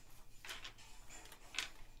word.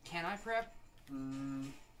 Can I prep?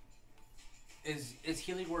 Is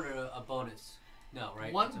healing word a bonus? No,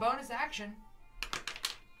 right? One bonus action.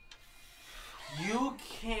 You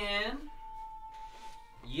can.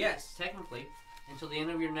 Yes, technically, until the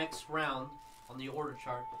end of your next round on the order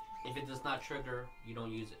chart. If it does not trigger, you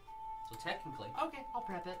don't use it. So technically. Okay, I'll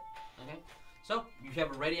prep it. Okay. So you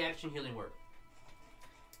have a ready action healing word.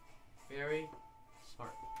 Very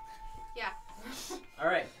smart. Yeah. All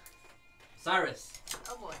right, Cyrus.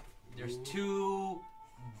 Oh boy. There's 2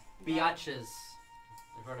 biatches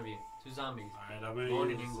in front of you. 2 zombies. Alright, I'm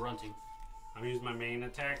Moaning and gonna grunting. use my main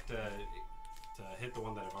attack to hit the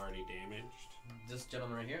one that I've already damaged. This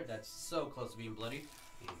gentleman right here, that's so close to being bloody.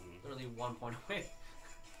 Literally 1 point away.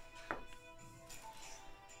 That's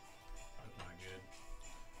not good.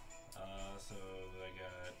 So I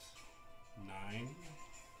got 9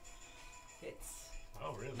 Hits.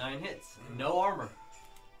 Oh, really? 9 hits. No armor.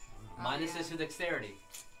 Oh, Minus yeah. his dexterity.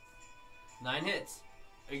 9 hits.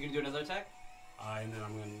 Are you gonna do another attack? And then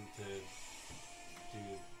I'm going to do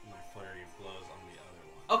my flurry of blows on the other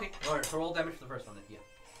one. Okay. Alright, so roll damage for the first one then. Yeah.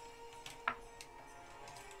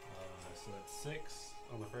 So that's 6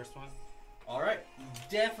 on the first one. Alright.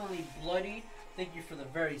 Definitely bloody. Thank you for the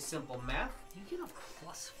very simple math. You get a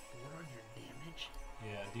plus 4 on your damage?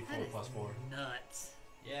 Yeah, That D4 is plus 4. nuts.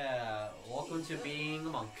 Yeah, welcome to being a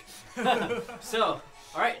monk. So,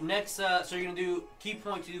 alright, next, so you're gonna do key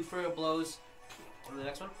point to do further blows on the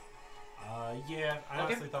next one? Yeah, I Okay.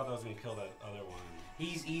 honestly thought that was going to kill that other one.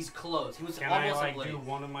 He's close. He was Can almost I, bloody. do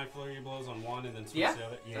one of my flurry blows on one and then switch Yeah, the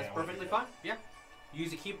other? Yeah, that's I wanna perfectly do that. fine. Yeah.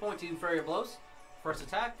 Use a key point to do further blows. First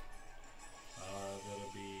attack.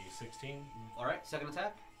 That'll be 16, Alright, second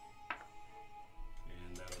attack.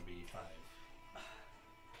 and that'll be 5.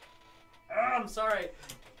 I'm sorry.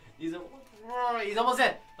 He's almost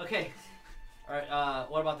dead. Okay. Alright,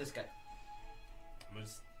 what about this guy? I'm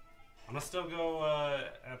gonna still go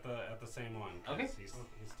at the same one. 'Cause Okay. He's still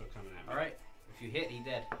coming at me. Alright. If you hit, he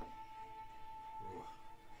dead. Ooh.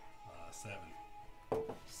 7.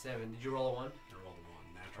 7. Did you roll a 1? I rolled a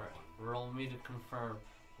 1. Natural Alright. 1. Roll me to confirm.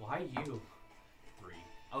 Why you? 3.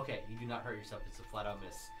 Okay, you do not hurt yourself. It's a flat out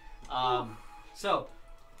miss. So,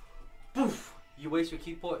 poof! You waste your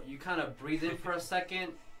key point. You kind of breathe in for a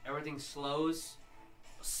second. Everything slows.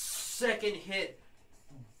 Second hit,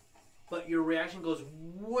 but your reaction goes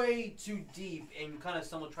way too deep, and you kind of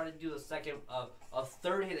someone try to do the second, a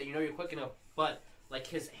third hit that you know you're quick enough, but like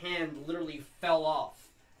his hand literally fell off,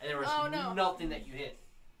 and there was Oh, no. nothing that you hit.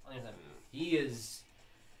 On the other side. He is.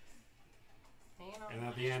 And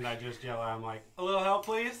at the end, I just yell out, I'm like, a little help,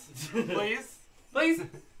 please? Please? Please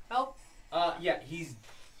help. Yeah, he's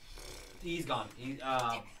gone.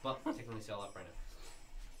 But technically still up right now.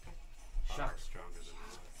 Shock. Stronger than I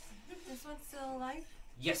was. This one's still alive?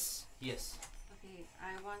 Yes. Yes. Okay,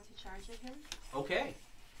 I want to charge at him. Okay.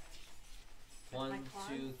 With my 1, claws.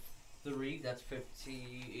 2, 3. That's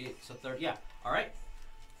 50. So 30. Yeah. All right.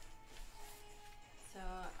 So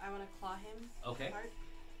I want to claw him Okay. hard.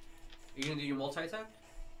 You're gonna do your multi attack.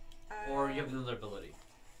 Or you have another ability.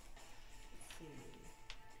 Let's see.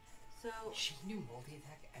 So She can do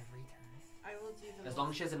multi-attack every turn. I will do the. As long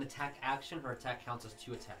as she has an attack action, her attack counts as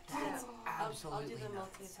 2 attacks. That's I'll absolutely do the nuts.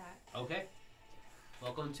 multi-attack. Okay.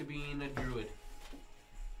 Welcome to being a druid.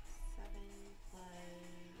 7 plus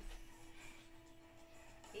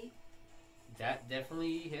 8. That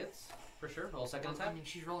definitely hits, for sure. Roll second I attack. mean,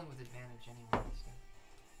 she's rolling with advantage anyway.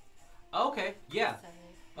 So. Okay, yeah. 7.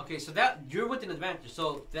 Okay, so that you're with an advantage.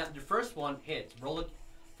 So that the first one hits. Roll it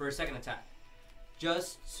for a second attack,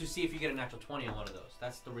 just to see if you get a natural 20 on one of those.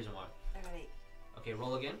 That's the reason why. I got 8. Okay,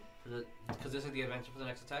 roll again for the because this is the advantage for the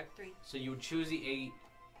next attack. 3. So you would choose the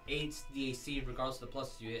 8's the AC regardless of the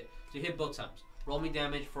pluses you hit. So you hit both times. Roll me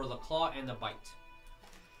damage for the claw and the bite.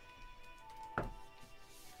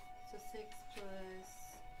 So 6 plus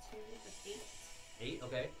 2 is 8. 8,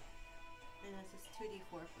 okay. And this is 2d4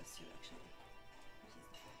 plus 2 actually. Which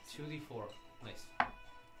is the 2d4. Nice.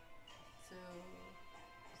 So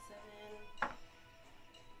 7.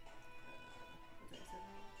 Was that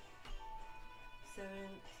 7? 7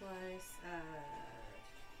 plus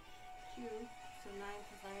 2. So 9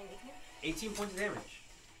 plus 9, 18. 18 points of damage.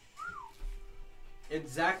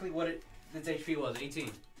 Exactly what its HP was.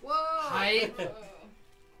 18. Whoa! Height.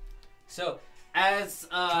 So as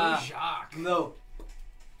Jacques. no.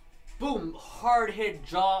 Boom! Hard hit,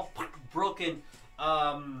 jaw broken.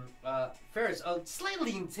 Ferris,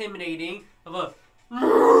 slightly intimidating. Of a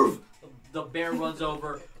move. The bear runs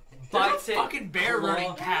over, bites There's a it. fucking bear claw-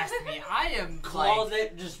 running past me. I am Claws like,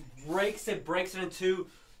 it, just breaks it in two.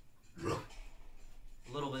 A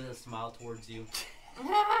little bit of a smile towards you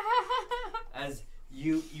as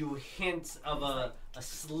you hint of a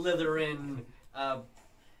Slytherin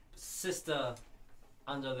sister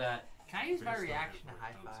under that. Can I use my reaction to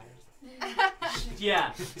high five?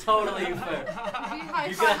 Yeah, totally fair.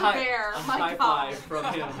 You get a high five from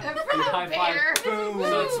him. You high bear. five. Boom.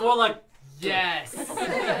 So it's more like Yes.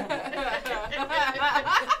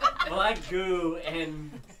 black goo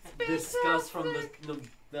and disgust from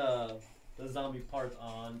the zombie part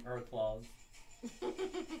on her claws.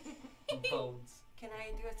 Bones. Can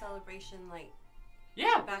I do a celebration like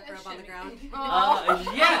Yeah. back rub on the ground?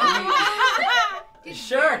 Yeah. Did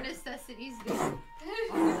Sure. bare necessities go?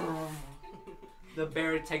 The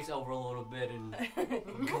bear takes over a little bit and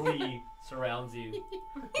glee surrounds you.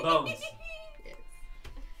 Bones.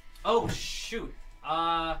 Oh shoot.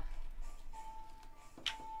 I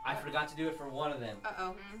forgot to do it for one of them.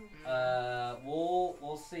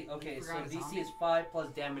 We'll see. Okay, You so forgot a DC zombie? is 5 plus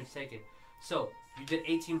damage taken. So you did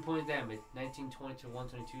 18 points damage. 19, 20 to 1,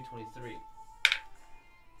 22, 23.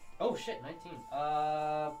 Oh shit, 19.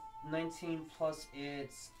 19 plus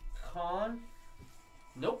its con.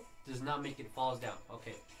 Nope, does not make it falls down.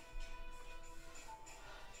 Okay.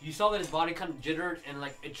 You saw that his body kind of jittered and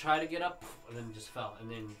like it tried to get up and then just fell and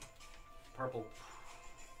then purple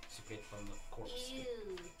dissipated from the corpse. Ew.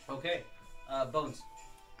 Okay, Bones.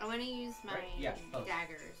 I want to use my Right, yeah, both.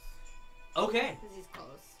 daggers Okay, because he's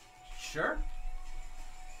close. sure.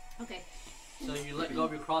 Okay. So you let go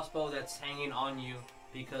of your crossbow that's hanging on you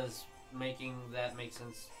because making that make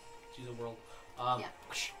sense to the world. Yeah.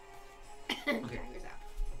 Okay. Daggers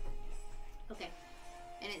out. Okay.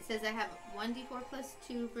 And it says I have 1d4 plus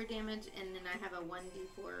 2 for damage, and then I have a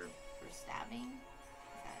 1d4 for stabbing.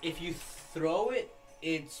 Is that If you throw it,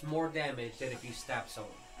 it's more damage than if you stab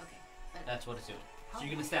someone. okay? But That's what it's doing. So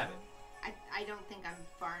you're gonna stab it. I don't think I'm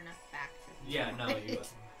far enough back to. Yeah, no, you.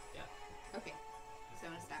 Okay. So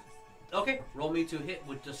I'm gonna stab. Okay, roll me to hit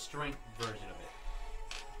with the strength version of it.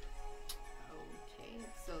 Okay.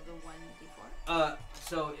 So the 1d4.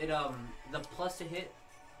 So it the plus to hit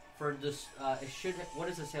for this it should what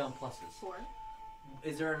does it say on pluses? 4.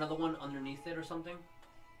 Is there another one underneath it or something?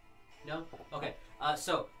 No? Okay.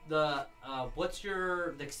 So the what's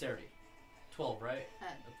your dexterity? 12, right?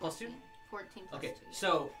 Plus 2? 14 plus Okay. 2.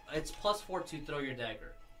 So it's plus 4 to throw your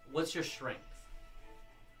dagger. What's your strength?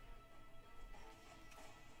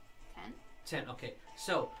 10. 10. Okay.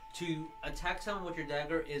 So to attack someone with your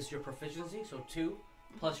dagger is your proficiency, so 2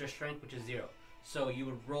 plus your strength, which is 0. So you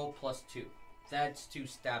would roll plus 2. That's to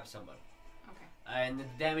stab somebody. Okay. And the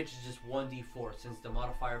damage is just 1d4 since the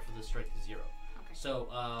modifier for the strength is 0. Okay. So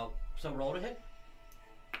roll to hit.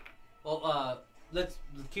 Well, let's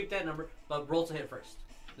keep that number, but roll to hit first.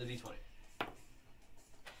 The d20.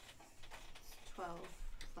 12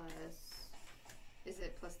 plus. Is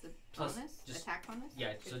it plus the Plus bonus? just- Attack bonus?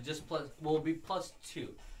 Yeah. So just plus will be plus 2.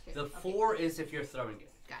 2. The Okay. 4 is if you're throwing it.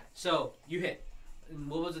 Got it. So you hit. And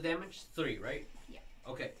what was the damage? 3, right? Yeah.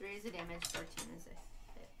 Okay. 3 is the damage. 14 is it.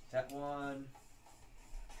 That one.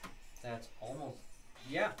 That's almost.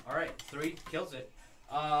 Yeah. All right. 3 kills it.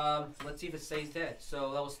 Let's see if it stays dead.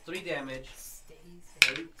 So that was 3 damage. Stays.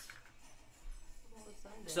 8. What was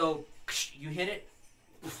that? So you hit it,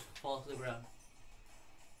 falls to the ground,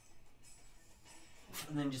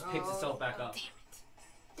 and then just picks itself back up.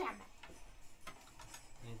 Damn it.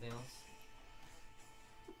 Anything else?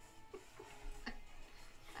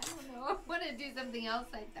 I don't know. I want to do something else.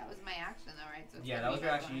 Like that was my action, though, right? So it's Yeah, gonna that was be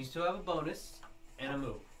your my action. You bonus. still have a bonus and a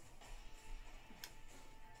move.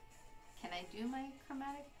 Can I do my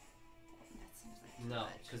chromatic? That seems like too No, much.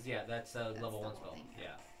 because that's a That's level the 1 whole spell. thing, Yeah.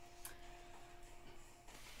 yeah.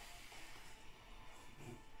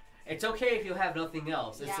 It's okay if you have nothing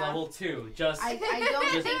else. It's Yeah. level 2. Just I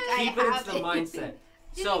don't just think keep I it have into the mindset.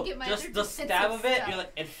 Didn't So get my just other the defensive stab of it, stuff. you're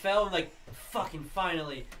like it fell and like fucking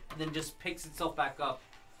finally, and then just picks itself back up.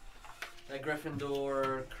 That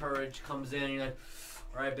Gryffindor courage comes in, and you're like,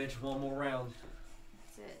 all right, bitch, one more round.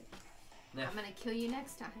 That's it. Nah. I'm gonna kill you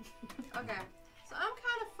next time. Okay. So I'm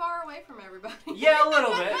kind of far away from everybody. Yeah, a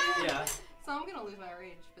little bit. Yeah. So I'm gonna lose my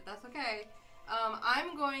rage, but that's okay.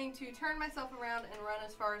 I'm going to turn myself around and run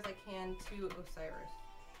as far as I can to Osiris.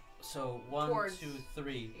 So 1, Towards- 2,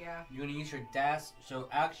 3. Yeah. You're gonna use your dash. So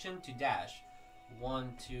action to dash.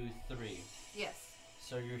 1, 2, 3. Yes.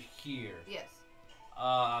 So you're here. Yes.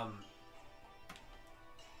 I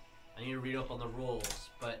need to read up on the rules,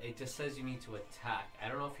 but it just says you need to attack. I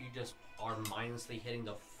don't know if you just are mindlessly hitting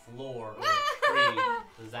the floor or a tree.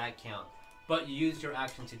 Does that count? But you use your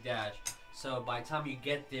action to dash. So by the time you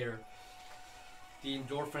get there, the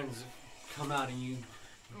endorphins come out and you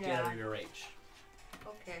get out of your rage.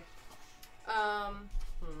 Okay.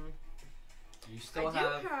 You still I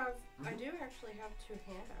have do actually have 2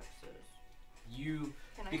 hand axes. you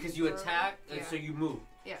Can I because you throw them? attack, Yeah. so you move.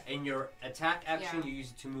 Yeah. And your attack action, Yeah. you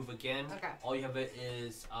use it to move again. Okay. All you have it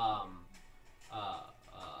is a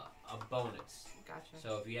bonus. Gotcha.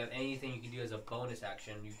 So if you have anything you can do as a bonus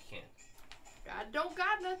action, you can. I don't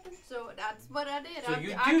got nothing, so that's what I did. So I'm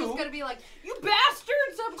you I'm do- just gonna be like, you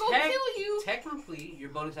bastards! I'm gonna Tec- kill you. Technically, your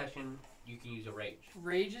bonus action, you can use a rage.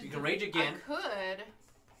 Rage is You can rage again, I could.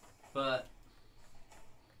 but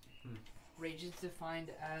Rage is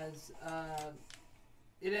defined as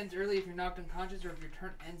it ends early if you're knocked unconscious or if your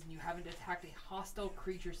turn ends and you haven't attacked a hostile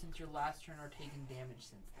creature since your last turn or taken damage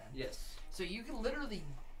since then. yes. So you can literally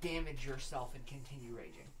damage yourself and continue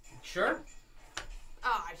raging. Sure,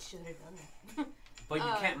 Oh, I should have done that. but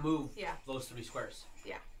you can't move yeah. those 3 squares.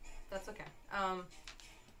 That's okay.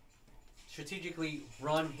 Strategically,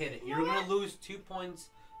 run, hit it. You're going to lose 2 points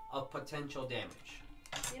of potential damage.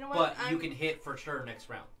 You know what? But you can hit for sure next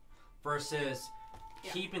round. Versus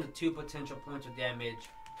Yeah. keeping the 2 potential points of damage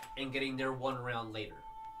and getting there 1 round later.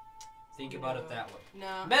 Think about it that way.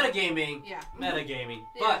 No. Metagaming. Yeah. Metagaming.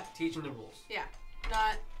 Yeah. But teaching the rules.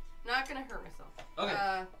 Not gonna hurt myself.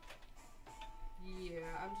 Okay.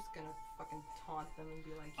 Yeah, I'm just gonna fucking taunt them and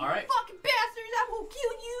be like, All right. fucking bastards, I will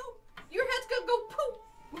kill you! Your head's gonna go poof!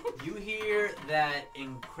 You hear that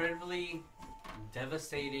incredibly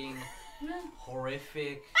devastating,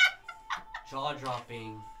 horrific,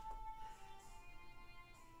 jaw-dropping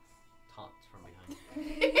taunt from behind.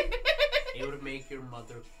 It would make your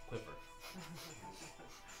mother quiver.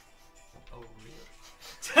 Oh, really?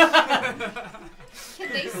 Can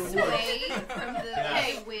they sway from the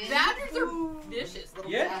Hey, wind? badgers are vicious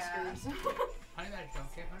little Yeah. bastards. Honey badger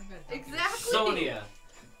don't care. Honey badger don't Exactly. Sonia,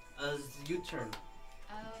 as you turn.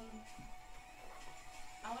 I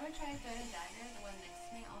want to try to throw a dagger, the one next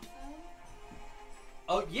to me also.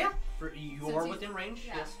 Oh yeah, for you So are do- within range.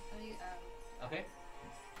 Yeah. Yes. What do you, Okay.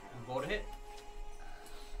 Roll to hit.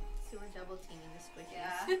 So we're double teaming the squidges.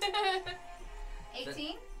 yeah.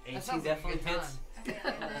 18? 18 That sounds like a definitely good hits. Okay,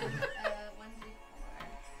 and then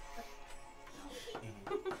 1d4.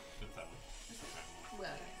 Just that one. Just that one.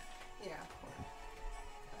 Well, Yeah.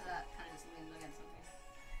 that kind of just means I get something.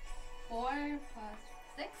 4 plus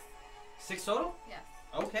 6? 6 total. Yes.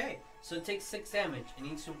 Okay. So it takes 6 damage. It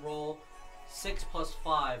needs to roll 6 plus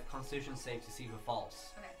 5 Constitution save to see if it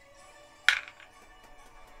falls. Okay.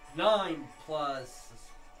 9 plus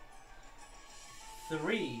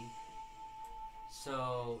 3.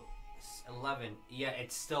 So 11. Yeah,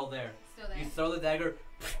 it's still there. Still there. You throw the dagger.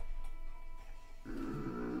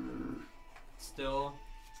 Still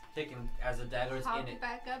taken as the dagger is Pop in it.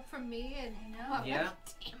 back up from me and I know. Yeah.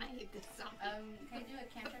 Damn, I hate this song. Can I do a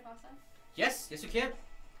cantrip also? Yes, yes you can.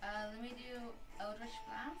 Let me do Eldritch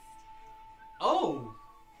Blast. Oh.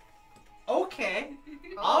 Okay.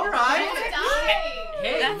 Oh, All right. Die!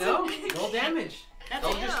 Hey, That's no, okay. roll damage. That's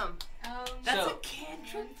Don't just- Damn. That's So- a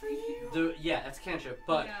cantrip for you. Yeah, that's cantrip.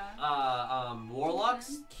 But Yeah.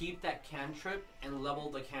 warlocks keep that cantrip and level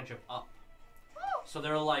the cantrip up. So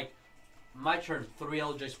they're like My turn. 3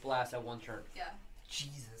 Eldritch Blast at one turn. Yeah.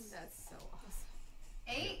 Jesus. That's so awesome.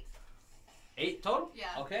 8. 8 total? Yeah.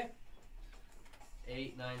 Okay.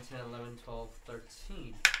 8, 9, 10, 11, 12,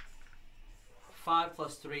 13. 5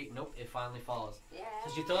 plus 3. Nope, it finally falls. Yeah.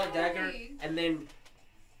 So she throws a dagger, and then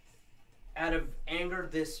out of anger,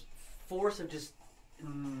 this force of just,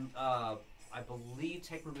 I believe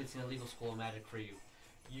technically it's an illegal school of magic for you.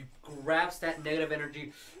 You grasp that negative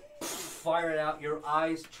energy, fire it out. Your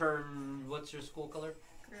eyes turn. What's your school color?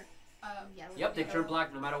 Yeah. Yep, they turn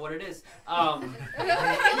black no matter what it is. Black.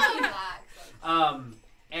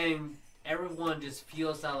 And everyone just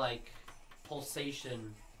feels that like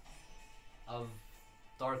pulsation of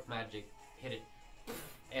dark magic hit it,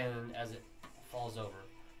 and as it falls over,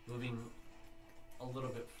 moving a little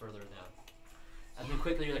bit further down, and then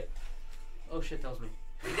quickly you're like, "Oh shit, that was me."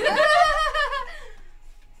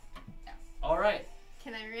 All right.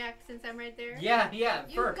 Can I react since I'm right there? Yeah. You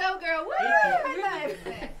First. go, girl. Woo! High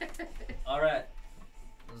five. All right.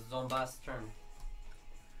 Zomba's turn.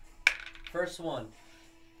 First one.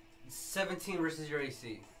 17 versus your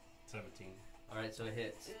AC. 17. All right, so it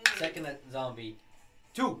hits. Second zombie.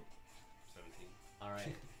 2. 17. All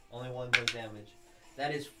right. Only 1 does damage.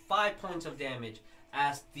 That is 5 points of damage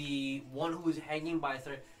as the one who is hanging by a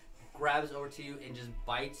thread grabs over to you and just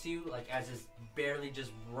bites you, like as it's barely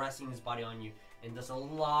just resting his body on you, and does a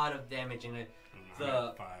lot of damage in it. I'm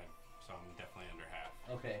at 5, so I'm definitely under half.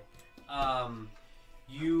 Okay.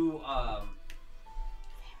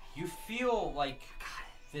 You feel like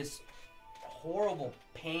this horrible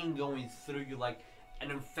pain going through you, like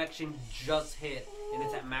an infection just hit, and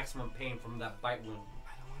it's at maximum pain from that bite wound.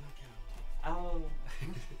 I don't want to go. Ow.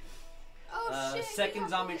 Oh shit. Second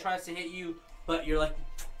zombie tries to hit you, but you're like,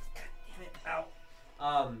 God damn it,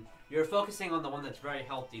 ow. You're focusing on the one that's very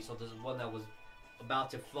healthy, so there's one that was about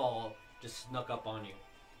to fall just snuck up on you.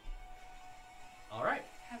 All right.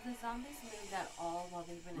 Have the zombies moved at all while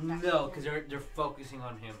they've been attacking? No, because they're focusing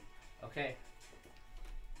on him. Okay.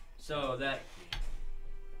 So that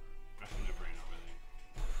I shouldn't have ran over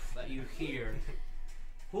there. you hear.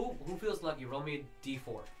 Who feels lucky? Roll me a d4.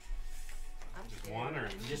 I'm Just scared. one or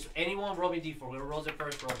Just anyone roll me a d4. Whoever rolls it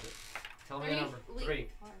first, rolls it. Tell me a number. 3.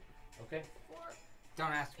 Okay.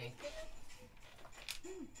 Don't ask me.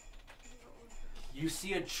 You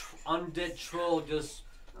see a undead troll just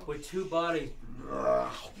with 2 bodies.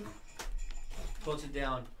 Puts it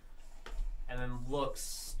down. And then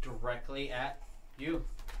looks directly at you.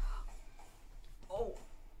 Oh.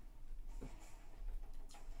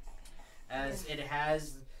 As it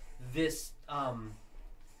has this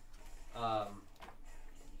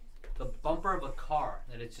the bumper of a car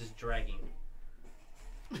that it's just dragging.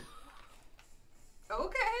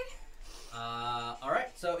 Okay. All right.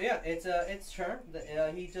 So yeah, it's turn.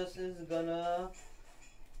 He just is gonna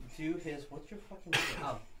do his. What's your fucking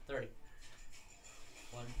number? Oh, 30.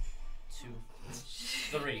 1, 2,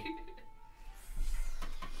 3.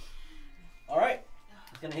 All right.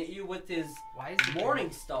 He's gonna hit you with his Why is the Morning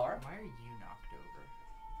girl- Star. Why are you knocked over?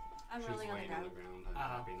 I'm She's rolling on the laying on ground. the ground.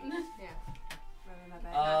 Unhappiness. Yeah. Rolling my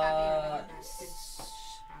back. Uh,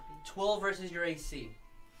 Happy. 12 versus your AC.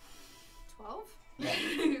 12?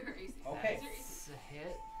 Okay. That's a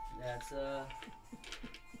hit. That's I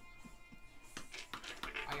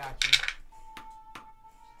got you.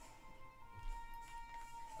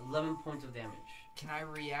 11 points of damage. Can I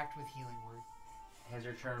react with healing word? Has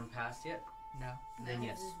your turn passed yet? No. Then No,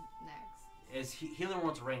 yes. this is Next. Is healing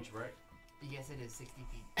word's range, right? Yes, it is 60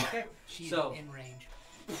 feet. Okay. She's So- in range.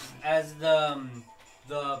 As the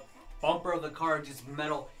bumper of the car just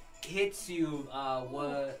metal hits you,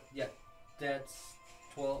 what? Yeah, that's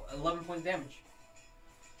 11 points damage.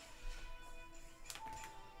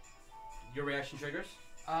 Your reaction triggers.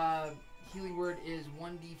 Healing word is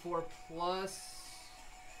 1d4 plus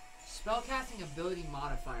spellcasting ability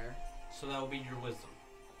modifier So that will be your wisdom.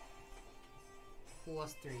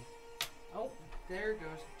 plus 3. Oh, there it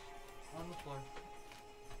goes. On the floor.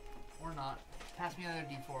 Or not. Pass me another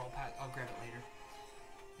d4. I'll grab it later.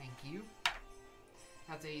 Thank you.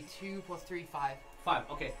 That's a 2 plus 3, 5. 5.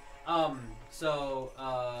 Okay. So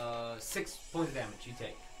 6 points of damage you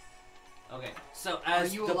take. Okay. So Are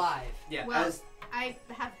as you the, alive? Yeah. Well, as I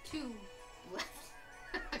have 2 left.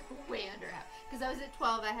 Way under half. Because I was at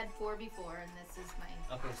 12, I had 4 before, and this is my.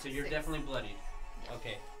 okay. So you're 6. definitely bloodied. Yeah.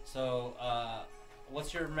 Okay. So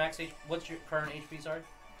what's your max H? What's your current HP? Sorry.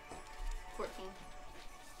 14.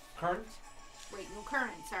 Current. Wait, no,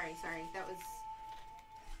 current. Sorry. That was.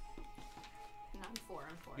 No, I'm 4.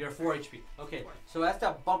 I'm 4. You're 4 HP. Okay. 4. So as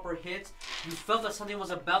that bumper hits, you felt that something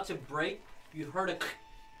was about to break. You heard a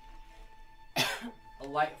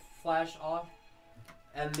light flash off,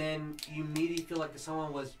 and then you immediately feel like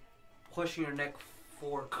someone was pushing your neck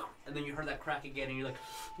forward, and then you heard that crack again, and you're like,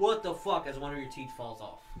 "What the fuck?" As one of your teeth falls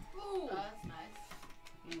off. Ooh. Oh, that's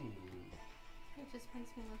nice. It just makes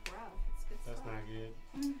me look rough. It's good That's stuff. not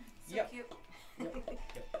good. So Yep. cute.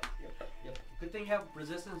 Yep. Good thing you have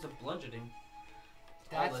resistance of bludgeoning.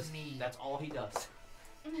 That's me. That's all he does.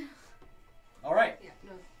 All right. Yeah,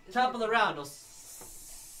 no. it's Top good. of the round. That's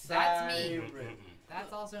me. Cyrus.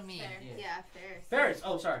 That's also me. Fair. Yeah. Yeah, fair. Ferris.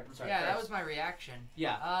 Oh, sorry. I'm sorry. Yeah, that Ferris. was my reaction.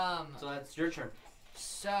 Yeah. So that's your turn.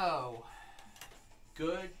 So.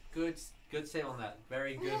 Good save on that.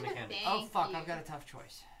 Very good mechanic. Thank Oh fuck! you. I've got a tough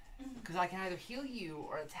choice. Because I can either heal you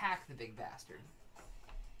or attack the big bastard.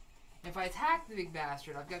 If I attack the big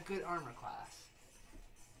bastard, I've got good armor class.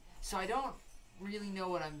 So I don't really know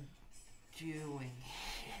what I'm doing.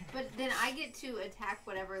 But then I get to attack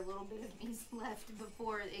whatever little bit of me's left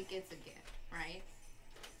before it gets a gift, right?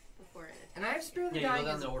 Before it. And I have Spare the Yeah, you Dying go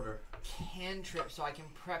down as the a order. cantrip, so I can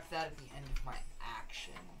prep that at the end of my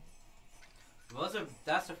action. Well,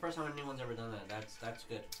 that's the first time anyone's ever done that. That's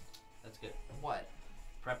good. That's good. What?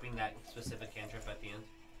 Prepping that specific cantrip at the end.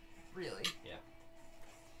 Really? Yeah.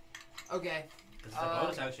 Okay. This is a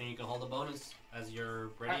bonus action. You can hold a bonus as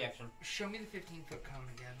your ready action. Show me the 15-foot cone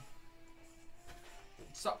again.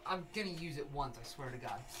 So I'm gonna use it once, I swear to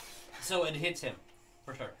God. So it hits him,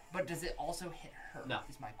 for sure. But does it also hit her? No.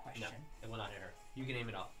 Is my question. No, it will not hit her. You can aim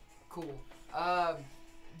it off. Cool.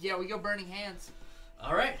 Yeah, we go Burning Hands.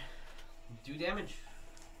 All right. Do damage.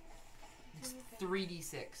 It's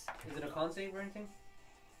 3d6. Is it a con save or anything?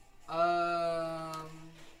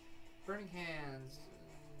 Burning Hands.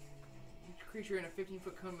 Each creature in a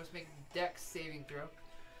 15-foot cone must make a dex saving throw.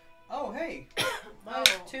 Oh, hey. Oh.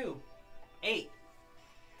 2. 8.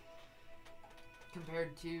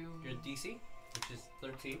 Compared to Your DC, which is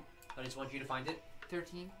 13. I just want you to find it.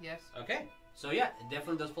 13, yes. Okay. So yeah, it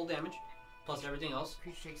definitely does full damage, plus everything else.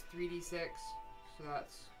 Creature takes 3d6, so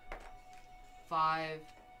that's 5,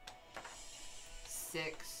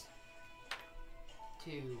 6,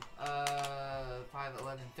 2, 5,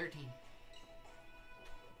 11, 13.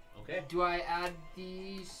 Okay. Do I add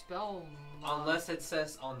the spell? Unless it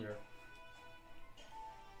says on there.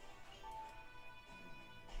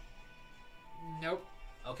 Nope.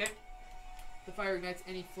 Okay. The fire ignites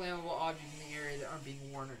any flammable objects in the area that aren't being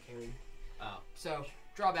worn or carried. Oh. So,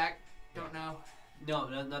 drawback. Don't know. No,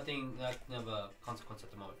 nothing of a consequence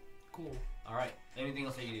at the moment. Cool. All right. Anything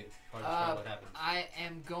else that you do? Or describe what happens. I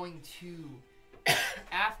am going to,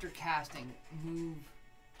 after casting, move.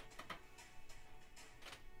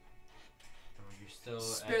 You're still.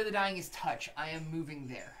 Spare the Dying is touch. I am moving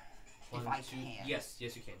there. One, if I two- can. Yes, you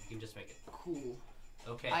can. You can just make it. Cool.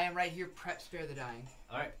 Okay. I am right here. Prep Spare the Dying.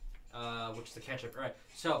 All right. Which is the cantrip. All right.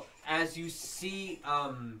 So as you see,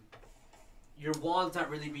 your wand's not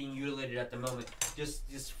really being utilized at the moment.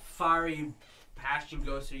 Just fiery passion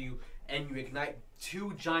goes through you, and you ignite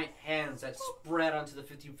 2 giant hands that spread onto the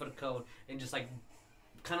 15-foot cone, and just like,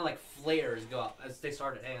 kind of like flares go up as they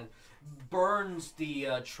start at hand, burns the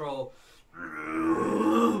troll,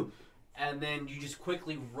 and then you just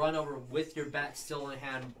quickly run over with your bat still in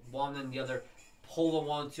hand, wand in the other, pull the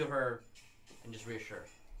wand to her, and just reassure.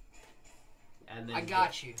 And then I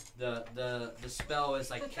got you. The spell is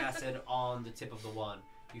like casted on the tip of the wand.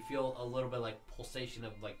 You feel a little bit like pulsation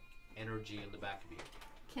of like energy in the back of you.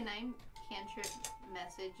 Can I cantrip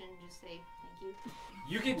message and just say thank you?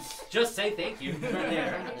 You can just say thank you right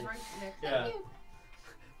there. He's right next. Yeah. Thank you.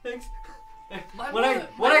 Thanks. My When more- I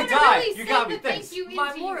wanna die, really you say got me. the Thanks. thank you My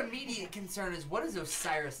into more you. immediate concern is what is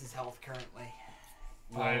Osiris's health currently?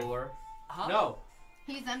 5. Lower. Huh? No.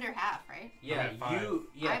 He's under half, right? Yeah. at 5. You.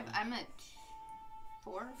 Yeah. I'm at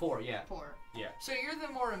 4. 4. Yeah. 4. So you're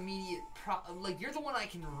the more immediate, like you're the one I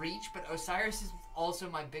can reach, but Osiris is also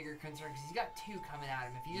my bigger concern because he's got 2 coming at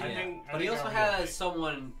him. If he I doesn't, think- But he also I'll be has okay.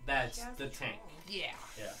 someone that's She has the a tank. troll. yeah.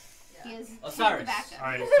 Yeah. He is Osiris. the backup.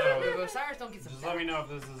 Alright, If so Osiris don't get some, just let me know if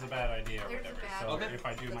this is a bad idea or There's a whatever. bad So Okay. if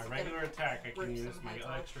I do my That's regular gonna attack, I can rip use some my heads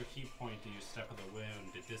off. extra key point to use Step of the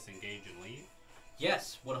Wound to disengage and leave.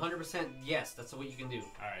 Yes. 100%. Yes. That's what you can do.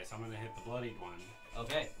 Alright, so I'm gonna hit the bloodied one.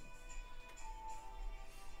 Okay.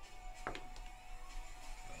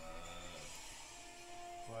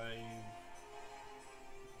 5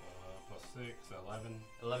 plus 6, 11.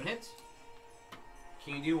 11 hits.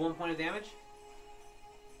 Can you do 1 point of damage?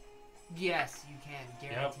 yes, you can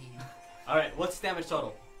guaranteed. All right. What's the damage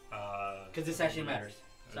total? Because This actually matters.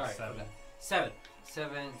 Sorry. 7. Okay. 7.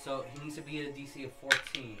 7. So he needs to be at a DC of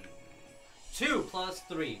 14. 2 plus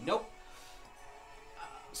 3. Nope.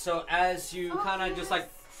 So as you Fuck kind of just like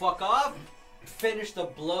yes. fuck off, finish the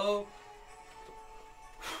blow,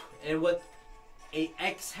 and what a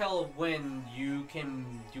exhale of wind, you can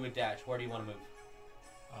do a dash. Where do you want to move?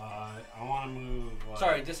 I want to move.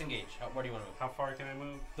 Sorry, disengage. Where do you want to move? How far can I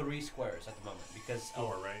move? 3 squares at the moment because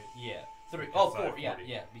 4, right? Yeah, 3. Because Oh, I have 4. Yeah, 40.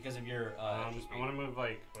 yeah. Because of your. I want to move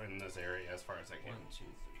like in this area as far as I 1, can. 2,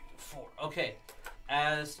 3, 4. Okay,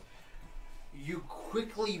 as you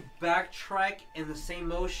quickly backtrack in the same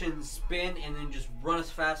motion, spin, and then just run as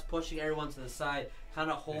fast, pushing everyone to the side, kind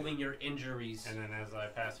of holding your injuries. And then as I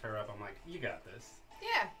pass her up, I'm like, "You got this."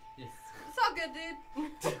 Yeah. Yeah. It's all good,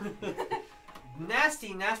 dude.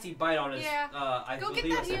 nasty bite on his. Yeah. I Go believe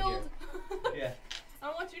get that it's in here. healed. Yeah. I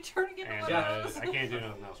don't want your turn to get And one of those. I can't do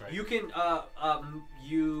nothing else, right? You can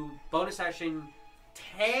you bonus action.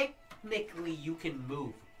 Technically, you can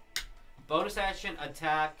move. Bonus action,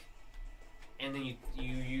 attack, and then you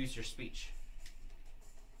use your speech.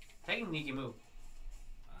 Technically, you can move.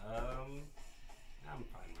 I'm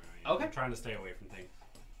fine where I am. Okay. I'm trying to stay away from things.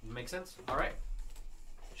 Makes sense. All right.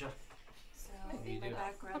 So You my do.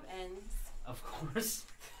 back rub ends Of course.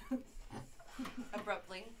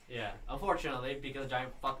 abruptly. Yeah. Unfortunately, because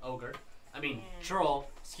giant fuck ogre. I mean Yeah. troll.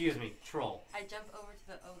 Excuse me, troll. I jump over to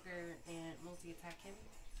the ogre and multi-attack him.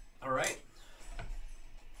 All right.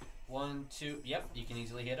 1, 2. Yep, you can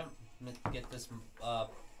easily hit him. Get this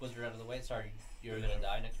wizard out of the way. Sorry, you're gonna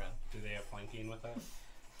die next round. Do they have flanking with that?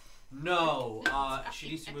 No. She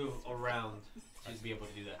needs to move around to be able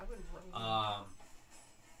to do that. I wouldn't want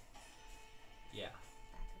Yeah.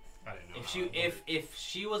 I didn't know. If how she it worked. if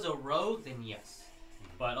she was a rogue, then yes.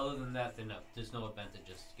 Mhm. But other than that, then no. There's no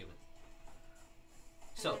advantages given.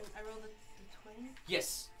 So And then I roll the 20,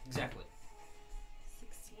 yes, exactly.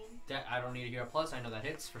 16. That I don't need to hear a plus. I know that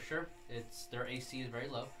hits for sure. It's their AC is very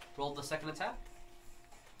low. Roll the second attack.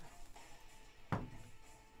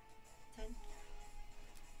 10.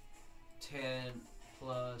 10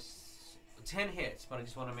 plus 10 hits, but I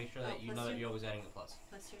just want to make sure that Oh, you plus know that two. you're always adding a plus.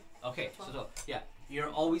 Plus 2. Okay, 12. so yeah, you're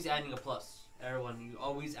always adding a plus. Everyone, you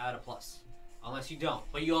always add a plus. Unless you don't,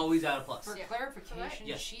 but you always add a plus. For Yeah. clarification,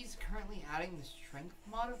 Yes. she's currently adding the strength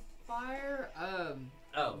modifier.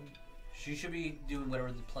 Oh, she should be doing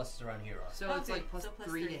whatever the pluses around here are. So it's Okay, like plus so plus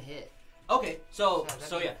 3 to three. hit. Okay, so So that'd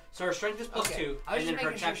so be- yeah, so her strength is plus Okay, 2, I was and just then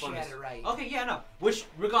her making sure attack she bonus. had it right. Okay, yeah, no. Which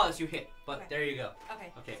regardless you hit, but Okay. there you go.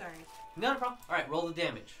 Okay. Okay. Sorry. No problem. All right, roll the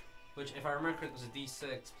damage, which if I remember correctly was a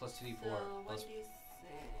D6 plus 2D4 So plus 1d6.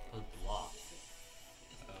 plus blah.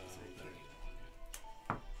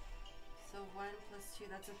 So 1 plus 2,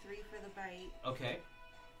 that's a 3 for the bite. Okay.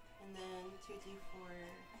 And then 2d4.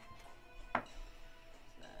 So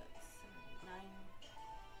that's 9.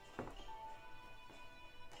 Oops.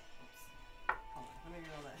 Hold on, let me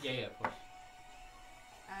roll that. Yeah, of course.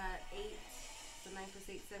 8. So 9 plus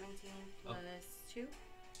 8, 17. Plus 2,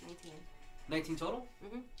 19. 19 total.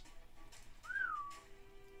 Mm-hmm.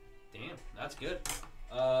 Damn, that's good.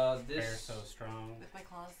 Hair This. so strong. With my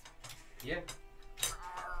claws. Yeah.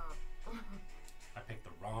 I picked the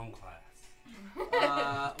wrong class.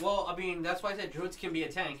 Well, I mean, that's why I said druids can be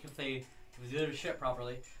a tank if they do their shit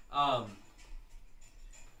properly.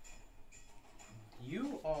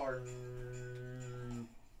 You are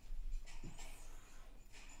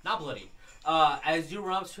not bloody. As you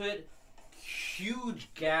run up to it, huge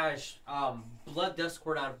gash, blood does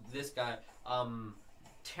squirt out of this guy,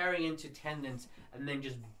 tearing into tendons, and then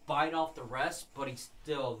just bite off the rest, but he's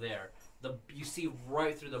still there. You see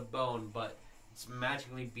right through the bone, but it's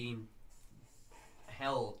magically being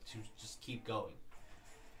held to just keep going.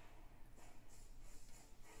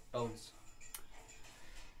 Bones.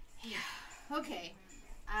 Okay.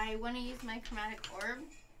 I want to use my chromatic orb,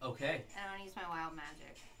 Okay. and I want to use my wild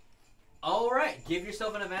magic. All right. Give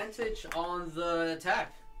yourself an advantage on the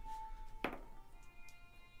attack.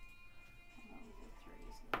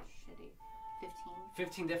 Shitty. 15.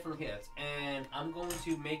 15 definitely hits, and I'm going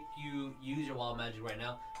to make you use your wild magic right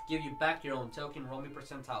now. Give you back your own token. Roll me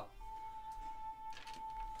percentile.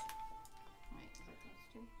 Wait, is it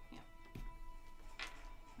those two? Yeah.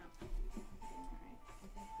 No.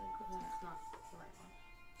 Alright. That's not the right one.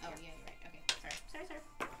 Oh, yeah, you're right. Okay. Sorry.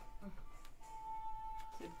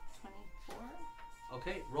 So 24?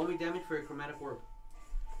 Okay. Roll me damage for your chromatic orb.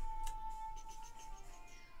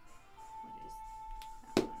 What is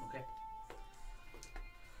that one? Okay.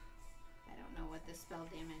 I don't know what the spell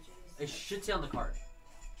damage is. It should say on the card.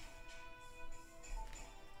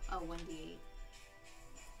 Oh, 1d8.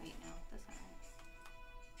 Wait, no, that's not right.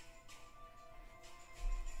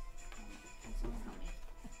 Can someone help me?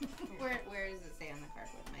 Where does it say on the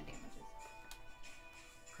card what my damage is?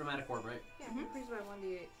 Chromatic orb, right? Yeah, Mhm. increase by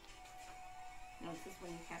 1d8. No, it says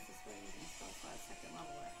when you cast a spell using spell slot second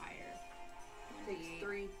level or higher. Takes 1d8.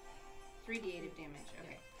 3. 3d8 of damage.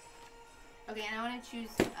 Okay. Okay, and I want to choose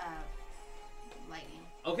lightning.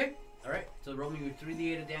 Okay. All right. So roll me your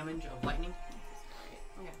 3d8 of damage of lightning.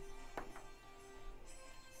 Okay.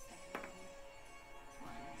 7,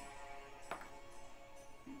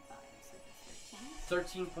 1, 5, so that's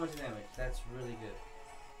 13 13. points of damage. That's really good.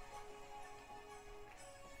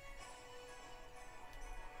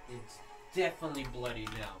 It's definitely bloody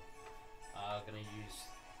now. Gonna use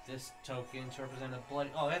this token to represent a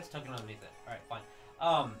bloody. Oh, that's a token underneath it. All right,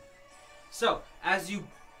 fine. So as you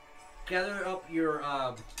gather up your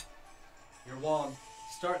wand,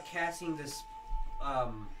 start casting this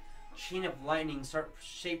chain of lightning. Start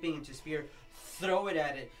shaping into a spear. Throw it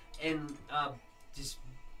at it, and just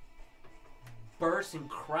bursts and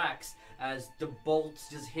cracks as the bolts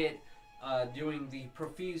just hit, doing the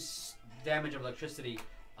profuse damage of electricity.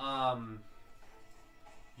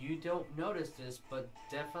 You don't notice this, but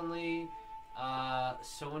definitely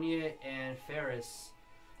Sonia and Ferris,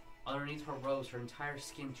 underneath her robes, her entire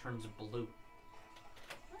skin turns blue.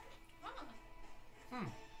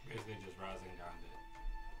 Basically just Rasengan did.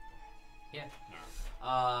 Yeah.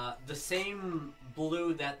 No. The same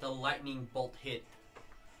blue that the lightning bolt hit.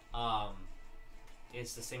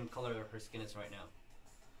 It's the same color her skin is right now.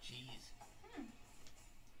 Jeez.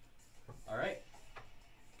 All right.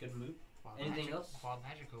 Good move. Wild Anything magic, else? Wild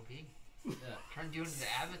magic, OP. Yeah. Turned you into the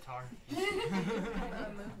Avatar.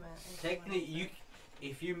 Movement. Technically,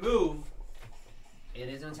 if you move, it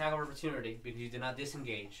is an attack of opportunity because you did not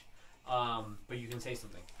disengage. But you can say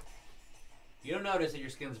something. You don't notice that your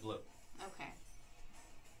skin's blue.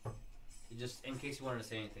 Okay. Just in case you wanted to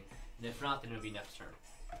say anything. And if not, then it'll be next turn.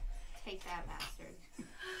 Take that, bastard.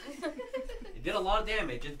 It did a lot of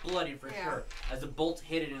damage. It's bloody for Yeah. sure. As the bolt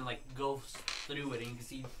hit it and like goes through it, and you can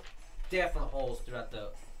see definite holes throughout the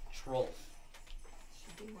troll.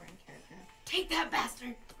 Should be more in character. Take that,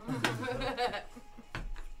 bastard.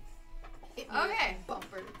 Hit me with Okay. the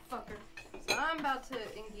bumper, fucker. So I'm about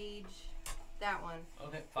to engage that one.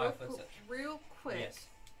 Okay, Real 5 foot qu- set. Real quick. Yes.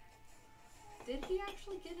 Did he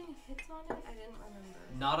actually get any hits on it? I didn't remember.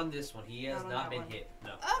 Not on this one. He has Not on not that been one. hit.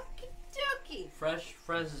 No. Okie dokie. Fresh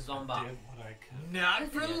is on bottom. Did what I could.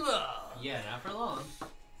 Not for Yeah. love. Yeah, not for long.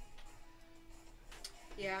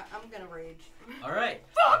 Yeah, I'm gonna rage. All right.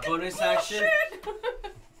 Fucking Bonus action.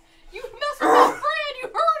 bullshit! You messed with my friend! You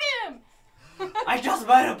hurt him! I just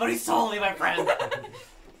met him, but he's totally my friend.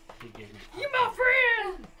 He gave me You my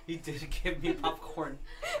friend! He did give me popcorn.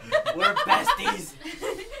 We're besties.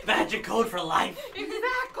 Magic code for life.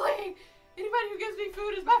 Exactly! Anybody who gives me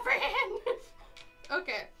food is my friend!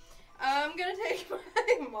 Okay. I'm gonna take my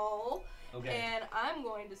maul Okay. and I'm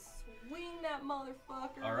going to swing that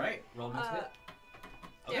motherfucker. All right. Roll me to hit.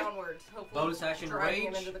 Okay. Downwards, hopefully. Bonus action dragging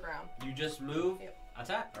him rage. into the ground. You just move. Yep.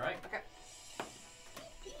 Attack. All right. Okay.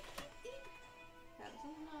 That's a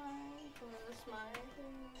 9 plus my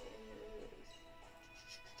thing is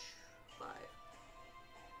 5.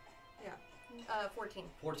 Yeah. 14.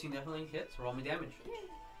 14 definitely hits. Roll me damage.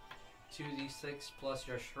 2d6 plus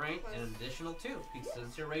your strength and an additional 2 because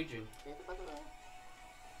since you're raging.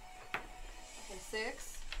 Okay,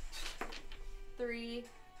 6, 3,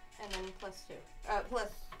 and then plus 2.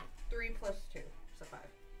 Plus 3 plus 2, so 5.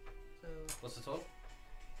 So What's the total?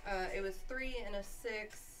 it was 3 and a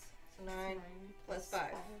 6, so 9 plus 5.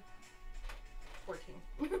 14.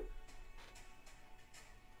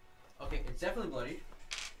 Okay, it's definitely bloody.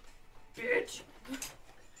 Bitch!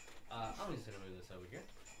 I'm just gonna move this over here.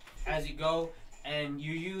 As you go and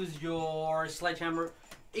you use your sledgehammer,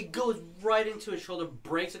 it goes right into his shoulder,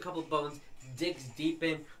 breaks a couple of bones, digs deep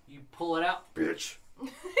in. You pull it out, bitch.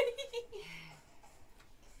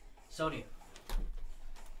 Sonia.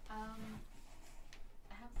 I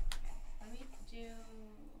have. Okay. Let me do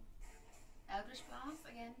Eldritch Blast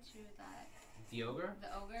again to that The ogre. the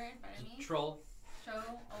ogre in front of me. Troll. Show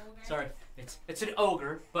ogre. Sorry, it's an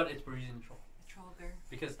ogre, but it's we're using troll Trollger.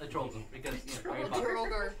 because a troll because you know, Harry Potter.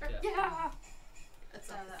 Trollger. Yeah. Yeah!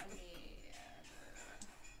 So that would be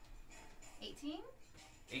 18.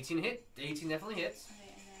 18 hit. 18 definitely hits.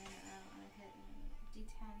 Okay, and then I'm gonna hit D10.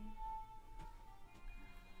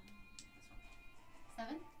 This one.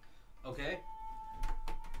 7. Okay.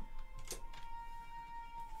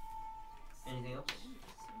 Anything else?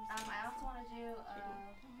 I also want to do.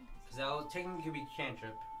 Because that was technically could be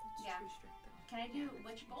cantrip. Yeah. Can I do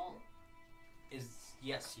Witch Bolt? Is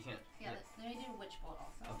yes, you can. Yeah. Let me do Witch Bolt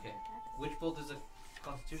also. Okay. Which bolt is a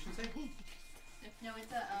Constitution save? No,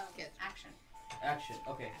 it's a action. Action.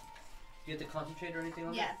 Okay. Do you have to concentrate or anything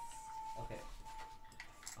on Yes. that? Okay.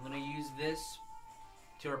 I'm gonna use this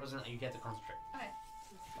to represent that you get to concentrate. Okay.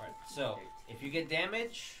 Alright. So if you get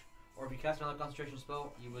damage, or if you cast another concentration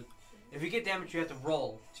spell, you would. If you get damage, you have to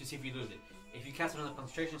roll to see if you lose it. If you cast another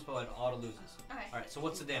concentration spell, it auto loses. Okay. All right. So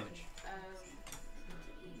what's the damage?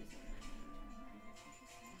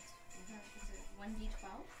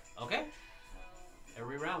 1d12. Okay.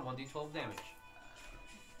 Every round, 1d12 damage.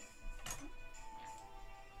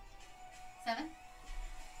 7.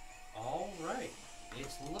 All right.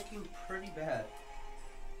 It's looking pretty bad.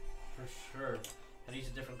 For sure. I'd use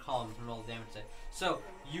a different column to roll the damage set. So,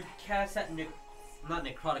 you cast that, not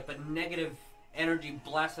necrotic, but negative energy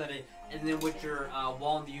blast at it, and then with your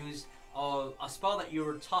wand use a spell that you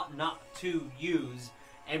were taught not to use,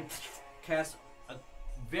 and cast a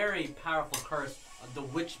very powerful curse, the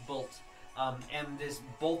Witch Bolt. And this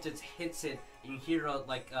bolt, it hits it, and you hear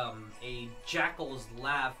a jackal's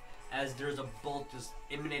laugh as there's a bolt just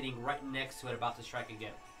emanating right next to it, about to strike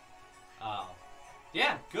again.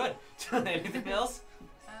 Yeah, good. Anything else?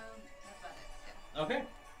 That's about it. Okay.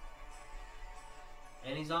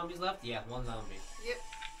 Any zombies left? Yeah, one zombie. Yep.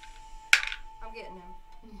 I'm getting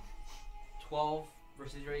him. 12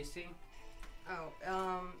 versus your AC.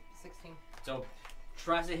 Oh, 16. So,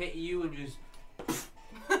 tries to hit you and just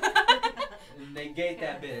negate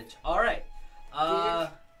that bitch. Alright.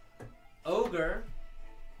 Ogre.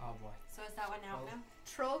 Oh boy. So is that one out now?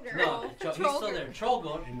 Troll girl. No, he's still there.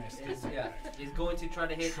 Trollgor He missed it. is going to try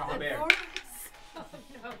to hit the bear. Oh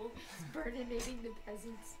no. Burninating the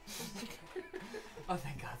peasants. Oh,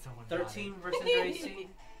 thank God someone 13 versus your AC?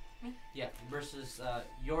 Yeah, versus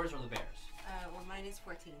yours or the bear's. Well, mine is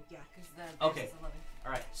 14. Yeah, because the Okay. is 11.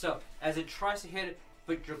 Alright, so as it tries to hit it,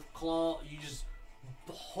 but your claw, you just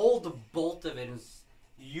hold the bolt of it, and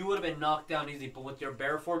you would have been knocked down easy, but with your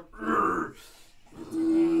bear form,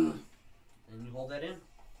 and you hold that in.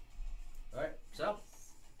 Alright, so,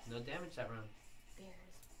 no damage that round.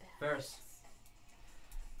 Ferris.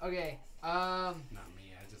 Okay. Not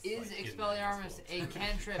me. I just Is like getting Expelliarmus that a insult.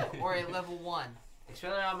 cantrip or a level 1?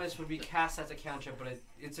 Expelliarmus would be cast as a cantrip, but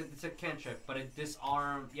it's a cantrip, but it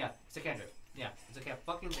disarm. Yeah, it's a cantrip. Yeah, it's a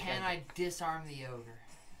fucking. Can I disarm the ogre?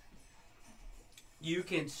 You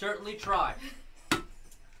can certainly try.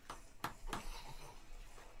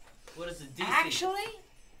 What is the DC? Actually,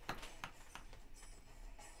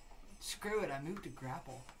 screw it. I moved to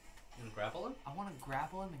grapple. You can grapple him. I want to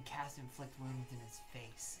grapple him and cast inflict wounds in his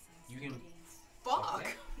face. You can. Fuck.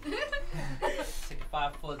 Okay. Take a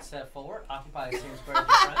 5-foot step forward. Occupy the same square as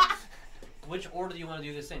your friend. Which order do you want to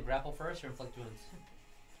do this in? Grapple first or inflict wounds?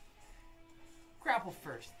 Grapple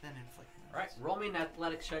first, then inflict wounds. Alright, roll me an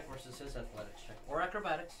athletics check versus his athletics check. Or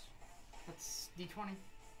acrobatics. That's D20.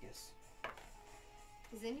 Yes.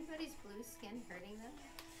 Is anybody's blue skin hurting them?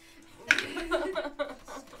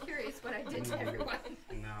 Just curious what I did to everyone.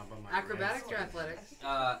 No, but my Acrobatics red or skin- athletics?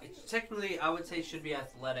 It's technically, I would say it should be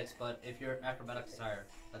athletics, but if your acrobatics is higher,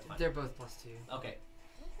 that's fine. They're both +2. Okay.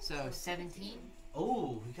 So 17.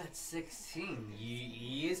 Oh, we got 16.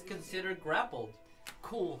 He is considered grappled.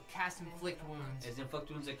 Cool. Cast inflict wounds. Is inflict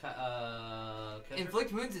wounds a cantrip?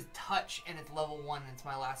 Inflict wounds is touch, and it's level 1, and it's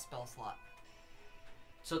my last spell slot.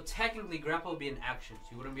 So technically, grapple would be an action, so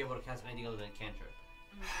you wouldn't be able to cast anything other than cantrip.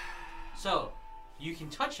 So you can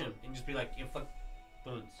touch him and just be like inflict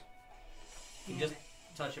wounds. You can just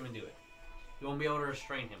touch him and do it. You won't be able to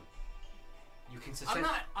restrain him. You can I'm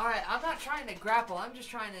not. All right. I'm not trying to grapple. I'm just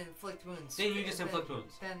trying to inflict wounds. Then you just inflict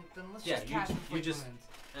wounds. Then let's Yeah, just you- cast you inflict just- wounds.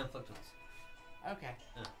 Inflict wounds. Okay.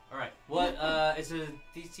 Yeah. All right. What is it?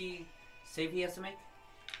 A DC save he has to make?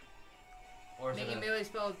 Or is Make it a a... melee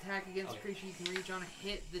spell attack against a Okay. creature you can reach on a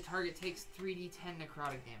hit. The target takes 3d10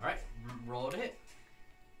 necrotic damage. All right. Roll it a hit.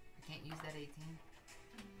 I can't use that 18.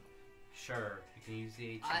 Sure. You can use the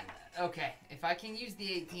 18. Okay. If I can use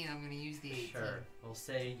the 18, I'm gonna use the 18. Sure. We'll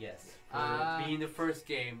say yes. For being the first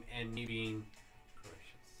game and me being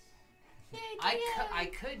gracious. I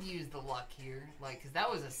could use the luck here, like, cause that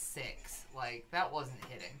was a 6. Like, that wasn't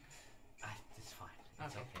hitting. It's fine.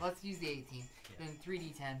 It's Okay. okay. Let's use the 18. Yeah. Then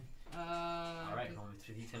 3d10. All right. Roll me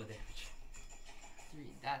 3d10 of damage.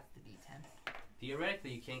 3. That's the d10.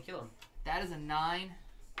 Theoretically, you can't kill him. That is a 9.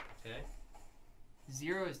 Okay.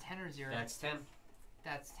 0 is 10 or 0. That's 10.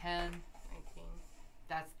 That's 10. 19.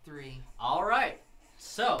 That's 3. All right.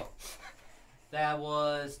 So that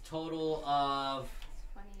was total of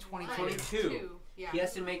 22. Yeah. He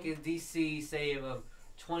has to make a DC save of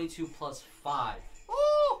 22 plus 5.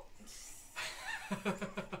 Oh!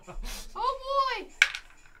 Oh boy!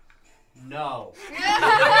 No.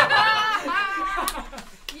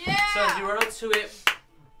 Yeah! So as you run up to it,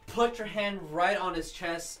 put your hand right on his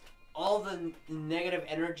chest. All the negative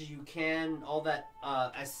energy you can, all that,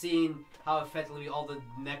 as seeing how effectively all the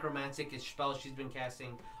necromantic spells she's been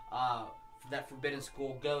casting, that Forbidden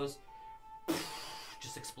School goes,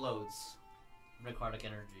 just explodes. Necrotic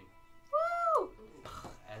energy.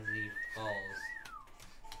 as he falls.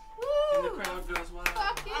 And the crowd goes wild.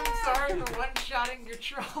 Fuck yeah. I'm sorry for one-shotting your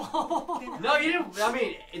troll. No, you didn't. I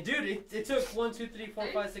mean, dude, it took 1, 2, 3, 4,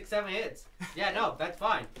 5, 6, 7 hits. Yeah, no, that's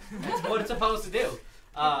fine. That's what it's supposed to do.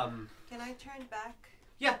 Can I turn back?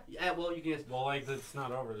 Yeah, well, you can just. Well, like, it's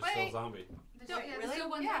not over. There's still a zombie. Yeah, Really? there's still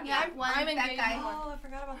one Yeah, thing. Yeah, one, I'm that engaged guy. in one. Oh, I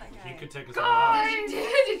forgot about that guy. He could take us all out.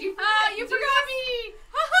 Did you? You forgot me!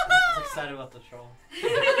 I was excited about the troll.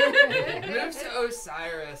 Moves to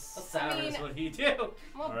Osiris. Osiris, what he do?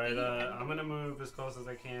 Alright, I'm gonna move as close as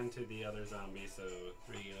I can to the other zombie, so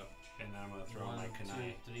 3 up. And then I'm gonna throw my 1,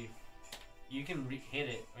 kunai. 2, 3. You can hit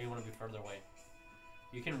it, or you want to be further away.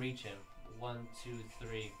 You can reach him. 1, 2,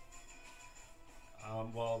 3.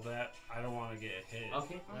 Well, that I don't want to get hit.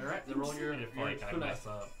 Okay, alright. Then roll your If like I kunai. mess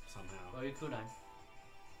up somehow. Roll your kunai.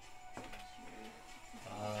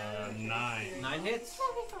 9. 9 hits.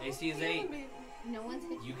 AC is 8. No one's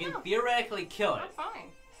hit You can theoretically kill it. I'm fine.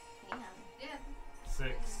 Yeah. Yeah.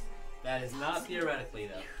 6. That is not theoretically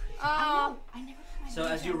though. I never put my So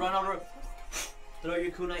hand as you down. run over, throw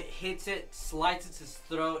your kunai, hits it, slides its his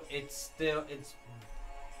throat. It's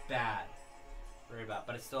bad, very bad,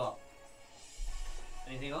 but it's still up.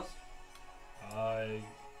 Anything else? Can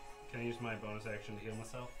I use my bonus action to heal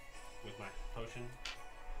myself with my potion?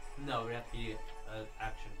 No, we have to be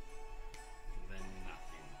action. Then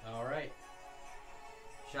nothing. All right,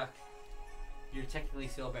 Chuck, you're technically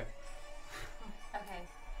still a bear. Okay.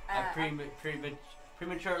 I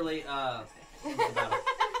prematurely into battle.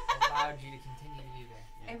 Allowed you to continue to be there.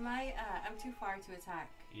 Am I? I'm too far to attack.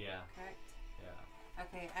 Yeah, Correct. yeah.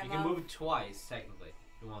 Okay. You I'm can off. move twice technically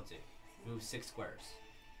if you want to. Move 6 squares,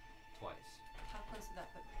 twice. How close would that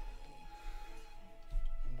put me?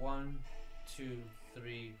 1, 2,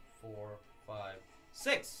 3, 4, 5,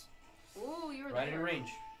 6. Ooh, you were Right there. in range.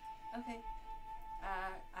 Okay.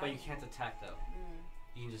 But you can't attack though. Mm.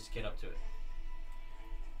 You can just get up to it.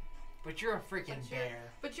 But you're a freaking But you're-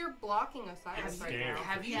 bear. But you're blocking Osiris I'm right scared. now.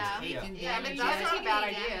 Have you Yeah. taken Yeah, damage but that's yet? not a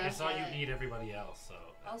bad Yeah. idea. I saw you Yeah. eat everybody else, so.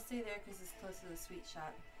 I'll stay there because it's close to the sweet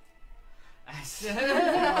shop.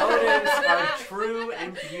 Motives are true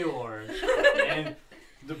and pure. And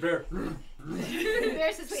the bear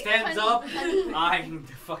Bears is wait, stands honey, up, honey. eyeing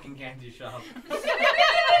the fucking candy shop.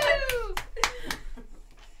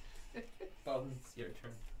 Bones, your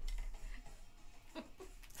turn.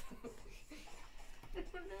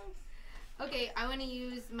 Okay, I want to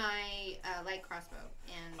use my light crossbow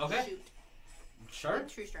and Okay. shoot. Sure.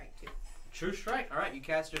 With true strike too. True strike. All right, you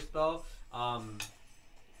cast your spell. So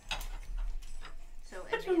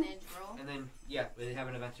advantage roll. And then yeah, they have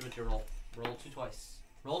an advantage with your roll. Roll 2 twice.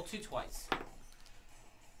 Roll 2 twice.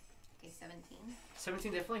 Okay, 17.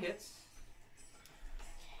 17 definitely hits.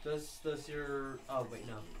 Does your wait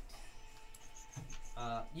no.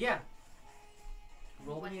 Yeah.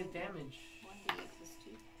 Roll me a damage. 1d8 plus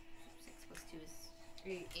 2. 6 plus 2 is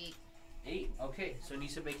 8. 8. Okay, so it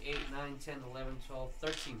needs to make 8, 9, 10, 11, 12,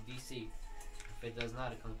 13 DC. If it does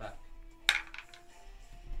not, it comes back.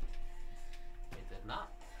 It did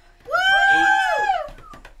not. Woo! 8.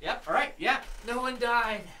 Yep, alright, yeah. No one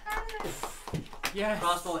died. Yes.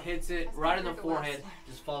 Crossbow hits it That's right in my the favorite forehead, last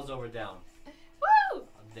just falls over down. Woo!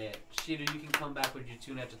 I'm dead. Sheeta, you can come back with your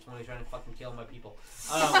tune after 20 trying to fucking kill my people.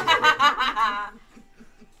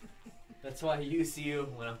 That's why I use you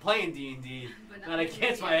when I'm playing D&D, But not when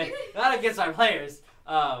against you're- my players.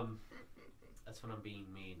 That's when I'm being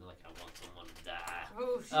mean, like I want someone to die.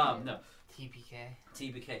 Oh, shit. No, TPK.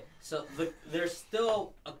 TBK. So there's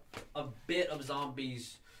still a bit of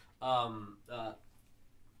zombies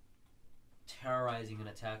terrorizing and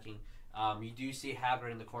attacking. You do see Haggard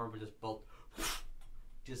in the corner, but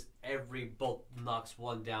just every bolt knocks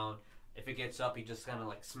one down. If it gets up, he just kind of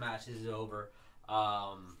like smashes it over.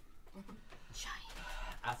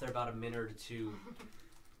 After about a minute or two,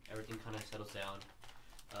 everything kind of settles down.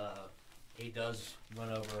 He does run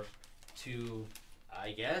over to,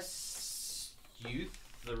 I guess, you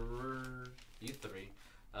three.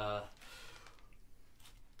 Oh,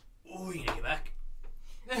 you need to get back.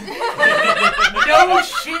 No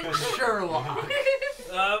shit, Sherlock.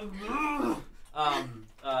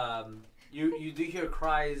 You do hear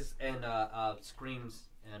cries and screams,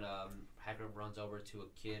 and Hacker runs over to a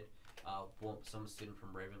kid, some student from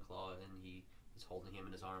Ravenclaw, and he is holding him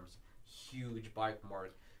in his arms. Huge bite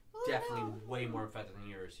mark, definitely way more infected than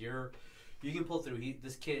yours. You can pull through.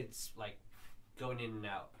 This kid's like going in and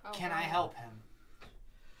out. Oh, Can wow. I help him?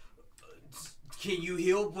 Can you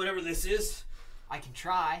heal whatever this is? I can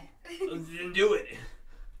try. Then do it.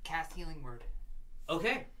 Cast healing word.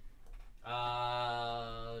 Okay.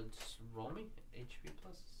 Just roll me HP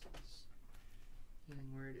plus.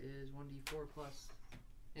 Healing word card is 1d4 plus.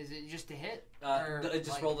 Is it just a hit?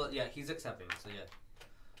 Just roll the. Yeah, he's accepting. So yeah.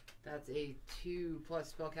 That's a 2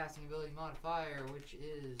 plus spellcasting ability modifier, which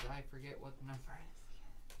is I forget what the number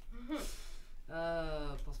is.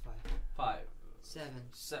 Plus 5. 5. 7.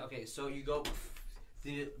 So, okay, so you go.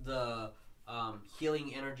 The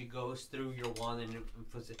healing energy goes through your wand and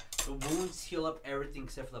it puts it. The wounds heal up everything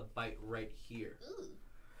except for the bite right here. Ooh.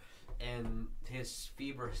 And his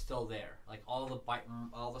fever is still there. Like all the bite,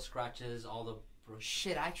 all the scratches, all the.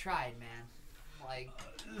 Shit, I tried, man. Like,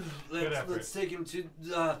 let's take him to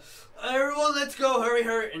everyone. Let's go,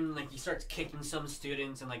 hurry! And like he starts kicking some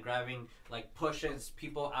students and like grabbing, like pushes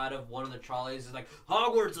people out of one of the trolleys. It's like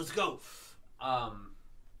Hogwarts, let's go.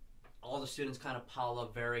 All the students kind of pile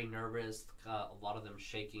up, very nervous. A lot of them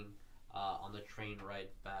shaking on the train ride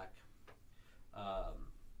back.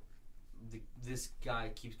 This guy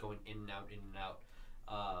keeps going in and out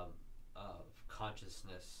of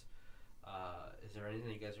consciousness. Is there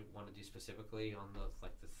anything you guys want to do specifically on the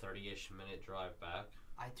 30-ish minute drive back?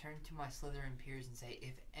 I turn to my Slytherin peers and say,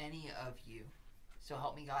 if any of you, so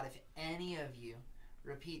help me God, if any of you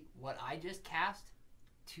repeat what I just cast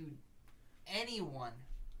to anyone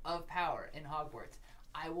of power in Hogwarts,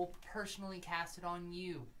 I will personally cast it on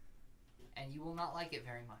you, and you will not like it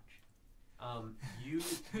very much. You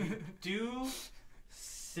do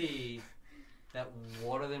see that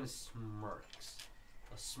one of them smirks.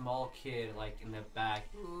 A small kid, like in the back,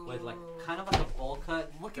 with like kind of like a bowl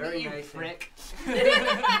cut. Looking very at you, nice prick.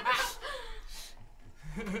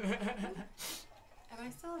 Am I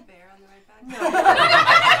still a bear on the right back? No,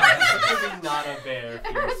 it's not a bear.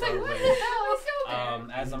 If you're so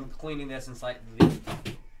late. As I'm cleaning this inside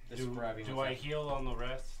describing. Do I heal on the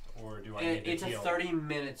rest, or do I need to It's heal? a 30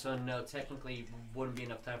 minutes, so no, technically wouldn't be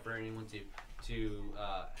enough time for anyone to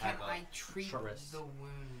have Can a I treat short rest. the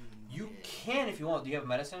wound? You can if you want. Do you have a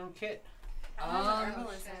medicine kit? I have an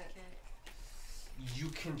herbalist kit. You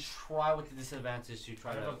can try with the disadvantage to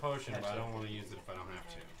try I have to a potion, catch but I it. don't want to use it if I don't have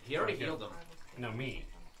to. He already Okay. healed him. No, me.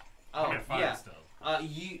 Oh, I'm at 5 yeah. still.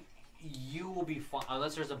 You will be fine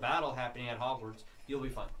unless there's a battle happening at Hogwarts. You'll be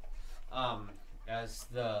fine. As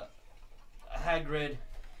the Hagrid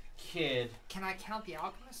kid. Can I count the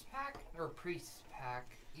alchemist pack or priest pack?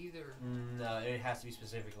 Either. No, it has to be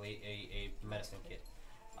specifically a medicine kit.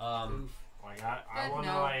 Oof. Like I Good, want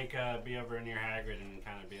to no. like be over near Hagrid and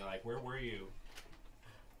kind of be like, where were you?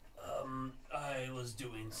 I was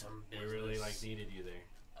doing some We business. really like needed you there.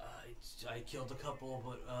 I killed a couple,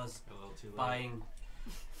 but I was A little too late. buying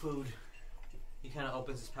food. He kind of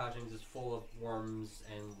opens his pouch and it's just full of worms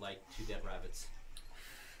and like 2 dead rabbits.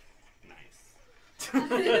 Nice. Um,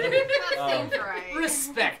 Seems right.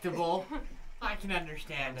 Respectable. I can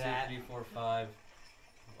understand 1, that. 2, 3, 4, 5.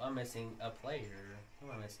 I'm missing a player. Who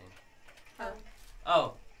am I missing? Her.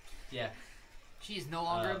 Oh, yeah. She is no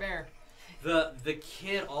longer a bear. The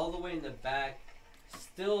kid all the way in the back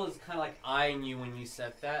still is kind of like eyeing you when you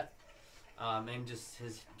said that, and just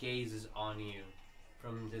his gaze is on you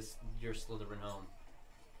from your Slytherin home.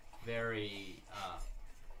 Very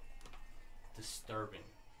disturbing.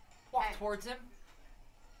 Walk towards him.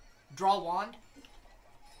 Draw wand.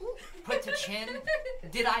 Put to chin.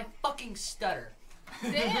 Did I fucking stutter?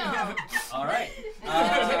 Damn. All right.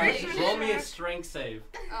 Roll me a strength save.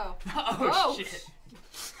 Oh. Oh, shit.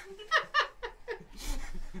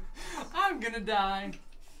 I'm gonna die.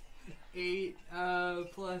 8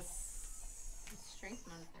 plus. Strength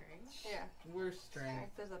modifier, right? Yeah. Where's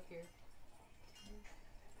strength? Strength is up here.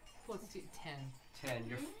 Plus 2, 10.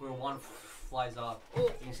 10. Your wand flies off. Oh.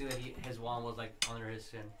 You can see that his wand was like under his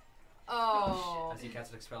chin Oh. as he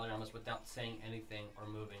casts Expelliarmus without saying anything or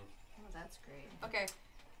moving. Oh, that's great. Okay.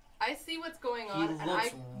 I see what's going He on, and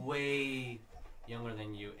looks way younger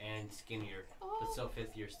than you and skinnier, but Oh. still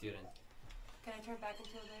 5th year student. Can I turn back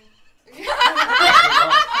into a bear?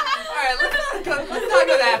 Alright, let's not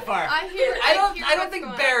go that far. I don't think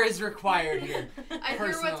bear is required here. I hear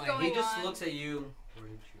what's personally. going He just on. looks at you. Where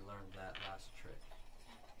did you learn that last trick?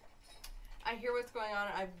 I hear what's going on.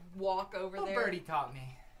 I walk over Oh, there. Birdie taught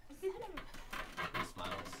me. He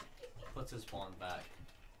smiles, puts his wand back.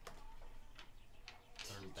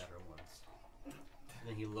 Learn better ones. And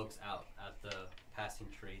then he looks out at the passing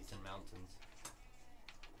trees and mountains.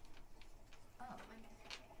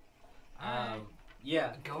 Alright.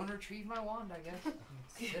 Yeah. Go and retrieve my wand, I guess.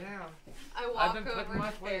 Sit down. I I've walk been put in over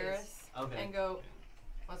my to place. Ferris Okay. and go,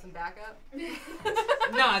 want some backup?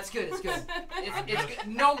 No, it's good. It's good. It's good.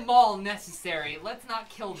 No maul necessary. Let's not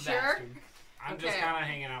kill the Sure? bastard. I'm just Okay. kind of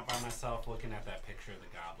hanging out by myself, looking at that picture of the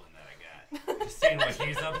goblin that I got, just seeing what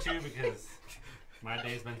he's up to because my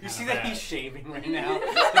day's been kind You of see bad. that he's shaving right now?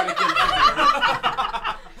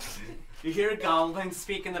 You hear goblins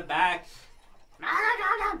speak in the back. It's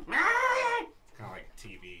kind of like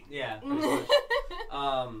TV. Yeah. pretty much.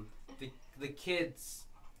 The kid's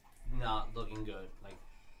not looking good. Like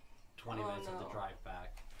 20 minutes of the drive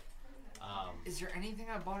back. Is there anything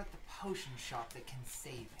I bought at the potion shop that can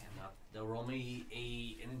save him? No, they'll roll me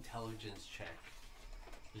an intelligence check.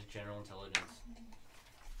 Just general intelligence.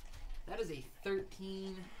 That is a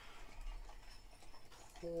 13.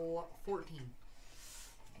 14.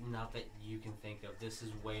 Not that you can think of. This is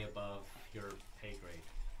way above your pay grade.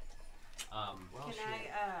 Well, Can shit.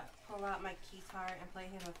 I pull out my guitar and play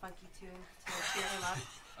him a funky tune to cheer him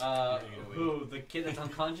up? Who? The kid that's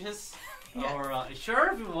unconscious? Yes. Or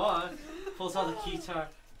sure, if you want. Pulls out the guitar.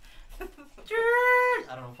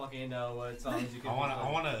 I don't fucking know what songs you can. I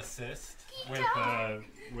want to assist with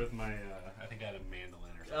my. I think I had a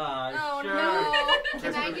mandolin or something. Oh sure. no!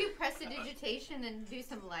 Can I do prestidigitation and do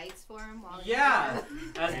some lights for him while? Yeah.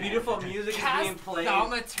 As beautiful music is being Cast played.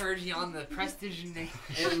 thaumaturgy on the prestidigitation.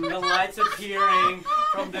 And the lights appearing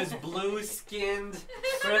from this blue-skinned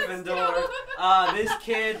Gryffindor. This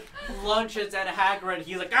kid lunges at Hagrid.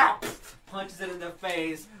 He's like, ah! Punches it in the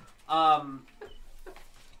face.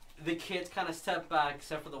 The kids kind of step back,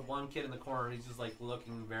 except for the one kid in the corner. He's just like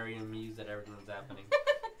looking very amused at everything that's happening.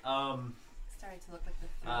 Starting to look like the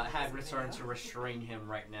Hagrid's starting to restrain him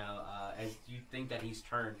right now, as you think that he's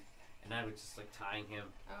turned, and Hagrid's just like tying him,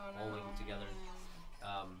 holding him together.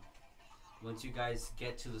 Once you guys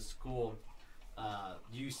get to the school,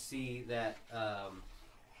 you see that.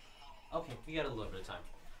 Okay, you got a little bit of time.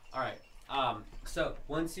 All right. So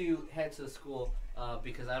once you head to the school,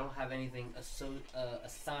 because I don't have anything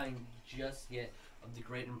assigned just yet of the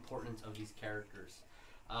great importance of these characters,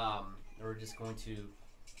 we're just going to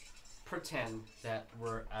pretend that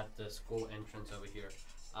we're at the school entrance over here.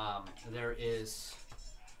 There is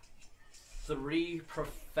 3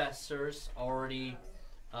 professors already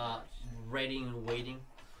ready and waiting.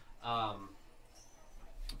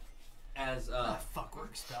 As Fuck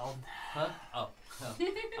work spelled. Huh? Oh.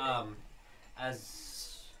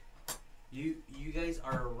 As you guys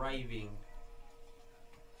are arriving.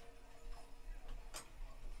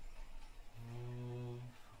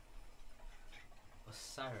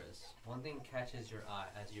 Osiris, one thing catches your eye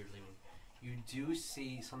as you're leaving. You do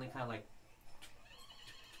see something kind of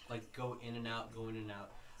like go in and out, go in and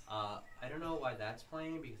out. I don't know why that's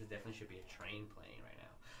playing, because it definitely should be a train playing right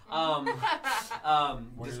now.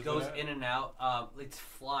 This goes in and out. It's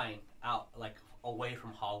flying out, like away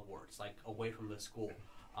from Hogwarts, like away from the school.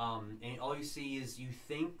 And all you see is, you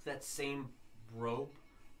think that same robe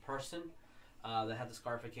person that had the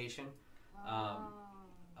scarification,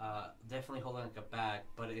 definitely holding like a bag,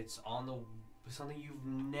 but it's on something you've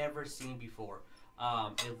never seen before.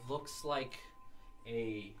 It looks like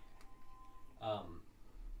a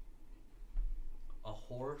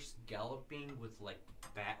horse galloping with like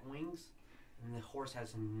bat wings, and the horse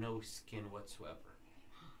has no skin whatsoever.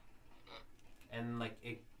 And like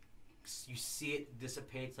you see it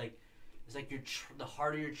dissipates. Like it's like the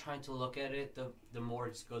harder you're trying to look at it, the more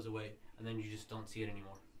it just goes away, and then you just don't see it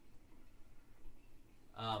anymore.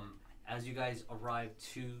 As you guys arrive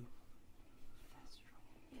to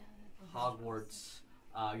Hogwarts,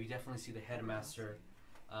 you definitely see the headmaster,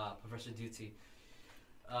 Professor Duty.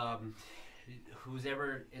 Who's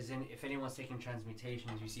ever is in, if anyone's taking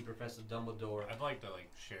transmutations, you see Professor Dumbledore. I'd like to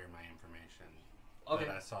share my information. Okay.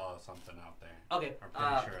 That I saw something out there. Okay. I'm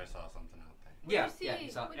pretty sure I saw something out there. Yeah, What'd you yeah. see?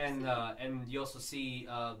 So, What'd you and you also see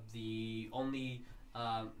the only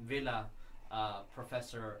Villa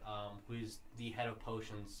professor who is the head of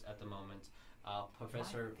potions at the moment,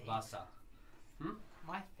 Professor Vasa.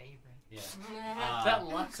 My favorite. Yeah. That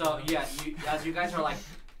luck. So yeah, as you guys are like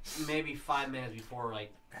maybe 5 minutes before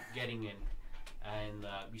like getting in, and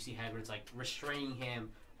you see Hagrid's like restraining him.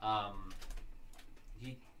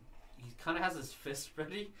 He kind of has his fist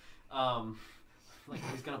ready, like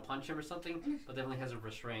he's gonna punch him or something, but definitely has a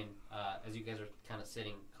restraint. As you guys are kind of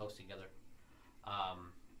sitting close together.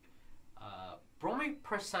 Roll me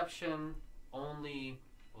perception only.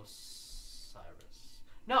 Osiris.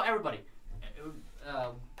 No, everybody.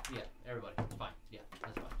 Yeah, everybody. It's fine. Yeah,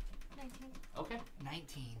 that's fine. 19. Okay.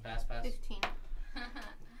 19. Pass. 15.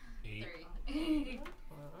 8.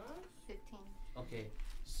 15. Okay.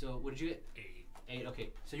 So what did you get? 8. 8. Okay.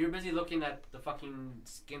 So you're busy looking at the fucking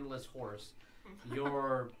skinless horse.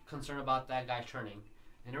 You're concerned about that guy turning,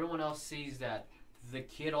 and everyone else sees that the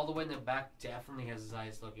kid all the way in the back definitely has his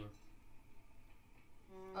eyes looking,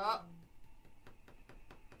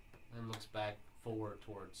 and looks back forward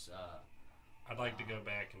towards. I'd like to go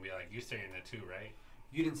back and be like, you're staring at 2, right?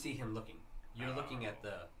 You didn't see him looking. You're looking at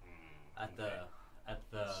the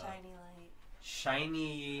shiny light.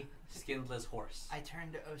 shiny, skinless horse. I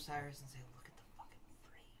turn to Osiris and say, "Look at the fucking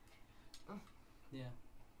freak." Yeah.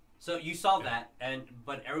 So you saw that,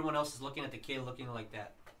 but everyone else is looking at the kid looking like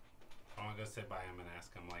that. I want to go sit by him and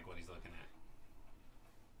ask him like what he's looking at.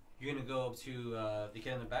 You're gonna go up to the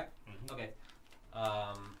kid in the back. Mhm. Okay.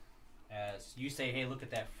 As you say, "Hey, look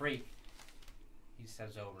at that freak," he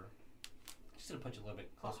steps over. Just gonna put you a little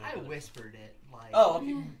bit Well, closer. I to the- whispered it. Like, Oh,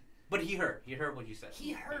 okay. But he heard. He heard what you said.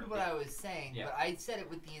 he heard what I was saying, Yeah. but I said it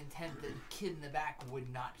with the intent that the kid in the back would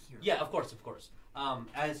not hear. Yeah, of course, of course.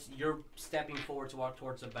 As you're stepping forward to walk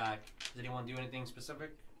towards the back, does anyone do anything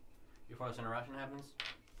specific before this interaction happens?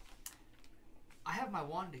 I have my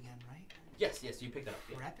wand again, right? Yes, you picked it up.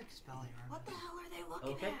 Yeah. Epic spell here. What the hell are they looking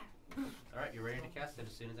Okay. at? All right, you're ready to cast it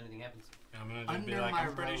as soon as anything happens. I'm gonna just be Under like, my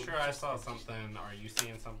I'm pretty robe. sure I saw something. Are you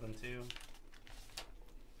seeing something too?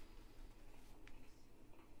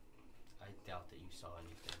 I doubt that you saw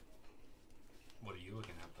anything. What are you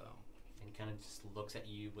looking at though? And he kind of just looks at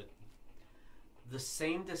you with the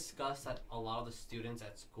same disgust that a lot of the students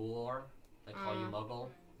at school are, that call you Muggle.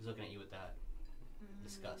 He's looking at you with that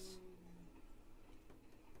disgust.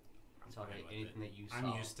 I'm So, fine okay, with anything it. that you saw.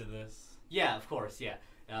 I'm used to this. Yeah, of course, yeah.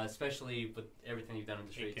 Especially with everything you've done in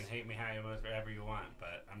the You streets. can hate me however you want,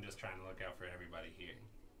 but I'm just trying to look out for everybody here.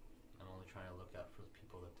 I'm only trying to look out for the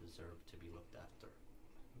people that deserve to be looked after.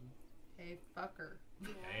 Hey, fucker.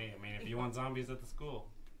 Hey, I mean, if you want zombies at the school,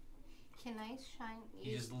 Can I shine?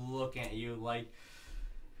 He's just looking at you like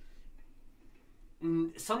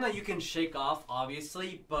something that you can shake off,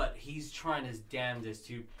 obviously, but he's trying his damnedest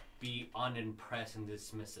to be unimpressed and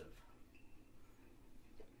dismissive.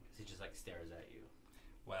 He just like stares at you.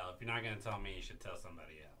 well, if you're not gonna tell me, you should tell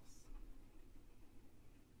somebody else.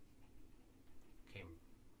 Okay,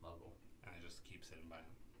 Muggle, And I just keep sitting by him.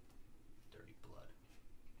 dirty blood.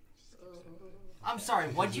 Just keep sitting by him. I'm sorry,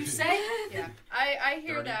 what'd you say? Yeah, I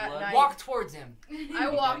hear Dirty that. blood? And Walk towards him. I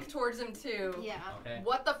walk towards him too. Yeah. Okay.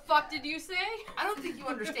 What the fuck did you say? I don't think you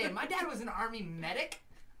understand. My dad was an army medic.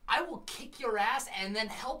 I will kick your ass and then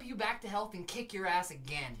help you back to health and kick your ass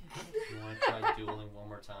again. You want to try dueling one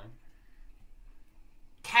more time?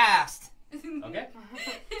 Cast. Okay.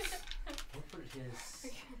 What put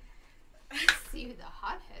his? See who the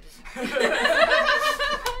hothead is.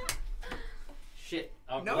 Shit.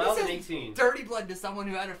 No Well, one an says 18. dirty blood to someone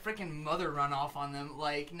who had a freaking mother run off on them.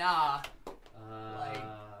 Like, nah. Like,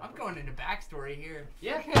 I'm going into backstory here.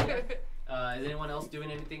 Yeah. Is anyone else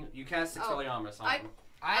doing anything? You cast Expelliarmus on him.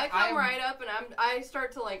 I come right up and I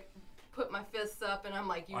start to like put my fists up and I'm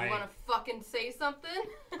like, you want to fucking say something?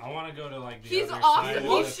 I want to go to like the He's other awesome. side of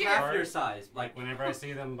Well, the He's half cart. your size. Like whenever I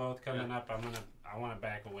see them both coming up, I want to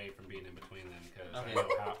back away from being in between them because Okay.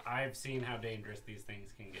 I know I've seen how dangerous these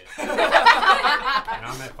things can get, and I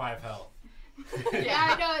I'm at 5 health. Yeah,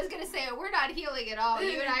 I know. I was gonna say we're not healing at all.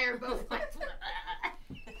 You and I are both like.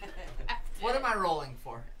 What am I rolling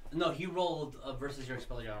for? No, he rolled versus your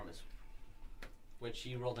Expelliarmus, which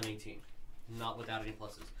he rolled an 18, not without any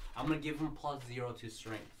pluses. I'm gonna give him +0 to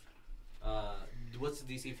strength. What's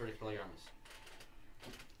the DC for Expelliarmus?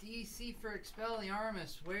 DC for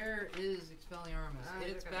Expelliarmus. Where is Expelliarmus?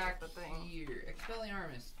 It's look at back the thing. here.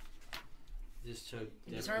 Expelliarmus. Just to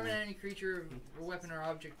Determine any creature or weapon or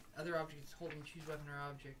object. Other objects holding choose weapon or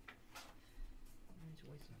object.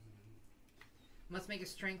 Must make a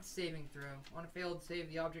strength saving throw. On a failed save,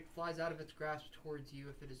 the object flies out of its grasp towards you.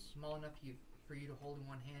 If it is small enough for you to hold in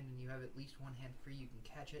one hand and you have at least one hand free, you can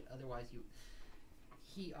catch it. Otherwise,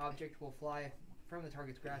 he object will fly from the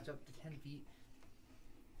target's grasp up to 10 feet.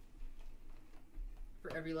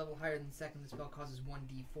 For every level higher than second, the spell causes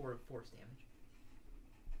 1d4 of force damage.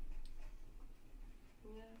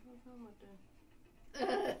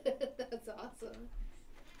 That's awesome.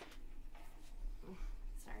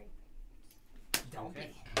 Sorry. Don't Okay.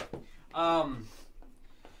 be.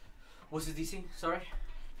 What's his DC? Sorry.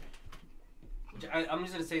 I'm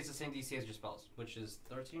just gonna say it's the same DC as your spells, which is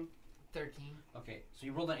 13. 13. Okay, so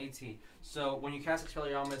you rolled an 18. So when you cast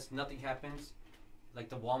Expelliarmus, nothing happens. Like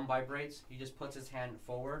the wand vibrates. He just puts his hand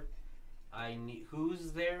forward.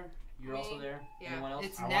 Who's there? You're Me. also there. Yeah. Anyone else?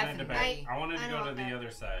 It's I Nev wanted to and back. me. I wanted to I go know to the that.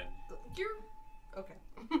 other side. You're okay.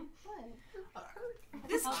 What?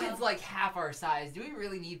 This Okay. kid's like half our size. Do we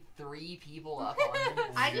really need 3 people up on him?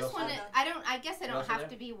 I You just also want to. there? I guess I You don't also have there?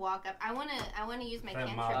 to be walk up. I want to use my That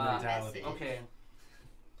cantrip mob on mentality. message. Okay.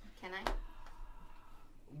 Can I?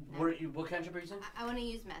 What cantrip are you using? I want to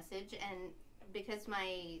use message, and because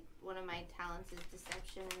one of my talents is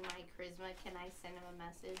deception and my charisma, can I send him a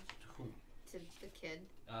message Who? to the kid?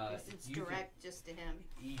 Because it's you can- direct just to him.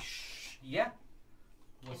 Yeah.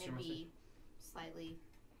 Can What's it your message? be slightly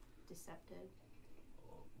deceptive?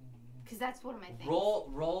 Because that's one of my things.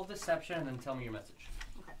 Roll deception and then tell me your message.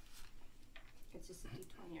 Okay. It's just a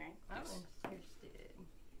d20, right? I'm Yes. interested.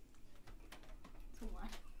 It's a 1.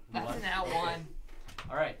 That's One. an out one.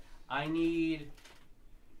 All right. I need.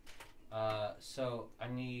 So I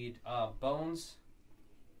need Bones,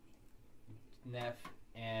 Neff,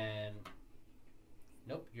 and.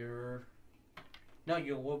 Nope. No,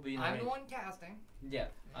 you will be. In the I'm range. the one casting. Yeah.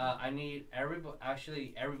 I need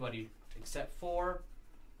everybody except for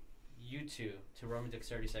you two to roll me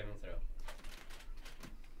dexterity saving throw.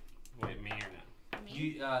 Wait, me or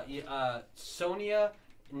no? Me? Sonia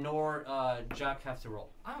nor Jack have to roll.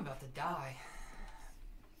 I'm about to die.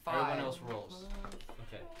 Everyone 5. else rolls.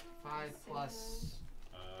 Okay. 5 plus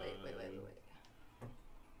Wait.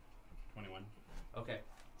 21. Okay.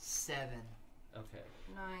 7. Okay.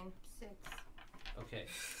 9. 6. Okay.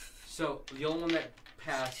 So the only one that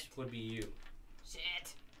passed would be you,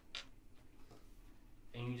 Shit.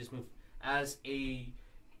 and you just move as the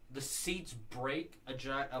seats break.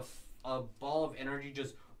 A ball of energy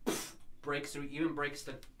just breaks through, even breaks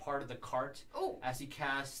the part of the cart Oh. as he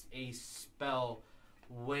casts a spell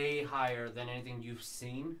way higher than anything you've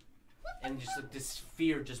seen, and just like this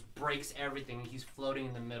fear just breaks everything. He's floating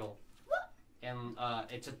in the middle, and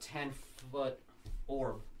it's a 10-foot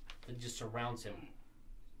orb that just surrounds him,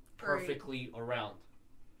 perfectly around.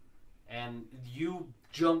 And you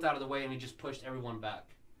jumped out of the way, and he just pushed everyone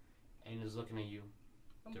back, and he's looking at you.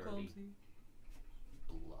 Dirty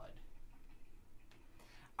blood.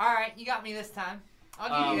 Alright, you got me this time.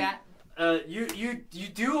 I'll give you that. You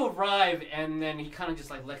do arrive, and then he kind of just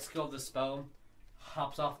like lets go of the spell,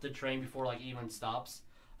 hops off the train before like even stops.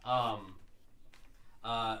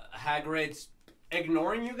 Hagrid's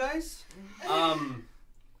ignoring you guys.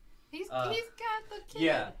 He's got the kid.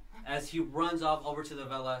 Yeah. As he runs off over to the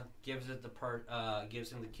Vela, gives him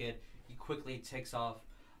the kid. He quickly takes off.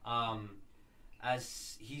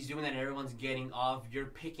 As he's doing that, and everyone's getting off. You're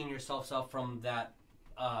picking yourselves up from that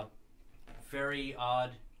very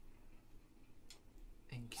odd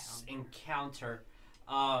encounter.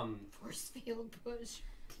 Force field push.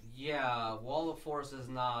 Yeah, Wall of Force is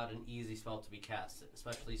not an easy spell to be casted,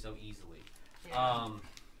 especially so easily. Yeah.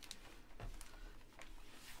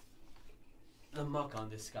 The muck on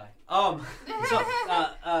this guy. So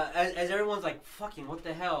as everyone's like, fucking, what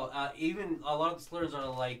the hell? Even a lot of the slurs are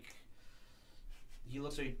like, he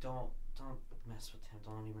looks like, don't mess with him.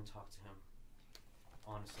 Don't even talk to him.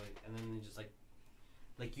 Honestly, and then they just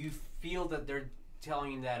like you feel that they're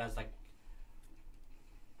telling you that as like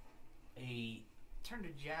a. Turn to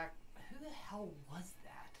Jack. Who the hell was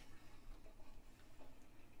that?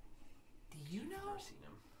 Do you know? Never seen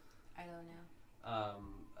him. I don't know.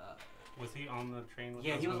 Was he on the train with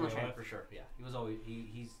Yeah, us he was when on the we train left? for sure. Yeah, he was always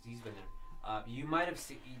he's been there. You might have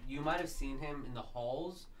seen him in the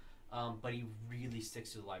halls, but he really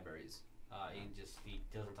sticks to the libraries. He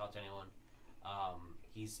doesn't talk to anyone.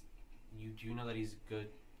 You do know that he's a good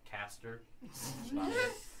caster.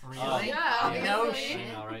 Really? Yeah, No obviously. shit.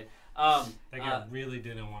 I know, right? That guy really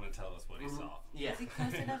didn't want to tell us what he Mhm. saw. Yeah. Is he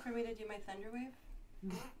close enough for me to do my thunder wave?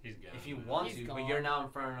 He's good. If you want He's to, gone. but you're now in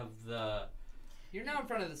front of the You're now in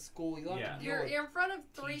front of the school. You'll have Yeah. to deal You're with in front of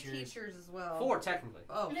 3 teachers. teachers as well. 4 technically.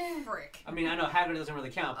 Oh, frick. I mean, I know Hagrid doesn't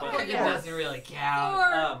really count, but Oh, It yeah. doesn't really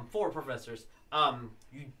count. 4 professors.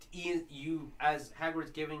 You as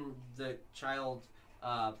Hagrid's giving the child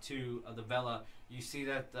to the Vela, you see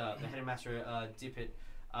that the headmaster Dippet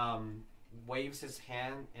waves his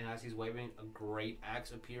hand, and as he's waving, a great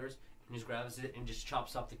axe appears and just grabs it and just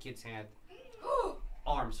chops off the kid's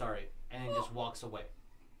arm, and then just walks away.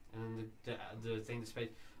 And then the thing to space.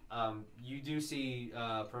 You do see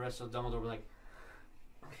Professor Dumbledore be like,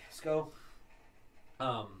 okay, let's go.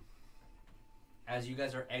 As you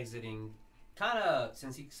guys are exiting, kind of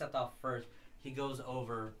since he stepped off first, he goes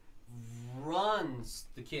over, runs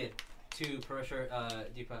the kid to Professor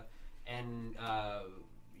Deepa, and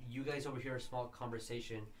you guys overhear a small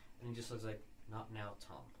conversation, and he just looks like, not now,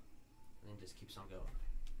 Tom. And then just keeps on going.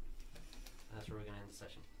 And that's where we're going to end the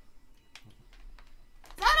session.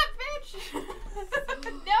 Son of a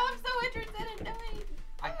bitch! Now I'm so interested in knowing.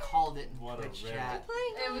 I called it in What a Twitch rare- chat.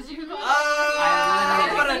 It was you.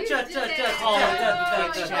 I what a You chat, did chat, it. chat, Oh,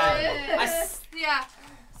 chat, Twitch chat, chat. chat. Yeah.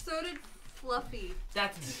 So did Fluffy.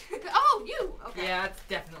 That's me. Oh, you. Okay. Yeah, that's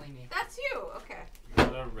definitely me. That's you. Okay.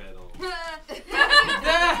 What a riddle.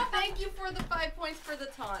 Thank you for the 5 points for the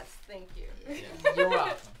taunts. Thank you. You're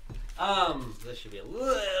welcome. This should be a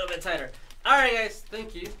little bit tighter. All right, guys.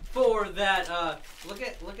 Thank you for that. Look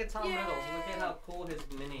at Tom Yay. Riddle. Look at how cool his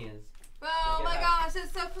mini is. Oh Look my at gosh,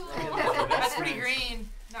 it's so cool. Look at that. That's pretty green.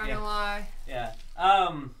 Not Yeah. gonna lie. Yeah.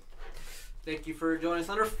 thank you for joining us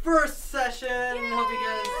on our first session. Hope you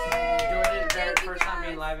guys enjoyed it. Thank you, First time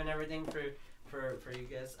being guys. live and everything for you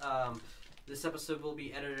guys. This episode will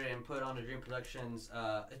be edited and put on the Dream Productions,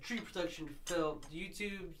 a Dream Production Film,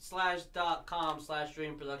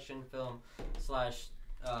 YouTube.com/Dream Production Film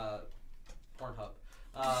 /Pornhub.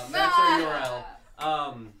 That's our URL.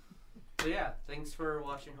 So yeah, thanks for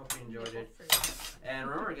watching. Hope you enjoyed it. And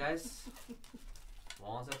remember, guys,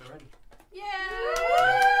 Wallens at the ready. Yeah!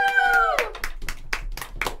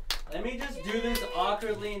 Let me just do this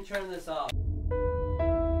awkwardly and turn this off.